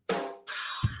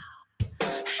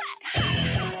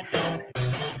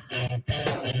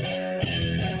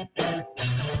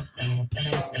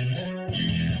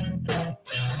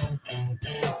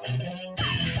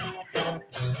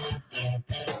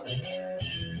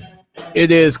 It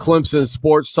is Clemson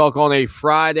Sports Talk on a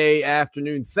Friday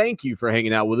afternoon. Thank you for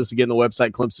hanging out with us. Again, the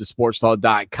website,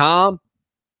 clemsonsportstalk.com. Of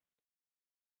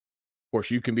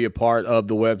course, you can be a part of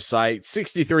the website.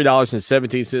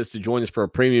 $63.17 to join us for a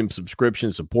premium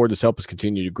subscription. Support us, help us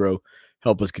continue to grow,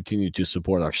 help us continue to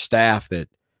support our staff that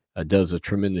does a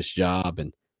tremendous job.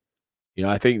 And, you know,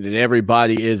 I think that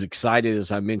everybody is excited,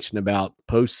 as I mentioned, about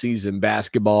postseason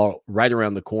basketball right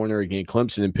around the corner. Again,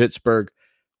 Clemson and Pittsburgh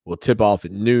will tip off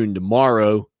at noon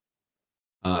tomorrow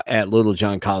at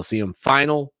Littlejohn Coliseum.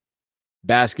 Final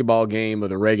basketball game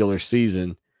of the regular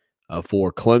season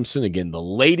for Clemson. Again, the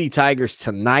Lady Tigers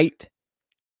tonight,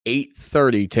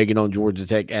 8:30, taking on Georgia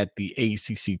Tech at the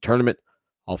ACC tournament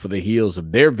off of the heels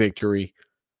of their victory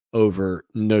over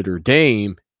Notre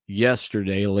Dame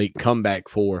yesterday. A late comeback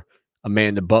for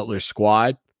Amanda Butler's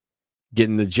squad,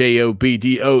 getting the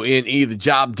JOBDONE, the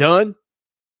job done.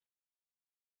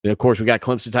 And, of course, we got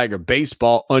Clemson Tiger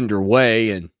baseball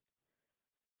underway, and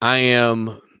I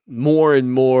am more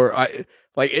and more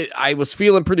I was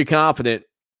feeling pretty confident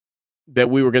that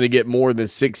we were going to get more than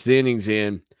 6 innings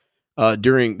in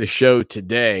during the show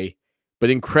today.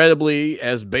 But incredibly,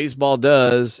 as baseball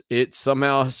does, it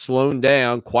somehow slowed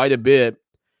down quite a bit.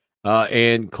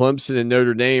 And Clemson and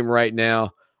Notre Dame right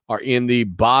now are in the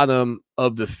bottom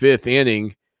of the 5th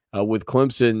inning, with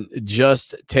Clemson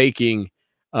just taking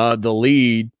the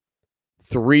lead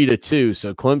 3-2.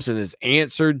 So Clemson has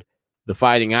answered the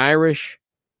Fighting Irish,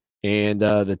 and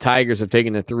the Tigers have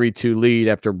taken a 3-2 lead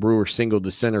after Brewer singled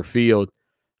to center field,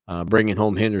 bringing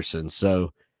home Henderson.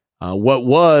 So what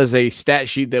was a stat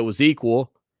sheet that was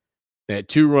equal at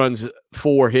 2 runs,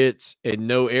 4 hits, and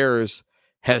no errors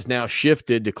has now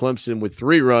shifted to Clemson with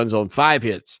 3 runs on 5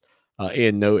 hits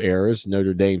and no errors.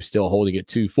 Notre Dame still holding it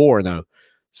 2-4-0.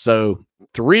 So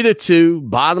 3-2,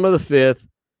 bottom of the 5th.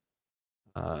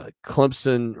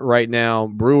 Clemson right now,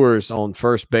 Brewers on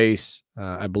first base.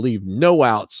 I believe no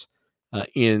outs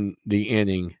in the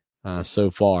inning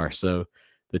so far. So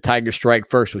the Tigers strike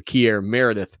first with Kier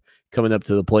Meredith coming up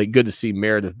to the plate. Good to see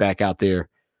Meredith back out there,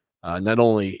 not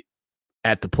only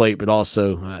at the plate, but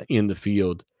also in the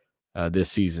field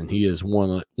this season. He is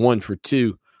 1 for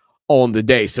 2 on the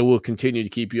day. So we'll continue to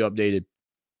keep you updated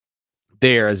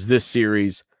there as this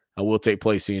series will take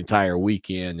place the entire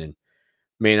weekend. And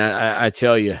man, I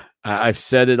tell you, I've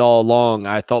said it all along.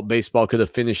 I thought baseball could have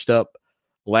finished up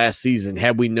last season.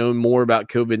 Had we known more about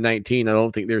COVID-19, I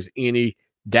don't think there's any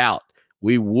doubt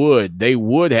they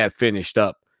would have finished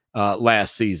up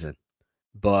last season.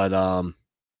 But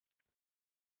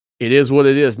it is what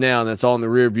it is now, and that's all in the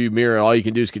rearview mirror. All you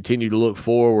can do is continue to look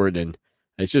forward, and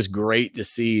it's just great to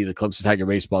see the Clemson Tiger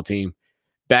baseball team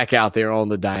back out there on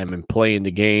the diamond playing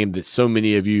the game that so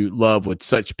many of you love with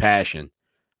such passion.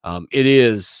 It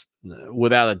is,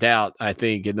 without a doubt, I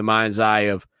think, in the mind's eye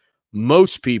of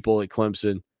most people at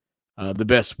Clemson, the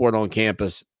best sport on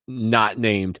campus, not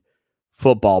named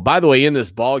football. By the way, in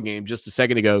this ball game just a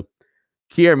second ago,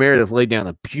 Kier Meredith laid down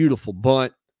a beautiful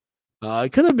bunt.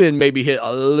 It could have been maybe hit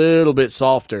a little bit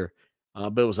softer,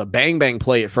 but it was a bang-bang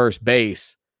play at first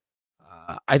base.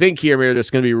 I think Kier Meredith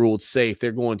is going to be ruled safe.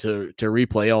 They're going to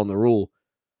replay on the rule.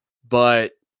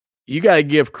 But you got to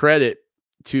give credit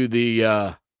to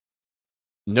the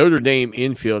Notre Dame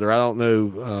infielder. I don't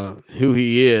know who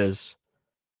he is,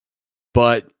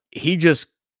 but he just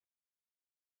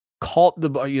caught the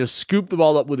ball, scooped the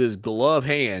ball up with his glove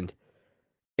hand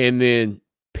and then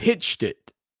pitched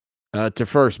it to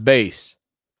first base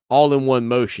all in one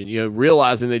motion,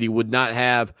 realizing that he would not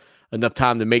have enough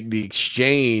time to make the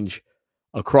exchange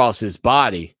across his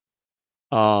body,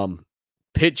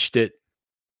 pitched it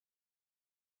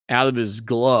out of his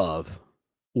glove,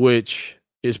 which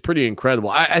is pretty incredible.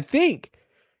 I think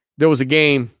there was a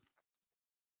game.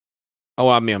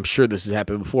 I'm sure this has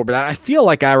happened before, but I feel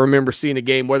like I remember seeing a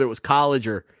game, whether it was college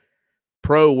or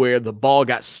pro, where the ball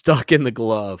got stuck in the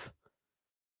glove.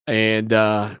 And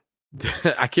I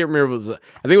can't remember.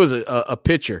 I think it was a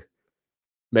pitcher,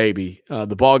 maybe.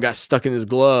 The ball got stuck in his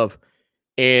glove,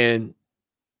 and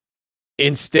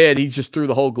instead he just threw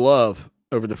the whole glove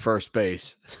over to first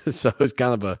base. So it was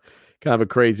kind of a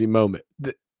crazy moment.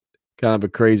 Kind of a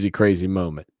crazy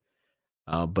moment.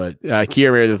 But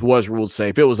Kier Meredith was ruled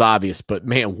safe. It was obvious, but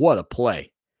man, what a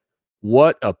play.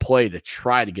 What a play to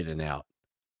try to get an out.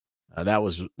 That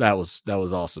was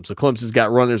awesome. So Clemson's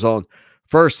got runners on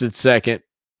first and second.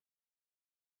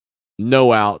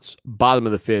 No outs. Bottom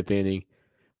of the fifth inning.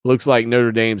 Looks like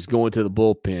Notre Dame's going to the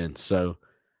bullpen. So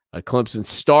Clemson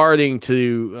starting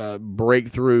to break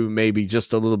through maybe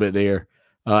just a little bit there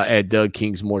at Doug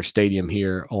Kingsmore Stadium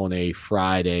here on a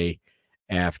Friday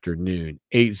afternoon.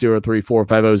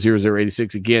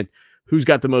 803-450-0086. Again, who's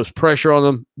got the most pressure on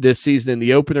them this season in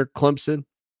the opener, Clemson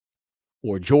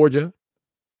or Georgia?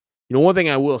 One thing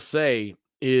I will say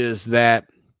is that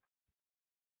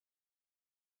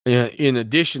in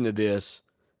addition to this,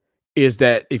 is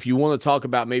that if you want to talk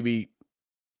about maybe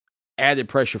added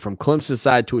pressure from Clemson's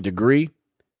side to a degree,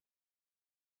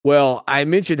 well, I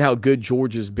mentioned how good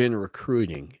Georgia's been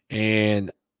recruiting.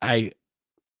 And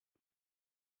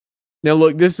now,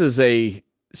 look, this is a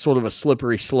sort of a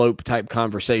slippery slope type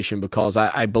conversation because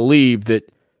I believe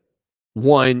that,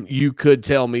 one, you could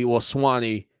tell me, well,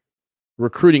 Swanee,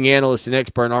 recruiting analysts and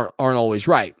experts aren't always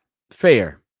right.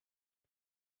 Fair.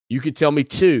 You could tell me,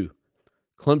 two,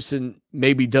 Clemson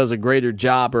maybe does a greater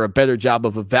job or a better job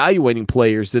of evaluating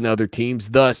players than other teams.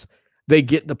 Thus, they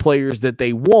get the players that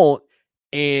they want.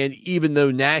 And even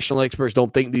though national experts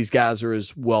don't think these guys are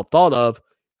as well thought of,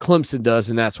 Clemson does,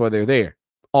 and that's why they're there.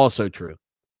 Also true.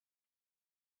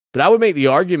 But I would make the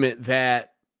argument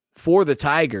that for the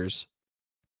Tigers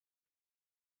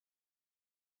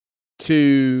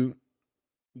to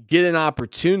get an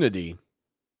opportunity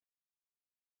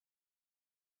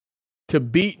to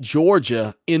beat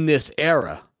Georgia in this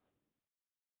era,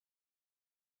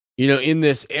 in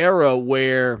this era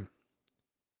where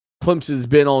Clemson's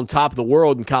been on top of the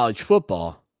world in college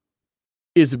football,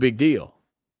 is a big deal.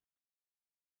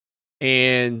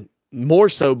 And more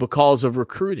so because of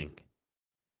recruiting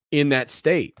in that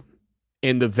state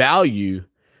and the value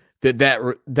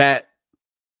that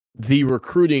the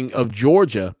recruiting of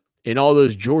Georgia and all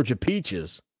those Georgia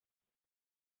peaches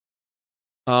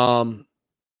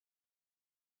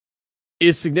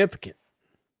is significant.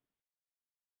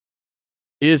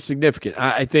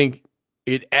 I think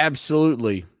it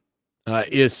absolutely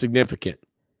is significant.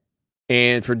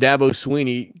 And for Dabo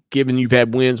Swinney, given you've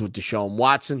had wins with Deshaun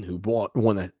Watson, who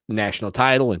won a national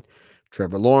title, and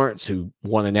Trevor Lawrence, who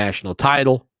won a national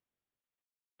title,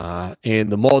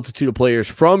 and the multitude of players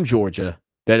from Georgia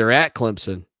that are at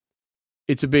Clemson,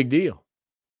 it's a big deal.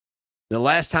 The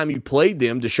last time you played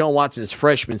them, Deshaun Watson's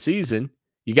freshman season,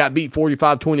 you got beat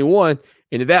 45-21,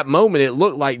 and at that moment, it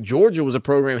looked like Georgia was a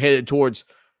program headed towards,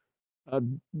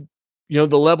 the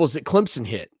levels that Clemson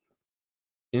hit.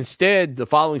 Instead, the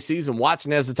following season,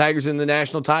 Watson has the Tigers in the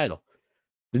national title.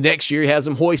 The next year, he has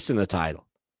them hoisting the title.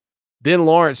 Then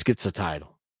Lawrence gets a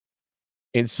title.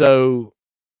 And so,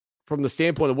 from the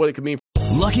standpoint of what it could mean.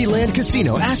 Lucky Land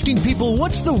Casino, asking people,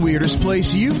 what's the weirdest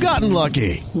place you've gotten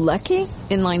lucky? Lucky?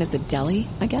 In line at the deli,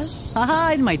 I guess?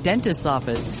 Aha, in my dentist's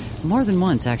office. More than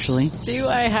once, actually. Do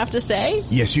I have to say?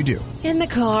 Yes, you do. In the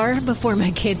car before my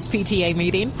kids' PTA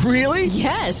meeting. Really?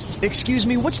 Yes. Excuse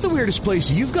me, what's the weirdest place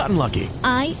you've gotten lucky?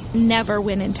 I never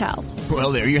win and tell.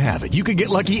 Well, there you have it. You can get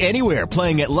lucky anywhere,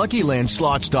 playing at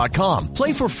LuckyLandSlots.com.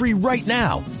 Play for free right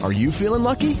now. Are you feeling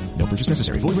lucky? No purchase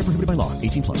necessary. Void where prohibited by law.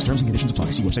 18+. Terms and conditions apply.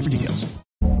 See website for details.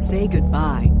 Say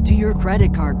goodbye to your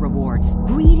credit card rewards.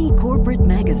 Greedy corporate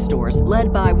mega stores,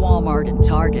 led by Walmart and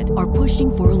Target, are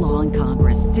pushing for a law in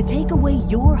Congress to take away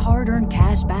your hard-earned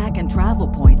cash back and travel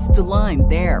points to line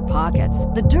their pockets.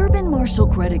 The Durbin-Marshall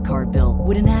credit card bill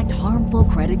would enact harmful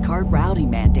credit card routing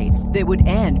mandates that would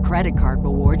end credit card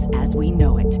rewards as we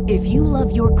know it. If you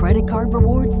love your credit card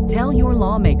rewards, tell your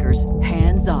lawmakers,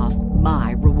 hands off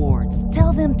my rewards.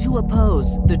 Tell them to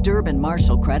oppose the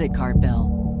Durbin-Marshall credit card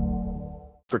bill.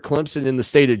 For Clemson in the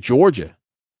state of Georgia,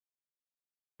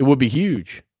 it would be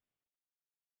huge.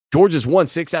 Georgia's won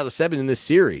 6 out of 7 in this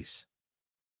series.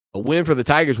 A win for the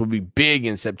Tigers would be big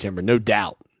in September, no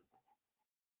doubt.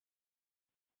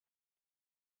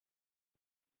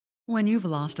 When you've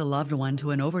lost a loved one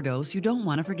to an overdose, you don't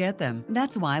want to forget them.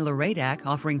 That's why Loradac,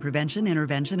 offering prevention,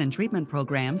 intervention, and treatment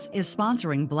programs, is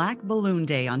sponsoring Black Balloon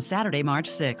Day on Saturday, March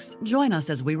 6th. Join us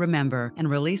as we remember and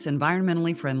release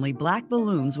environmentally friendly black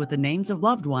balloons with the names of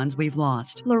loved ones we've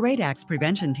lost. Loradac's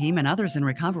prevention team and others in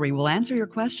recovery will answer your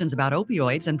questions about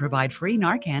opioids and provide free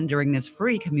Narcan during this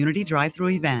free community drive-through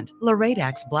event.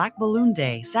 Loradac's Black Balloon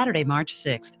Day, Saturday, March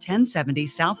 6th, 1070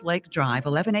 South Lake Drive,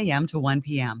 11 a.m. to 1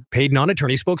 p.m. Paid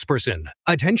non-attorney spokesperson.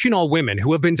 Attention all women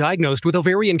who have been diagnosed with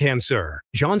ovarian cancer.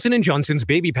 Johnson & Johnson's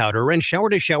baby powder and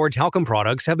shower-to-shower talcum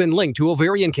products have been linked to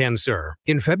ovarian cancer.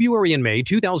 In February and May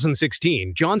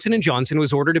 2016, Johnson & Johnson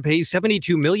was ordered to pay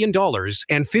 $72 million and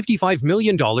 $55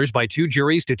 million by 2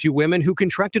 juries to 2 women who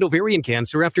contracted ovarian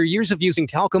cancer after years of using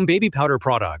talcum baby powder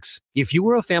products. If you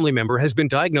or a family member has been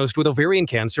diagnosed with ovarian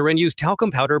cancer and used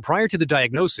talcum powder prior to the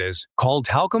diagnosis, call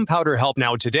Talcum Powder Help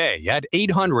Now today at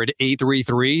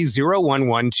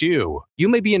 800-833-0112. You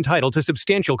may be entitled to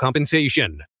substantial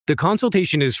compensation. The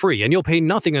consultation is free and you'll pay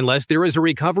nothing unless there is a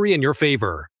recovery in your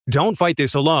favor. Don't fight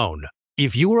this alone.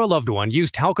 If you or a loved one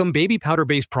used talcum baby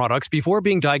powder-based products before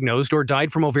being diagnosed or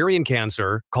died from ovarian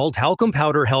cancer, call Talcum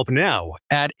Powder Help Now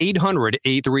at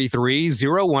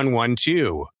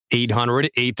 800-833-0112.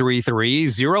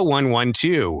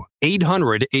 800-833-0112.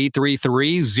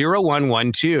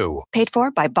 800-833-0112. Paid for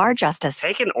by Bar Justice.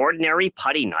 Take an ordinary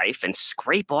putty knife and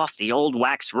scrape off the old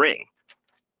wax ring.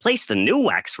 Place the new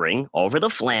wax ring over the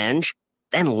flange,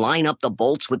 then line up the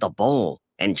bolts with the bowl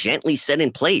and gently set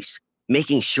in place,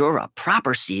 making sure a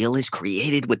proper seal is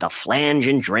created with the flange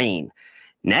and drain.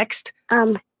 Next.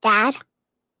 Dad?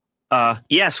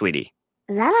 Yeah, sweetie.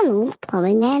 Is that an old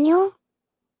plumbing manual?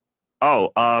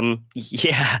 Oh,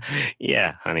 yeah,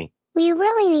 honey. We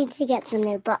really need to get some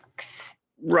new books.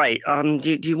 Right,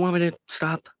 do you want me to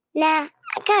stop? Nah, I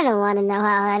kind of want to know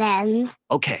how it ends.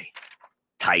 Okay.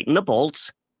 Tighten the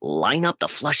bolts, line up the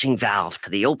flushing valve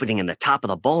to the opening in the top of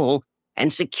the bowl,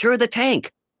 and secure the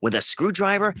tank with a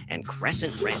screwdriver and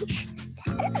crescent wrench.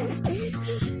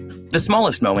 The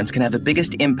smallest moments can have the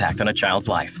biggest impact on a child's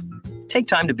life. Take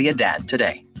time to be a dad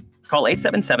today. Call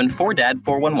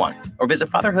 877-4DAD-411 or visit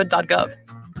fatherhood.gov.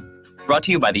 Brought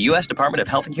to you by the U.S. Department of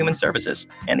Health and Human Services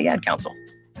and the Ad Council.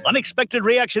 Unexpected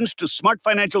reactions to smart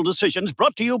financial decisions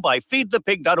brought to you by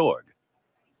feedthepig.org.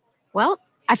 Well,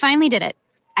 I finally did it.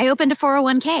 I opened a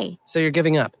 401k. So you're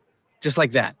giving up, just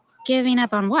like that. Giving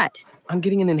up on what? On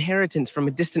getting an inheritance from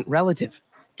a distant relative.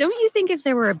 Don't you think if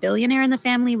there were a billionaire in the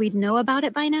family, we'd know about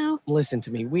it by now? Listen to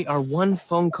me. We are one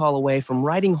phone call away from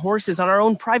riding horses on our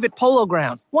own private polo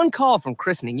grounds. One call from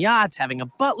christening yachts, having a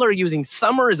butler, using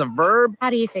summer as a verb. How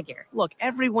do you figure? Look,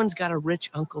 everyone's got a rich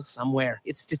uncle somewhere.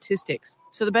 It's statistics.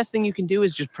 So the best thing you can do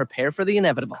is just prepare for the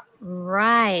inevitable.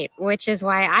 Right, which is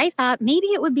why I thought maybe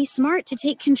it would be smart to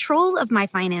take control of my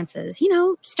finances. You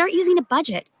know, start using a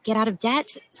budget, get out of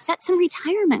debt, set some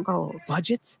retirement goals.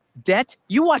 Budgets? Debt?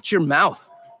 You watch your mouth.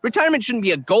 Retirement shouldn't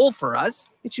be a goal for us.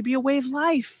 It should be a way of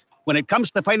life. When it comes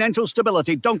to financial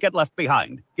stability, don't get left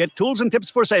behind. Get tools and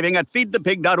tips for saving at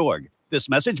feedthepig.org. This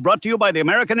message brought to you by the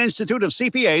American Institute of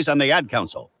CPAs and the Ad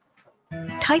Council.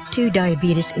 Type 2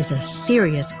 diabetes is a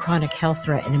serious chronic health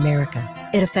threat in America.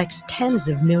 It affects tens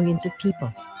of millions of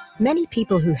people. Many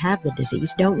people who have the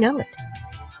disease don't know it.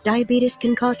 Diabetes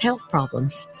can cause health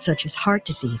problems such as heart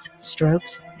disease,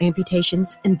 strokes,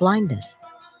 amputations, and blindness.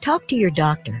 Talk to your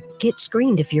doctor, get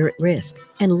screened if you're at risk,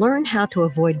 and learn how to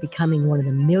avoid becoming one of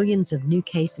the millions of new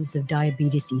cases of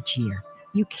diabetes each year.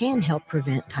 You can help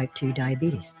prevent type 2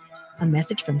 diabetes. A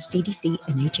message from CDC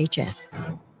and HHS.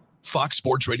 Fox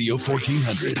Sports Radio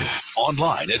 1400.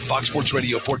 Online at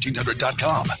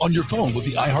foxsportsradio1400.com. On your phone with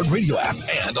the iHeartRadio app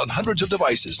and on hundreds of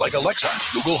devices like Alexa,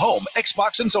 Google Home,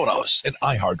 Xbox, and Sonos. An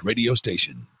iHeartRadio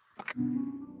station.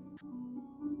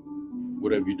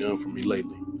 What have you done for me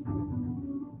lately?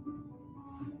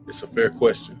 It's a fair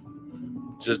question.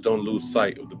 Just don't lose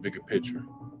sight of the bigger picture.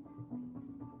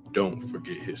 Don't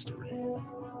forget history.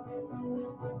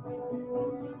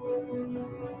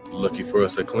 Lucky for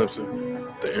us at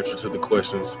Clemson, the answer to the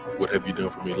questions, what have you done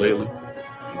for me lately,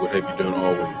 and what have you done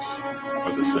always,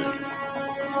 are the same.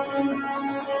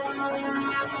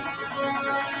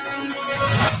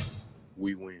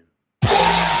 We win.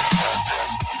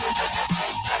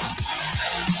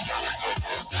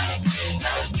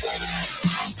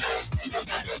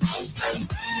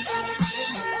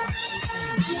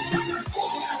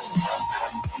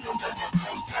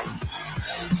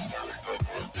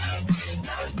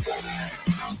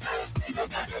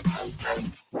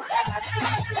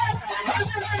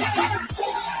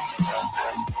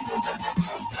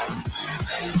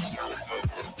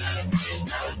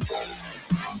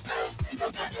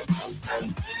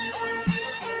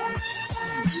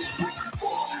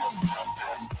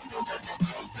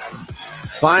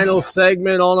 Final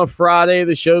segment on a Friday,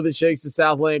 the show that shakes the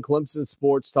Southland, Clemson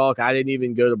Sports Talk. I didn't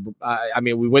even go to,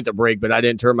 we went to break, but I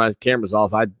didn't turn my cameras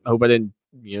off. I hope I didn't,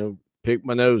 pick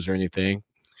my nose or anything.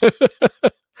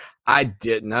 I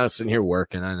didn't. I was sitting here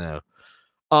working, I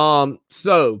know.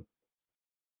 So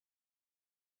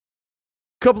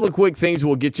a couple of quick things.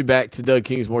 We'll get you back to Doug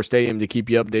Kingsmore Stadium to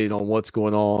keep you updated on what's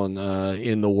going on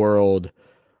in the world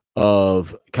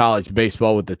of college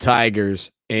baseball with the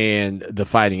Tigers and the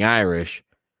Fighting Irish.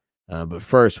 But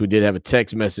first, we did have a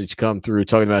text message come through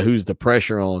talking about who's the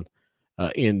pressure on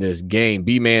in this game.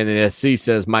 B-Man in SC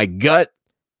says, my gut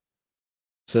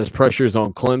says pressure's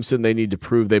on Clemson. They need to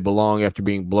prove they belong after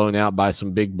being blown out by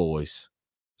some big boys,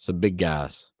 some big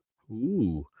guys.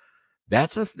 Ooh,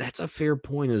 that's a fair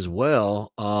point as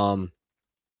well.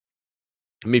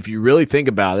 If you really think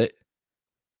about it,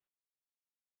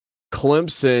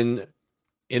 Clemson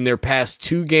in their past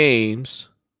two games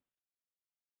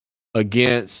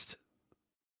against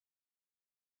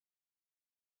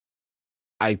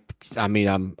I'm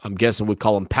guessing we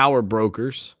call them power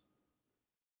brokers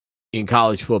in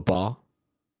college football,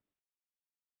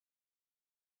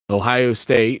 Ohio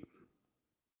State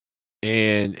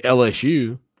and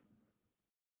LSU,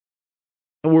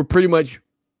 and we're pretty much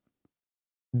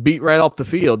beat right off the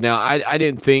field. Now, I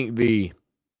didn't think the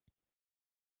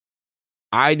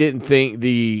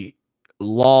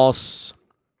loss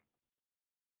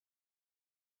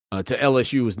to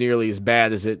LSU was nearly as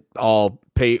bad as it all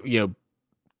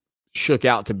shook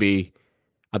out to be.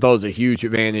 I thought it was a huge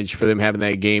advantage for them having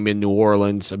that game in New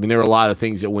Orleans. There were a lot of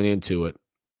things that went into it.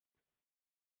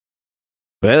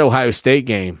 But that Ohio State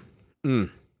game,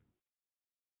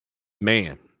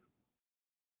 man,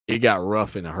 it got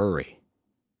rough in a hurry.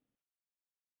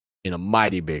 In a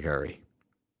mighty big hurry.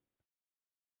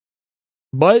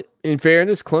 But in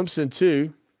fairness, Clemson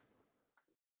too.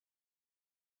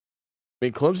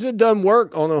 Clemson done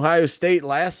work on Ohio State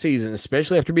last season,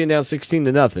 especially after being down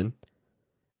 16-0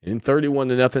 and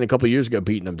 31-0 a couple of years ago,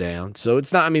 beating them down. So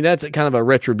it's not, that's a kind of a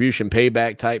retribution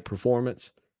payback type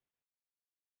performance.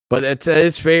 But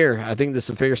it's fair. I think this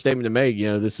is a fair statement to make.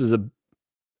 This is a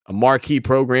marquee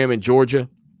program in Georgia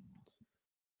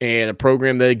and a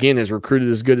program that, again, has recruited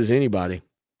as good as anybody.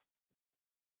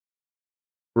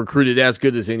 Recruited as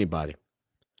good as anybody.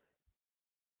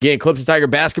 Again, Clemson Tiger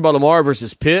basketball tomorrow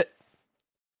versus Pitt.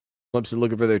 Clemson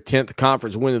looking for their 10th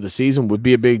conference win of the season. Would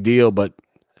be a big deal, but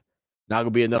not going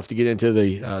to be enough to get into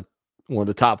the one of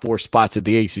the top four spots at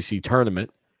the ACC tournament.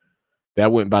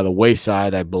 That went by the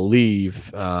wayside, I believe,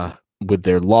 with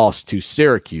their loss to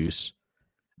Syracuse.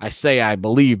 I say I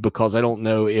believe because I don't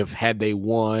know if had they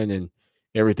won and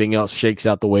everything else shakes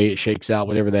out the way it shakes out,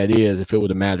 whatever that is, if it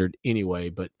would have mattered anyway.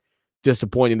 But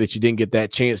disappointing that you didn't get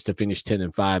that chance to finish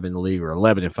 10-5 in the league or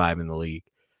 11-5 in the league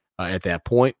at that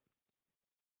point.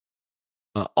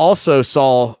 Also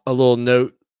saw a little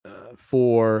note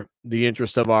for the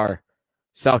interest of our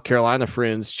South Carolina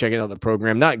friends checking out the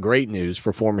program. Not great news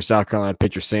for former South Carolina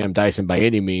pitcher Sam Dyson by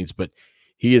any means, but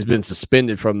he has been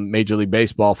suspended from Major League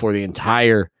Baseball for the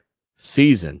entire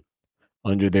season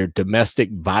under their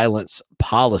domestic violence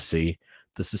policy.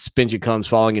 The suspension comes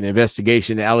following an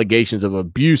investigation and allegations of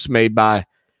abuse made by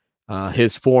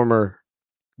his former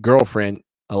girlfriend,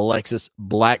 Alexis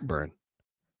Blackburn,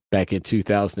 back in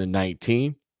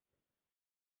 2019.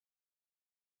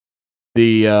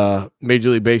 The Major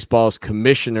League Baseball's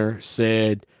commissioner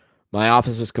said, my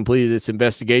office has completed its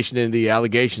investigation into the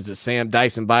allegations that Sam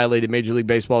Dyson violated Major League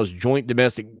Baseball's joint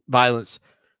domestic violence,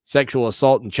 sexual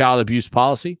assault, and child abuse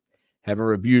policy. Having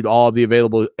reviewed all of the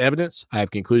available evidence, I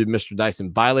have concluded Mr.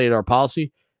 Dyson violated our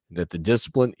policy and that the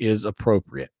discipline is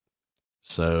appropriate.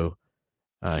 So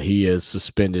he is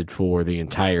suspended for the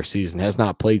entire season, has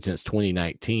not played since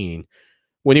 2019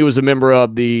 when he was a member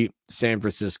of the San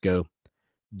Francisco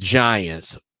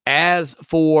Giants. As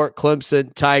for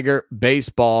Clemson Tiger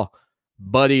baseball,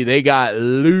 buddy, they got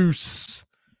loose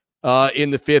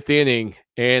in the fifth inning,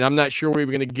 and I'm not sure we're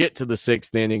even going to get to the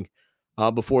sixth inning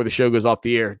before the show goes off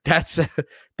the air. That's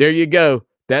there you go.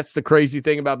 That's the crazy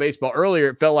thing about baseball. Earlier,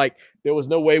 it felt like there was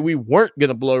no way we weren't going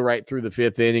to blow right through the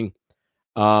fifth inning.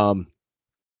 Right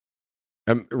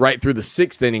through the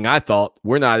sixth inning, I thought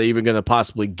we're not even going to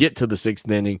possibly get to the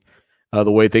sixth inning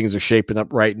the way things are shaping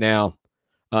up right now.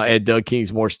 At Doug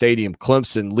Kingsmore Stadium.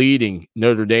 Clemson leading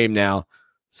Notre Dame now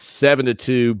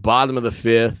 7-2, bottom of the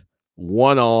fifth,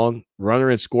 1 on, runner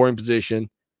in scoring position,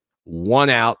 1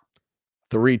 out,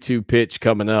 3-2 pitch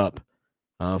coming up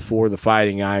for the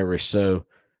Fighting Irish. So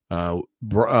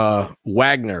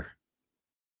Wagner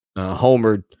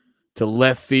homered to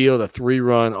left field, a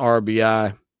 3-run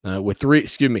RBI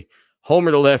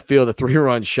homer to left field, a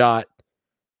 3-run shot.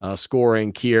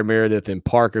 Scoring Kier Meredith and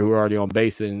Parker, who are already on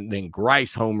base, and then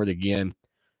Grice homered again,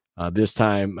 this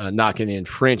time knocking in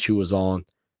French, who was on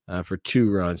for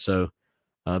 2 runs. So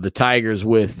the Tigers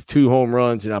with 2 home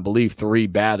runs and I believe 3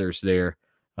 batters there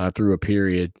through a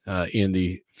period in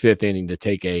the fifth inning to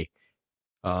take a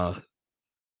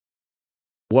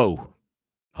whoa,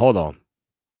 hold on.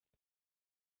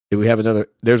 Did we have another?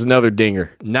 There's another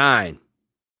dinger. 9.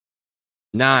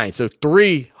 So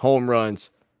 3 home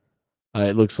runs.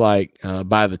 It looks like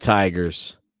by the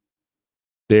Tigers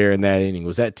there in that inning.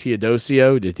 Was that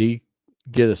Teodosio? Did he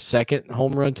get a second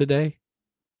home run today?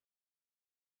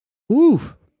 Woo.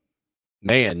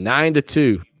 Man,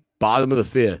 9-2, bottom of the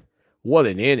fifth. What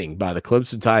an inning by the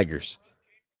Clemson Tigers.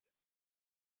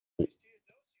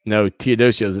 No,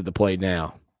 Teodosio's at the plate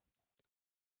now.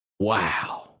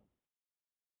 Wow.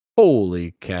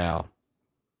 Holy cow.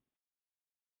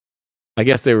 I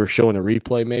guess they were showing a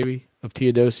replay maybe of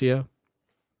Teodosio.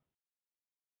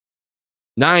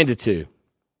 9-2.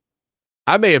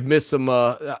 I may have missed some.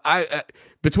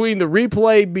 Between the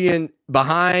replay being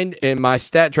behind and my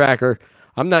stat tracker,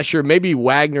 I'm not sure. Maybe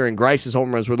Wagner and Grice's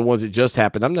home runs were the ones that just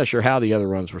happened. I'm not sure how the other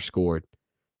runs were scored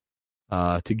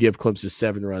to give Clemson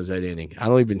 7 runs that inning. I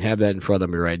don't even have that in front of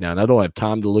me right now, and I don't have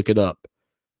time to look it up.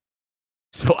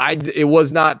 So it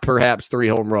was not perhaps 3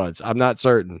 home runs. I'm not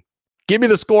certain. Give me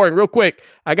the scoring real quick.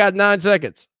 I got 9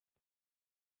 seconds.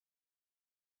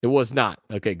 It was not.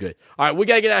 Okay, good. All right, we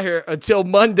got to get out here until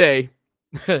Monday.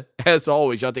 As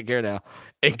always, y'all take care now.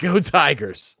 And go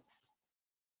Tigers.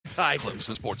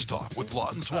 Clemson Sports Talk with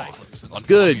Lawton Swan.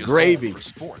 Good gravy.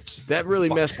 That really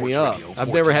messed me up. I've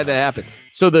never had that happen.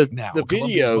 So the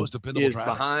video is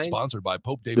behind. Sponsored by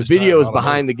Pope Davis. The video is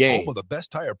behind the game. Home of the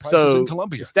best tire prices in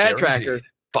Columbia. Stat tracker.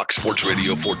 Fox Sports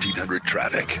Radio 1400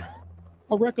 traffic.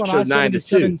 A wreck on Showed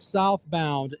 9-2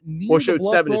 southbound near showed the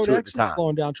Bluff 7-2 Road at the exit, time.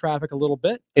 slowing down traffic a little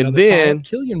bit. And Another then time,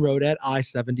 Killian Road at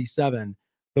I-77.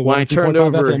 The when I turned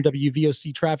over FM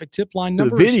WVOC traffic tip line the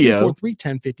number video, is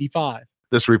 243-1055.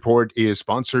 This report is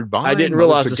sponsored by. I didn't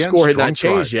realize the score had not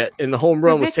changed yet, and the home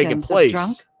run was taking place.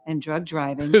 Drunk and drug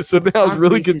driving. So now I was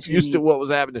really confused at what was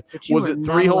happening. Was it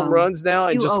 3 home runs now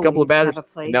and just a couple of batters?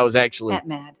 And that was actually at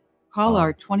MAD. Call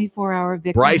our 24-hour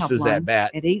victim Bryce is at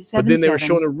bat, but then they were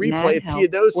showing a replay of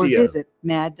Teodosio visit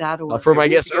mad.org. from I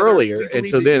guess earlier, and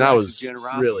so then I was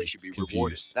really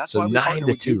confused. So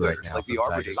 9-2 right now.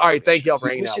 All right, thank y'all for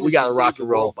hanging out. We got to rock and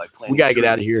roll. We got to get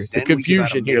out of here. The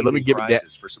confusion here. Let me give it that.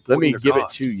 Let me give it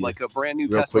to you, like a brand new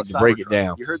real Tesla quick to break it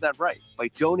down. You heard that right. By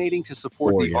donating to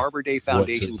support the Arbor Day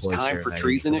Foundation's Time for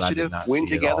Trees initiative, Win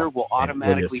Together will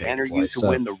automatically enter you to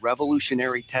win the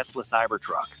revolutionary Tesla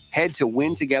Cybertruck. Head to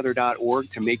wintogether.org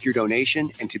to make your donation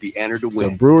and to be entered to win.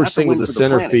 So Brewers That's a single win to for the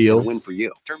center planet field. and a win for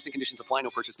you. Terms and conditions apply. No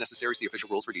purchase necessary. See official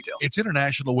rules for details. It's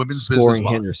International Women's Scoring Business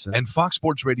Month, Henderson. and Fox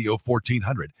Sports Radio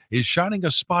 1400 is shining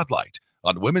a spotlight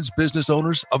on women's business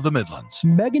owners of the Midlands.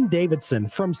 Megan Davidson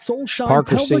from Soulshine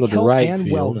Parker Pelvic singled to Health right and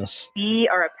field. Wellness. We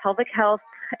are a pelvic health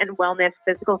and wellness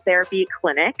physical therapy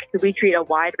clinic. We treat a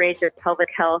wide range of pelvic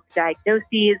health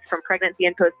diagnoses, from pregnancy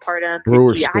and postpartum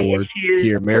Brewer to GI scored issues,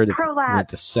 here. to Meredith prolapse, went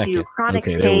to second. to chronic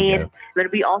Okay, there we pain. go. Then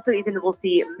we also even will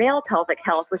see male pelvic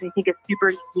health, which I think is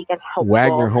super unique and helpful.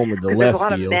 Wagner homered to because left there's a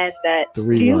lot field. of men that do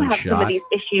 3-run have some of shot. these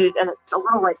issues, and it's a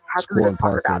little like taboo Scoring to talk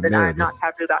Parker about, and and I'm Meredith. not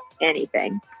taboo about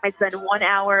anything. I spend 1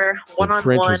 hour French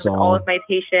one-on-one was with all on. of my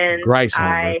patients. Grice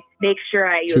I homered. make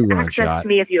sure you 2-run have access shot. to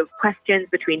me if you have questions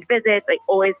between visits. I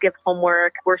always give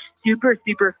homework. We're super,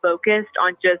 super focused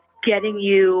on just getting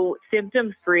you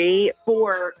symptom-free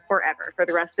for forever, for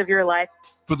the rest of your life.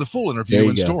 For the full There interview you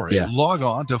and go. story, Yeah. log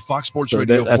on to So that's what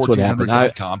happened.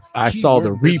 foxsportsradio1400.com. I saw the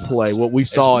keyword replay. Midlands, What we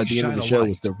as saw we at the end of the shine a show light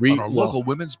was the on our local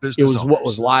women's It business was what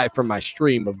was owners. live from my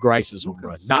stream of Grice's home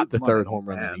run, not the third home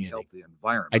run of the inning.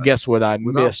 I guess what I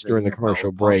without missed during the paying commercial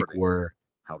our break property. were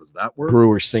How does that work?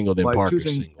 Brewer singled and By Parker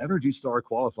choosing singled. Energy Star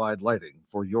qualified lighting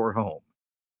for your home.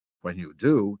 When you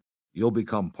do, you'll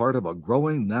become part of a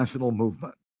growing national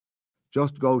movement.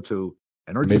 Just go to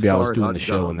Maybe I was doing the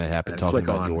show when that happened, talking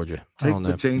about Georgia. I don't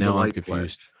know. Now I'm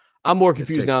confused. I'm more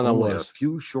confused now than I was. A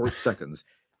few short seconds.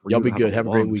 For Y'all you be to good. Have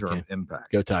a great long-term weekend. Impact.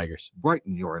 Go Tigers.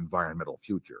 Brighten your environmental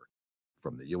future.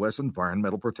 From the U.S.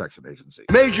 Environmental Protection Agency.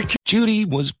 Judy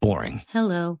was boring.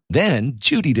 Hello. Then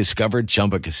Judy discovered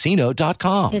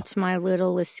ChumbaCasino.com. It's my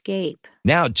little escape.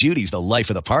 Now Judy's the life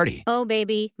of the party. Oh,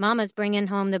 baby, mama's bringing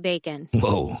home the bacon.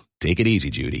 Whoa, take it easy,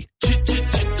 Judy.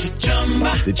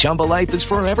 The Chumba life is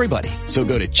for everybody. So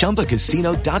go to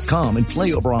ChumbaCasino.com and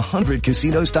play over 100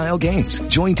 casino-style games.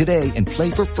 Join today and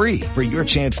play for free for your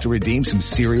chance to redeem some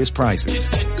serious prizes.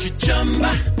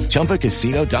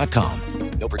 ChumbaCasino.com.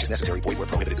 No purchase necessary. Void where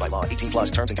prohibited by law.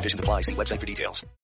 18+ terms and conditions apply. See website for details.